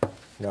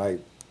 I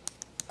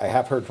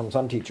have heard from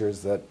some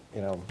teachers that,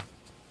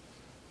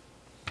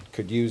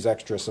 could use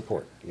extra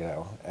support,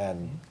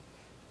 and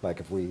like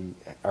if we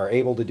are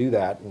able to do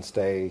that and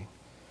stay,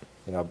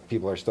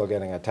 people are still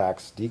getting a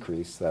tax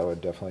decrease, that would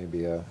definitely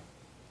be a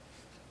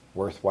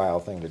worthwhile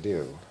thing to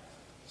do.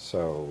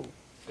 So,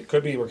 It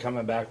could be we're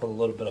coming back with a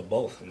little bit of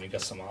both, and you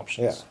got some yeah,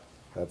 options.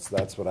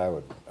 that's what I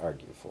would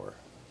argue for.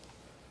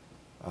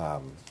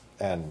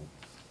 And,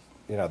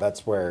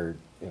 that's where,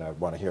 I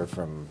want to hear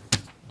from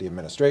the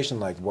administration,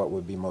 like what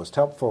would be most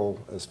helpful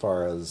as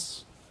far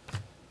as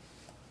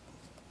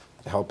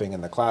helping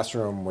in the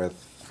classroom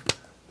with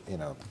you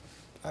know,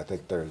 I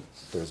think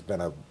there's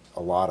been a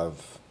lot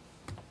of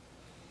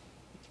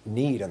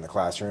need in the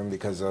classroom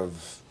because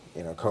of,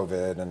 you know,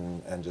 COVID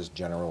and just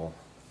general,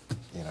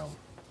 you know,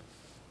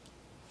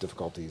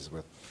 difficulties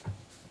with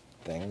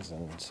things.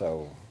 And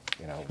so,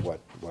 you know,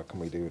 what can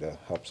we do to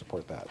help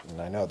support that?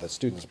 And I know the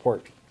student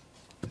support,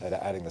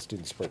 adding the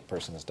student support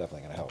person is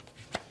definitely going to help.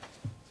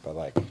 But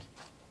like,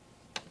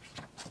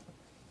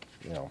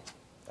 you know,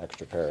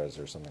 extra paras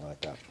or something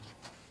like that.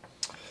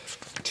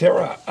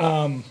 Tara,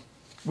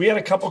 we had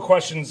a couple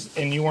questions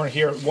and you weren't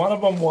here. One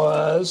of them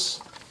was,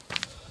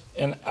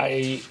 and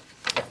I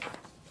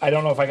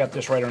don't know if I got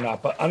this right or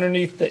not, but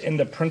underneath in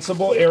the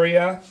principal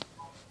area,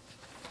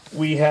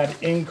 we had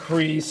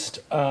increased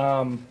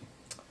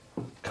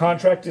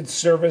contracted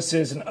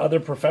services and other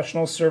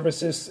professional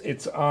services.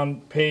 It's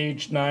on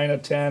page 9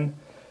 of 10.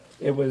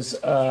 It was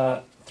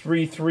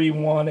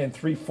 331 and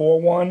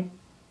 341.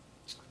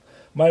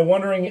 My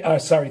wondering,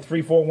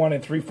 341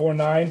 and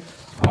 349.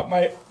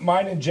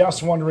 Mine and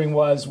Jeff's wondering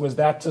was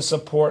that to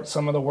support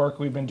some of the work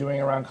we've been doing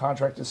around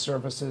contracted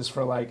services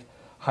for like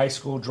high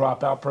school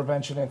dropout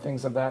prevention and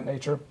things of that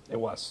nature? It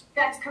was.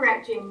 That's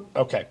correct, Jamie.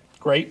 Okay,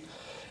 great.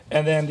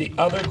 And then the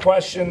other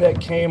question that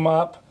came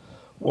up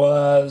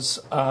was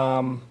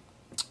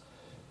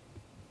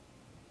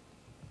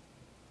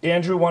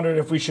Andrew wondered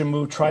if we should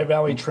move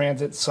Tri-Valley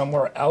Transit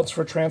somewhere else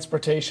for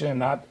transportation and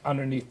not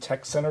underneath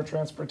Tech Center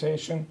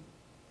transportation.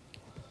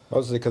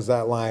 Mostly because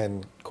that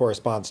line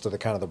corresponds to the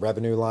kind of the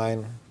revenue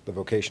line, the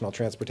vocational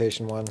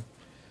transportation one.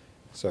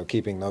 So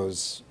keeping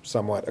those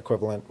somewhat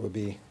equivalent would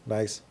be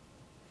nice.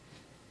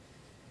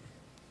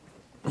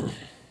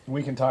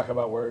 We can talk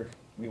about where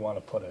we want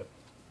to put it.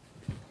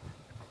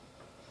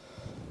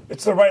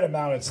 It's the right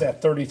amount. It's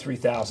at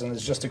 33,000.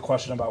 It's just a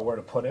question about where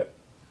to put it.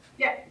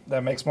 Yeah.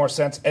 That makes more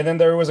sense. And then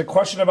there was a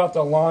question about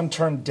the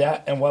long-term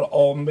debt and what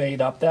all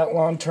made up that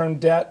long-term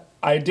debt.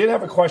 I did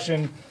have a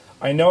question.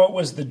 I know it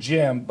was the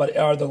gym, but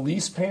are the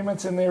lease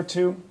payments in there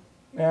too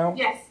now?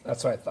 Yes.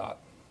 That's what I thought.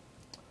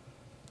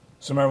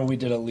 So remember we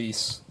did a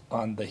lease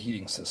on the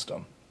heating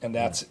system, and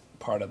that's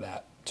part of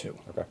that too.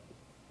 Okay.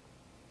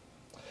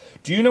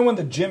 Do you know when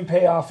the gym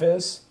payoff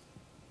is?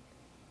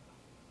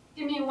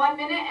 Give me 1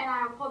 minute and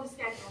I'll pull the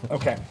schedule.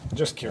 Okay,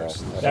 just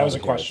curious. Yeah, That was a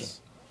question.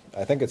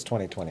 I think it's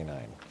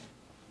 2029.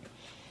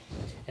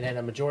 And then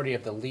a majority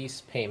of the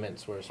lease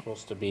payments were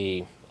supposed to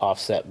be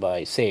offset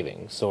by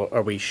savings. So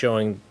are we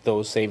showing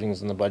those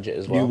savings in the budget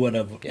as well? You would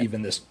have Yeah.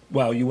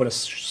 you would have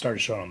started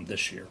showing them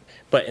this year.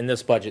 But in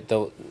this budget,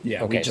 though,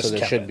 Yeah, we okay, just so there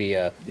kept should it. be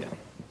a, Yeah.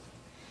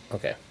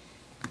 okay.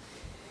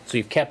 So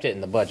you've kept it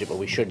in the budget, but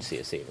we should see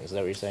a savings. Is that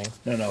what you're saying?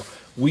 No.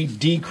 We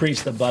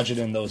decreased the budget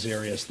in those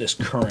areas this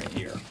current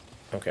year.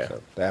 Okay,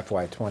 So the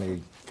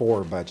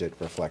FY24 budget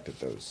reflected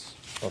those.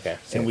 okay.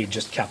 And we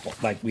just kept them,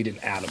 like, we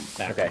didn't add them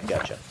back. Okay,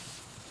 gotcha.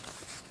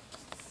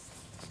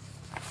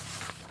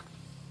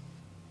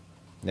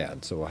 Yeah,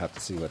 and so we'll have to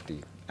see what the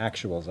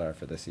actuals are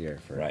for this year.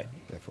 For Right.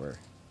 If we're,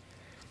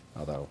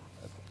 although,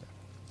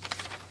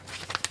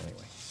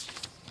 anyway.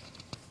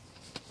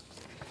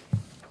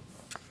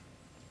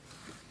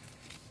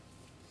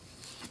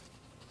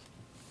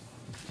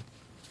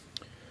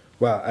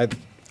 Well,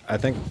 I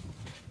think,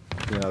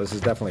 you know, this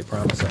is definitely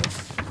promising.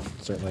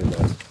 Certainly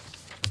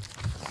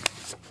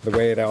the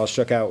way it all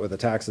shook out with the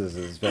taxes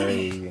is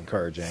very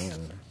encouraging,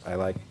 and I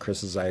like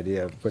Chris's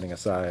idea of putting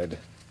aside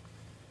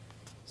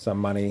some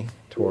money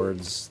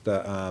towards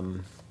the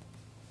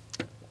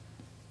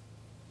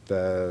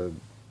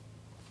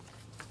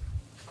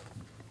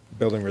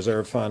building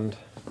reserve fund,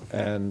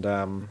 and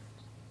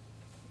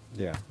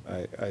yeah,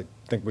 I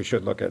think we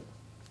should look at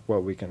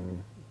what we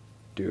can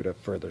do to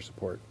further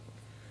support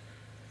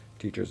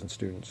teachers and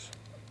students.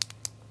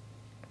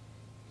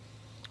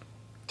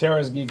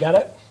 Tara, you got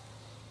it?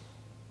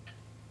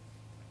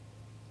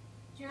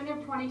 June of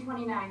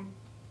 2029.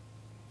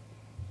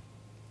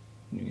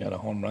 You got a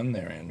home run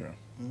there, Andrew.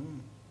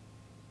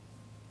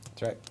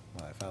 That's right.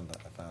 Well, I found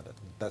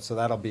it. So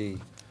that'll be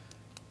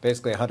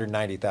basically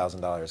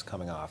 $190,000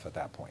 coming off at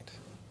that point.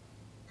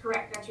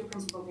 Correct, that's your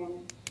principal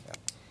payment. Yeah.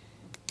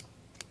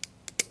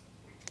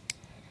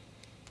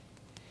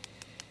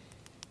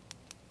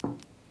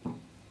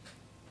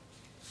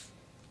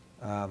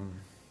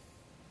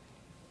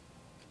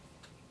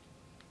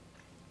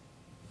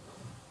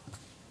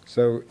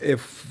 So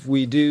if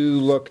we do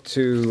look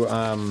to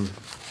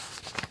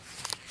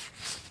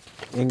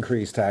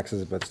increase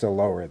taxes but still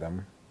lower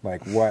them,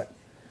 like what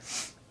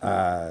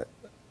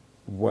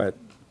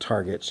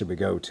target should we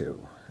go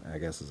to, I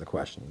guess is the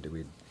question. Do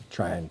we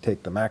try and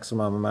take the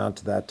maximum amount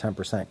to that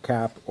 10%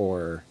 cap,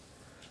 or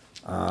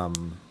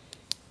and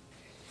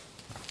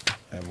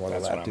what will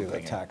That's what that I'm do to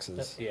thinking.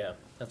 taxes? Yeah,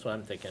 that's what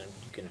I'm thinking.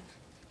 You can,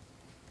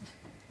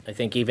 I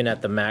think even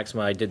at the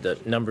maximum, I did the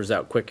numbers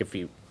out quick. If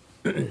you,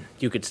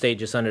 you could stay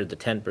just under the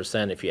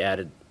 10% if you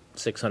added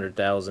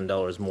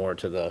 $600,000 more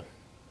to the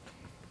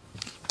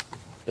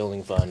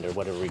building fund or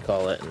whatever we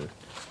call it, and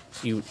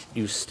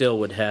you still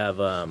would have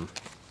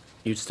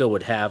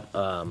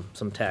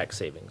some tax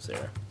savings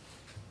there.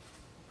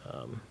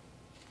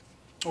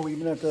 Oh,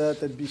 even after that,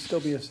 there'd still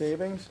be a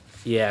savings?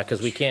 Yeah,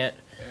 because we can't,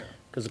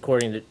 because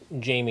according to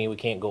Jamie, we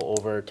can't go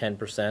over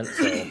 10%,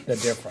 so. The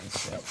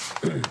difference,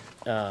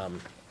 yep.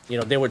 You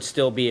know, there would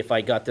still be, if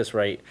I got this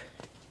right,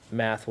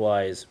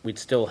 math-wise, we'd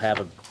still have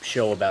a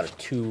show about a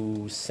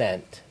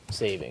 2-cent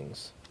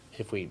savings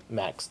if we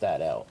max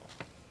that out.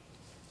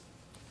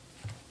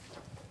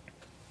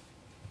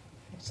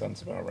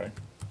 Sounds about right.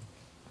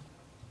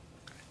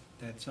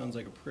 That sounds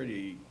like a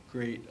pretty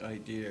great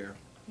idea.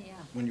 Yeah.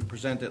 When you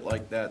present it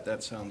like that,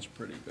 that sounds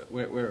pretty good.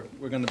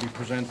 We're gonna be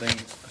presenting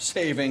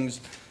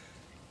savings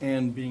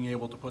and being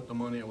able to put the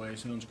money away,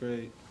 sounds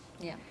great.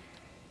 Yeah.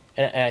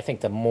 And I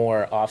think the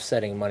more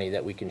offsetting money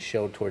that we can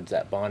show towards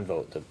that bond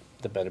vote,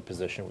 the better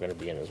position we're gonna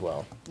be in as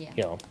well. Yeah.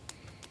 You know,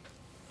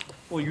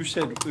 Well, you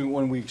said,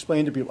 when we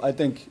explained to people, I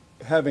think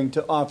having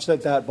to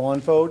offset that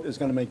bond vote is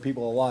gonna make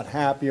people a lot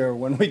happier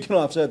when we can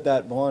offset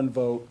that bond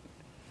vote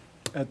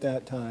at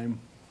that time.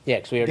 yeah,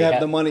 because we To already have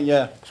have, the money,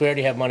 yeah. so we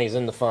already have monies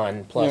in the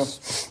fund,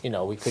 plus, you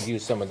know, we could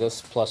use some of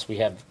this, plus we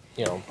have,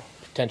 you know,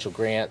 potential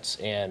grants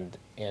and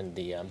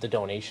the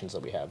donations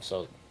that we have,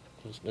 so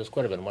there's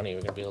quite a bit of money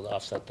we're gonna be able to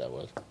offset that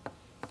with.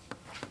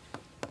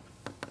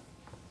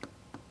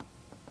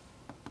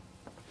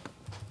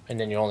 And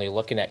then you're only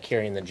looking at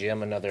carrying the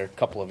gym another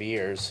couple of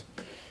years,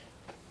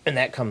 and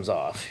that comes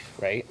off,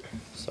 right?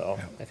 So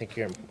I think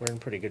we're in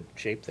pretty good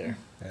shape there.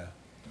 Yeah.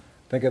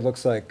 I think it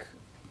looks like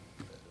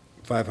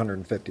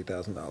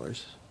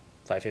 $550,000.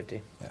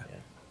 550? Yeah.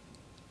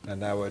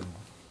 And that would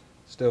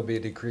still be a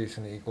decrease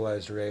in the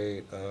equalized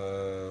rate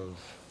of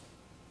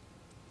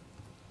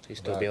So you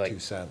still about be like, 2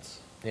 cents,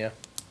 yeah.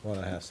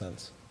 1.5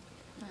 cents.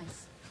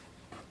 Nice.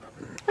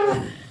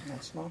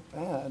 That's not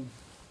bad.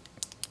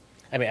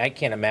 I mean, I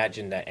can't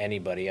imagine that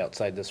anybody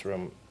outside this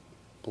room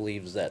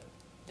believes that,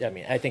 I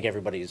mean, I think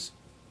everybody's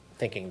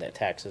thinking that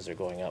taxes are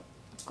going up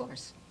Of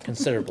course.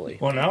 considerably.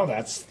 Well, no,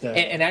 that's the.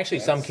 And actually,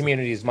 some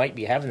communities might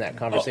be having that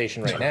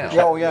conversation right now.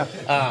 Oh, yeah.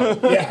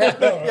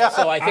 Yeah,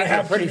 So I think we're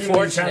have pretty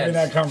communities having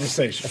that fortunate.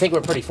 conversation. I think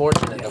we're pretty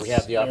fortunate that we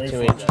have the Yes,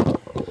 very opportunity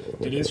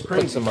to, It is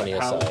crazy some money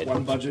how aside.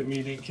 one budget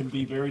meeting can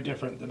be very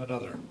different than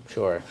another.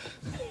 sure.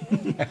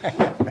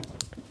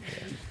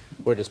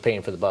 We're just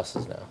paying for the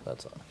buses now,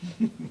 that's all.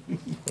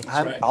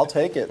 right. I'll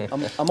take it.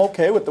 I'm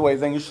okay with the way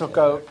things shook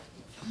out.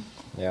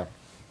 Yeah.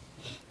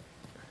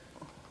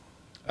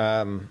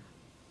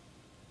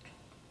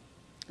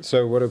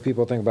 So what do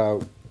people think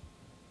about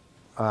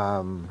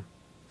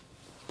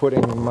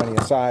putting money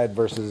aside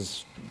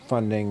versus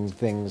funding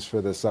things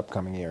for this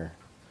upcoming year,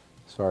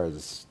 as far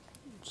as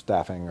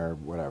staffing or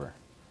whatever?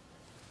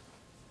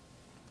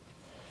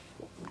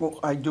 Well,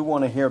 I do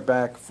want to hear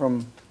back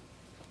from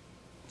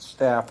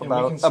staff Yeah, we can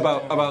about, sit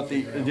about, down about and the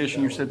figure out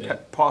addition. You that said one, yeah.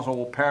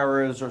 possible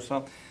paras or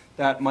something.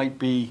 That might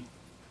be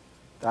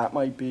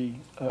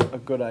a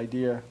good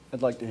idea.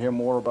 I'd like to hear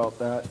more about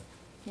that.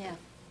 Yeah.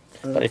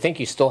 But I think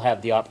you still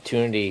have the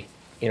opportunity,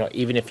 you know,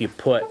 even if you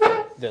put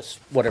this,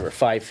 whatever,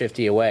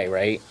 550 away,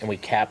 right? And we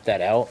cap that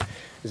out,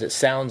 is it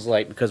sounds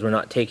like, because we're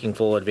not taking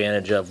full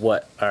advantage of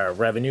what our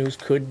revenues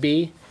could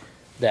be,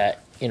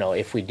 that, you know,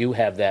 if we do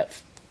have that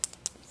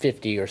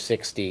 50 or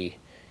 60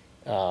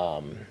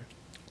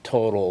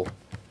 total,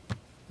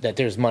 that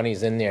there's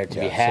monies in there to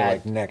be Yeah, so had.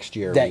 like next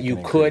year that we you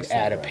can could increase that,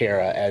 add a right?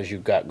 para as you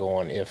got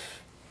going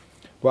if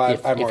Well,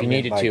 if I more you meant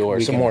needed like to, or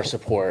we some can- more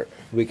support.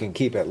 We can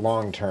keep it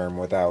long-term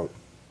without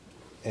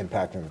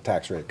impacting the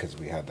tax rate because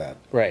we have that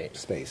Right.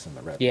 space in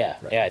the revenue. Yeah,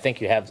 Right. yeah, I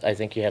think you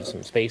have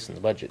some space in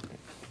the budget,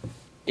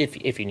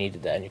 if you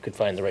needed that, and you could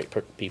find the right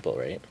people,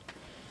 right?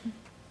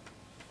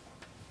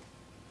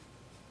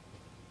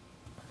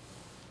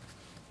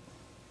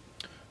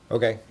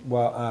 Okay,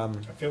 well,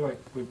 I feel like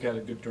we've got a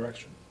good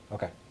direction.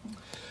 okay.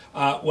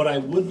 What I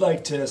would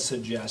like to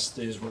suggest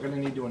is we're going to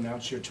need to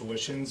announce your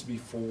tuitions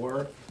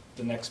before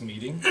the next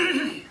meeting.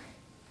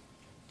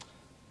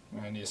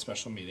 I need a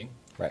special meeting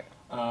Right.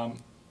 Well,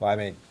 I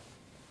mean,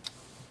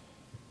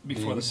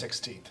 before the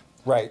 16th.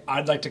 right.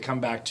 I'd like to come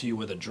back to you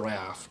with a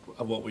draft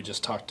of what we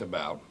just talked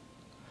about.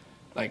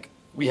 Like,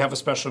 we have a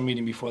special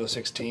meeting before the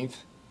 16th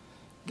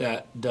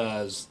that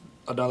does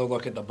another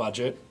look at the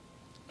budget,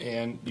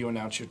 and you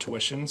announce your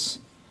tuitions,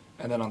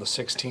 and then on the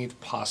 16th,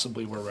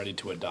 possibly we're ready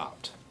to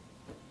adopt.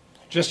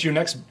 Just your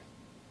next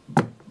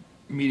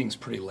meeting's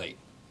pretty late.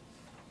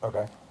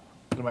 Okay.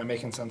 Am I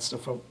making sense to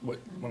what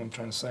I'm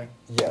trying to say?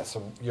 Yeah,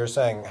 so you're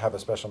saying have a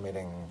special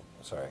meeting,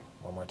 sorry,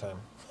 one more time?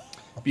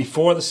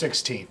 Before the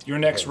 16th, your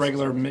next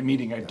regular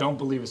meeting, I don't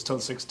believe it's till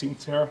the 16th,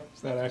 Sarah,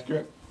 is that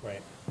accurate?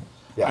 Right.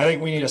 Yeah. I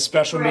think we need a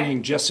special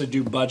meeting just to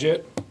do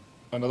budget,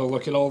 another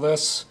look at all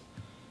this,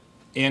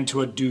 and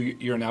to do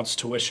your announced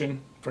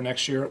tuition for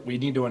next year. We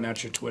need to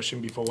announce your tuition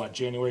before what,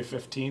 January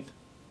 15th?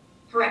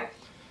 Correct.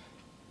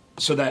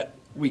 So that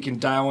we can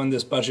dial in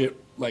this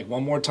budget like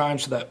one more time,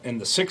 so that in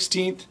the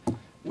 16th,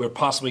 we're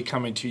possibly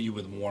coming to you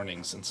with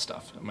warnings and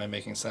stuff. Am I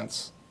making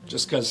sense?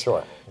 Just because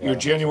Sure. your Yeah.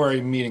 January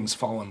meeting's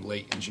fallen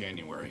late in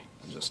January.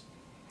 Just,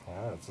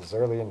 Yeah, it's as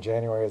early in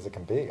January as it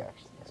can be,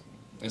 actually.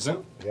 is it?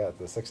 Yeah,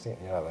 the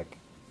 16th, you know, like,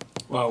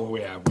 Well,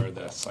 yeah, where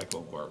the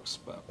cycle works,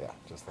 but. yeah,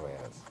 just the way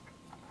it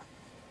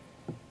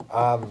is.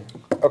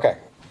 Okay,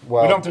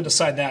 well. We don't have to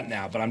decide that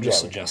now, but I'm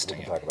just yeah, suggesting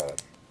we it. can talk about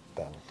it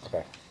then,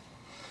 okay.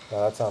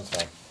 No, that sounds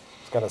fine.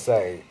 I was gonna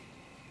say,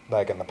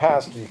 like in the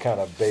past, you kind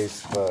of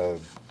base the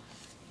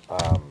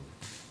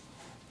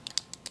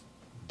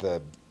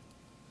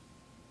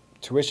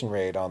tuition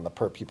rate on the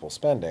per pupil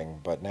spending,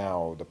 but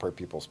now the per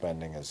pupil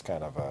spending is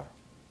kind of a,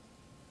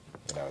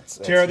 you know, it's.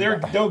 Tara,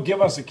 they'll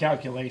give us a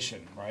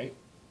calculation, right?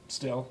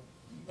 Still?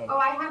 Oh,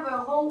 I have a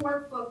whole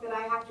workbook that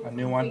I have to A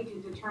new one?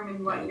 complete to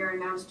determine what your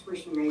announced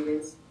tuition rate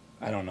is.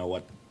 I don't know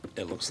what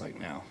it looks like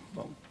now,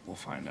 but we'll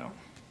find out.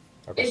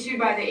 Okay. Issued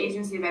by the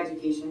Agency of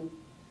Education.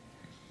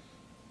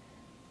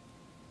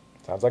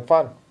 Sounds like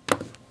fun.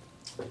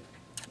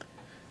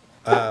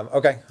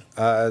 Okay,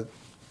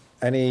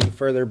 any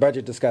further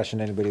budget discussion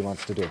anybody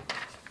wants to do?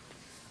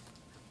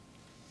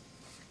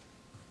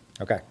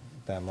 Okay,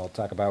 then we'll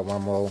talk about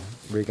when we'll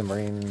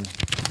reconvene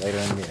later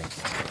in the meeting.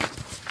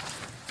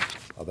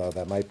 Although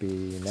that might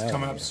be now. It's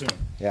coming up soon.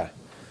 Yeah.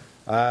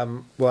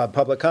 We'll have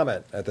public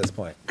comment at this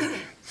point.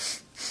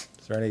 Is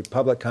there any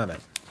public comment?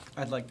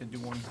 I'd like to do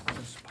one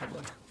as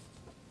public.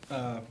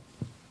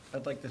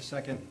 I'd like to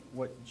second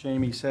what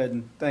Jamie said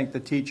and thank the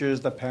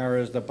teachers, the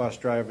paras, the bus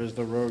drivers,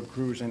 the road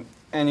crews, and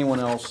anyone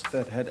else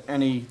that had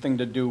anything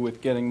to do with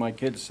getting my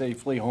kids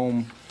safely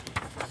home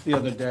the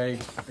other day.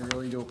 I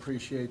really do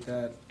appreciate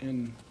that.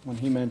 And when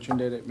he mentioned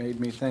it, it made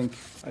me think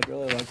I'd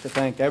really like to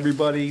thank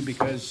everybody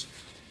because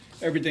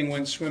everything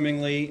went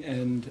swimmingly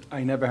and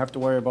I never have to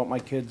worry about my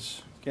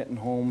kids getting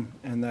home.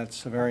 And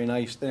that's a very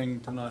nice thing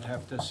to not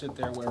have to sit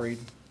there worried.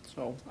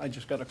 So I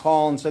just got a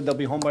call and said they'll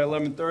be home by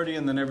 11:30,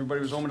 and then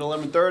everybody was home at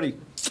 11:30.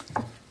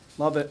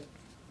 Love it.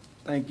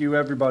 Thank you,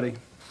 everybody.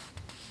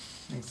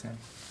 Thanks, Sam.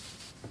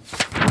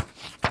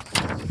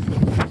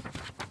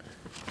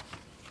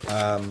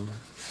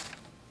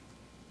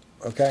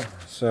 Okay,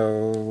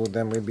 so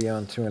then we'd be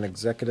on to an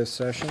executive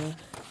session.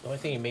 The only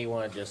thing you may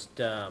want to just,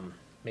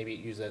 maybe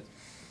use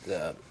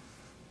the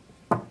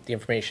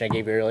information I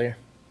gave you earlier,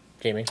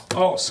 Jamie.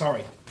 Oh,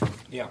 sorry.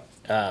 Yeah.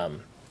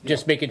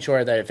 Just making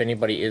sure that if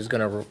anybody is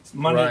gonna run.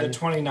 Monday the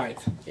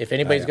 29th. If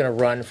anybody's gonna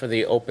run for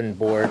the open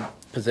board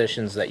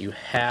positions, that you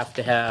have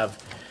to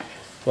have,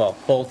 well,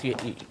 both,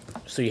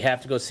 so you have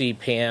to go see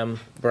Pam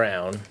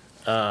Brown,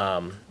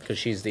 because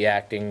she's the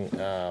acting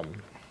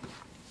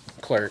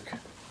clerk.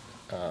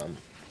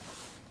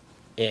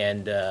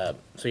 And so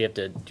you have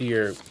to do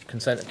your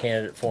consent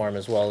candidate form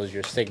as well as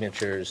your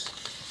signatures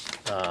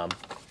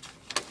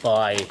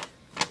by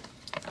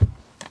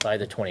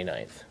the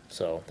 29th.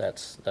 So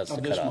that's the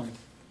Of this cutoff. month.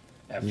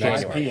 At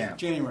January. 5 p.m.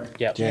 January.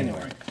 Yep.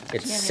 January.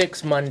 It's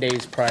 6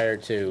 Mondays prior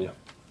to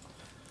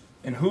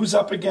And who's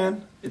up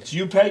again? It's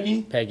you,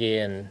 Peggy? Peggy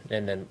and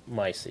then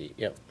my seat,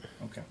 yep.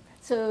 Okay.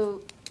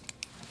 So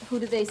who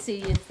do they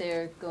see if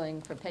they're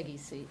going for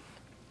Peggy's seat?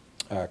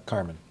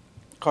 Carmen.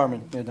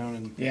 Carmen, yeah, down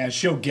in. Yeah,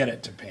 she'll get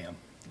it to Pam.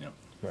 Yep.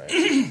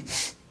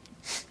 Right.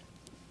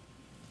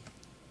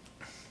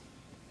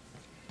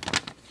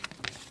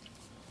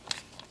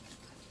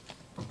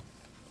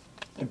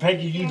 And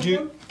Peggy, you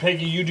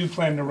do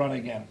plan to run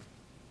again.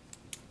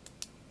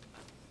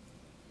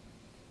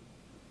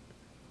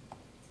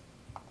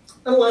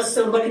 Unless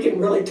somebody can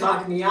really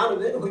talk me out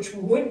of it, which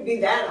wouldn't be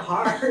that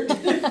hard.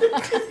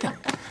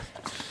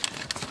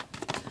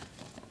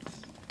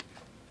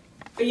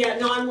 But yeah,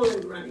 no, I'm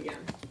willing to run again.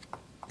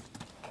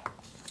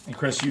 And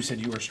Chris, you said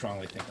you were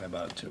strongly thinking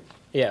about it too.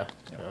 Yeah,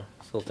 yeah,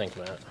 still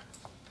thinking about it.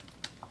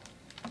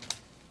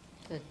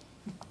 Good.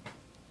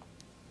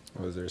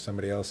 Was there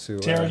somebody else who?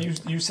 Tara,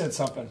 you said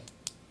something.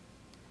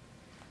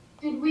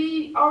 Did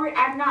we already,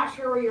 I'm not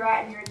sure where you're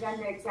at in your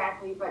agenda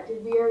exactly, but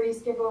did we already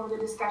skip over the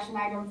discussion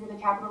item for the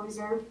capital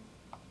reserve?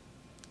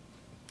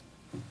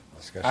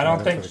 Discussion I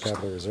don't item think- for the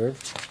capital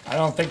reserve. I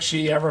don't think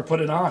she ever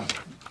put it on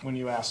when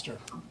you asked her.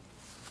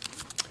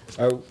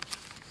 Oh.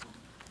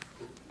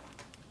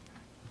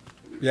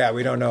 Yeah,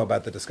 we don't know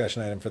about the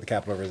discussion item for the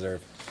capital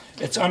reserve.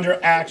 It's under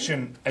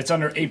action. It's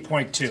under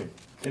 8.2.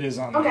 It is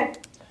on there. Okay.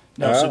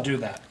 No, so Oh. do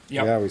that.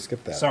 Yep. Yeah, we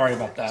skipped that. Sorry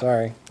about that.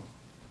 Sorry.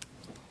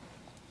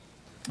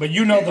 But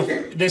you know,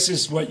 this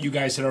is what you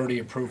guys had already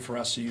approved for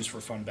us to use for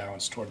fund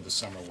balance toward the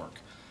summer work.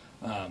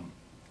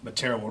 But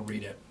Tara will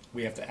read it.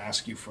 We have to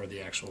ask you for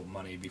the actual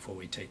money before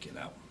we take it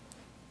out.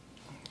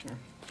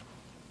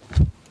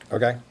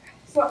 Okay.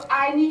 So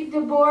I need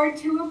the board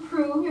to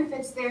approve, if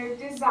it's their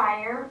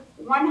desire,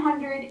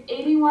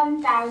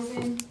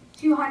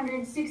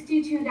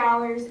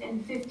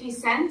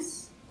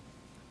 $181,262.50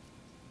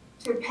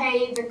 to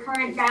pay the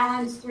current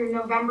balance through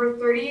November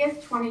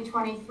 30th,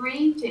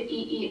 2023 to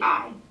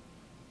EEI.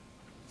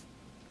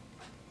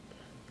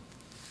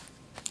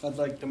 I'd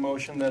like the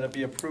motion that it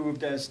be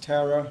approved as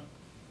Tara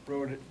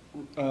read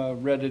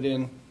it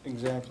in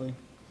exactly.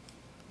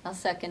 I'll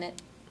second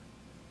it.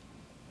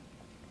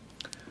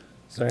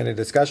 Is there any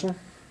discussion?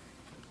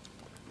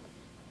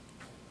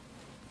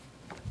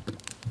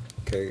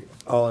 Okay,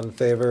 all in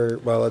favor,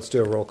 well, let's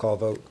do a roll call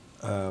vote.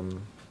 Aye.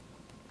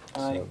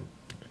 So,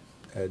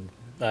 Ed,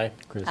 Aye.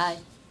 Chris. Aye.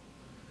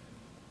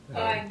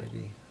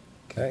 Peggy.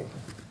 Okay.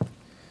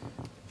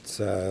 It's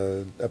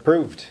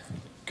approved.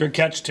 Good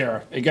catch,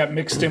 Tara. It got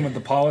mixed in with the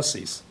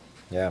policies.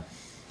 Yeah.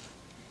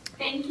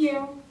 Thank you.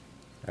 All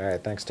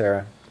right, thanks,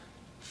 Tara.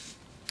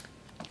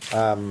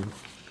 Do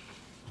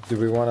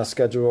we want to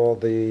schedule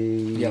the?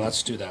 Yeah,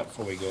 let's do that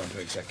before we go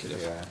into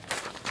executive. Yeah.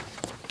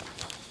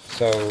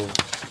 So, let's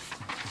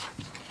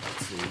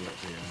see what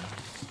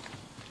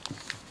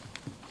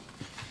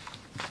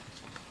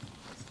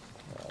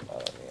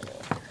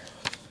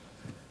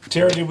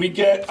Tara, did we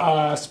get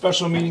a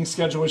special meeting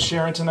scheduled with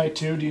Sharon tonight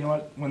too? Do you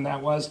know when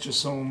that was? Just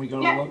so when we go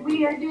to Yeah, look.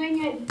 we are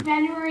doing it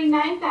January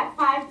 9th at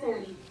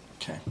 5:30.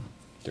 Okay.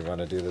 do you want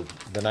to do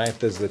the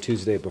 9th is the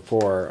Tuesday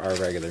before our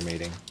regular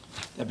meeting.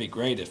 That'd be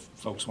great if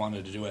folks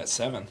wanted to do it at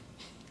 7.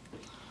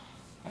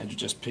 I'd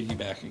just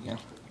piggyback again.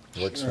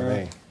 Works for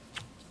me.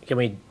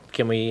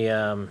 Can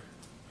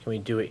we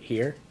do it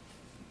here?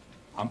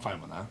 I'm fine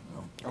with that.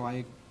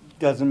 No.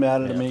 Doesn't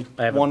matter to Yeah. me,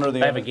 I have one or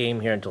the I have a other. game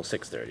here until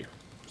 6:30,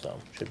 so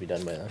should be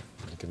done by then.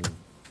 You can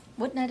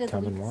What night of the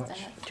come week and is watch.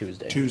 that?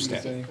 Tuesday.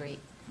 Tuesday. Great.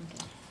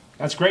 Okay.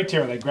 That's great,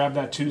 Tara. They grabbed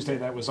that Tuesday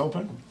that was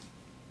open.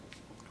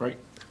 Great.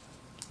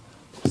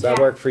 Does that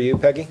work for you,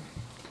 Peggy?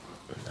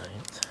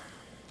 9th.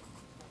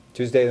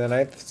 Tuesday the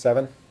 9th,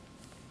 7?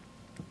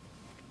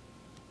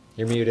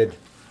 You're muted.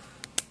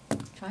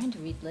 Trying to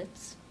read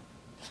lips.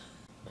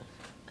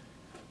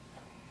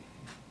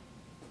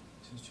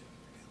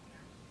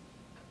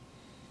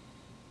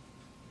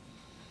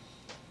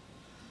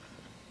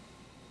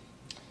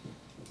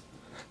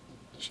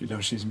 She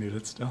knows she's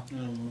muted still.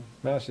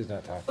 No, she's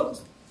not talking.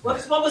 Oops.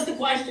 What was the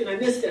question? I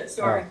missed it,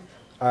 sorry.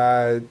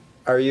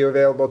 Are you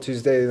available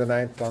Tuesday the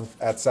 9th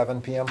at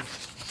 7 p.m.? As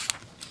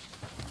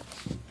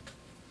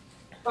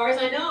far as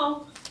I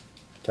know.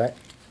 Okay.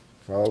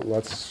 Well,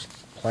 let's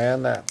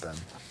plan that then.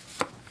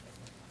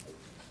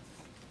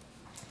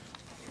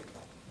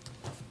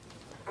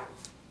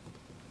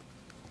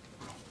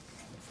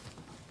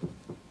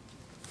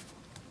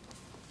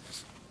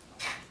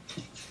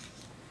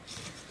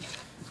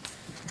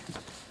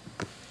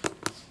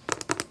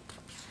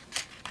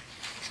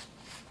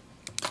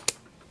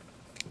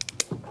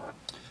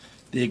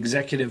 The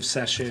executive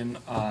session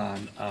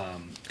on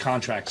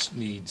contracts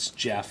needs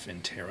Jeff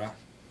and Tara,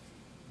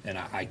 and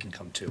I can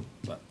come too,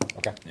 but,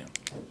 Okay. yeah.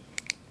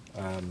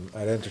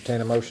 I'd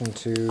entertain a motion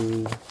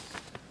to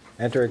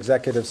enter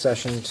executive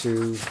session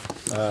to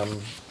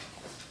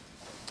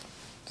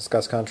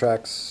discuss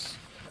contracts,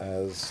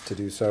 as to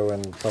do so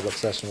in public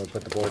session would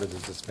put the board at a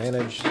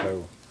disadvantage,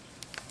 so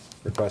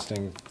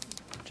requesting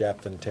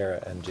Jeff and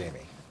Tara and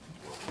Jamie.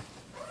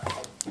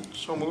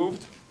 So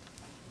moved.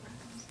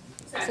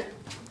 Second.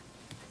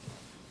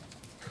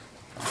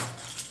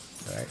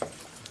 All right.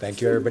 Thank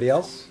you, everybody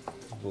else.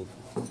 We'll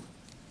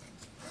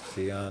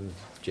see you on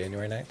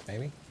January 9th,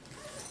 maybe?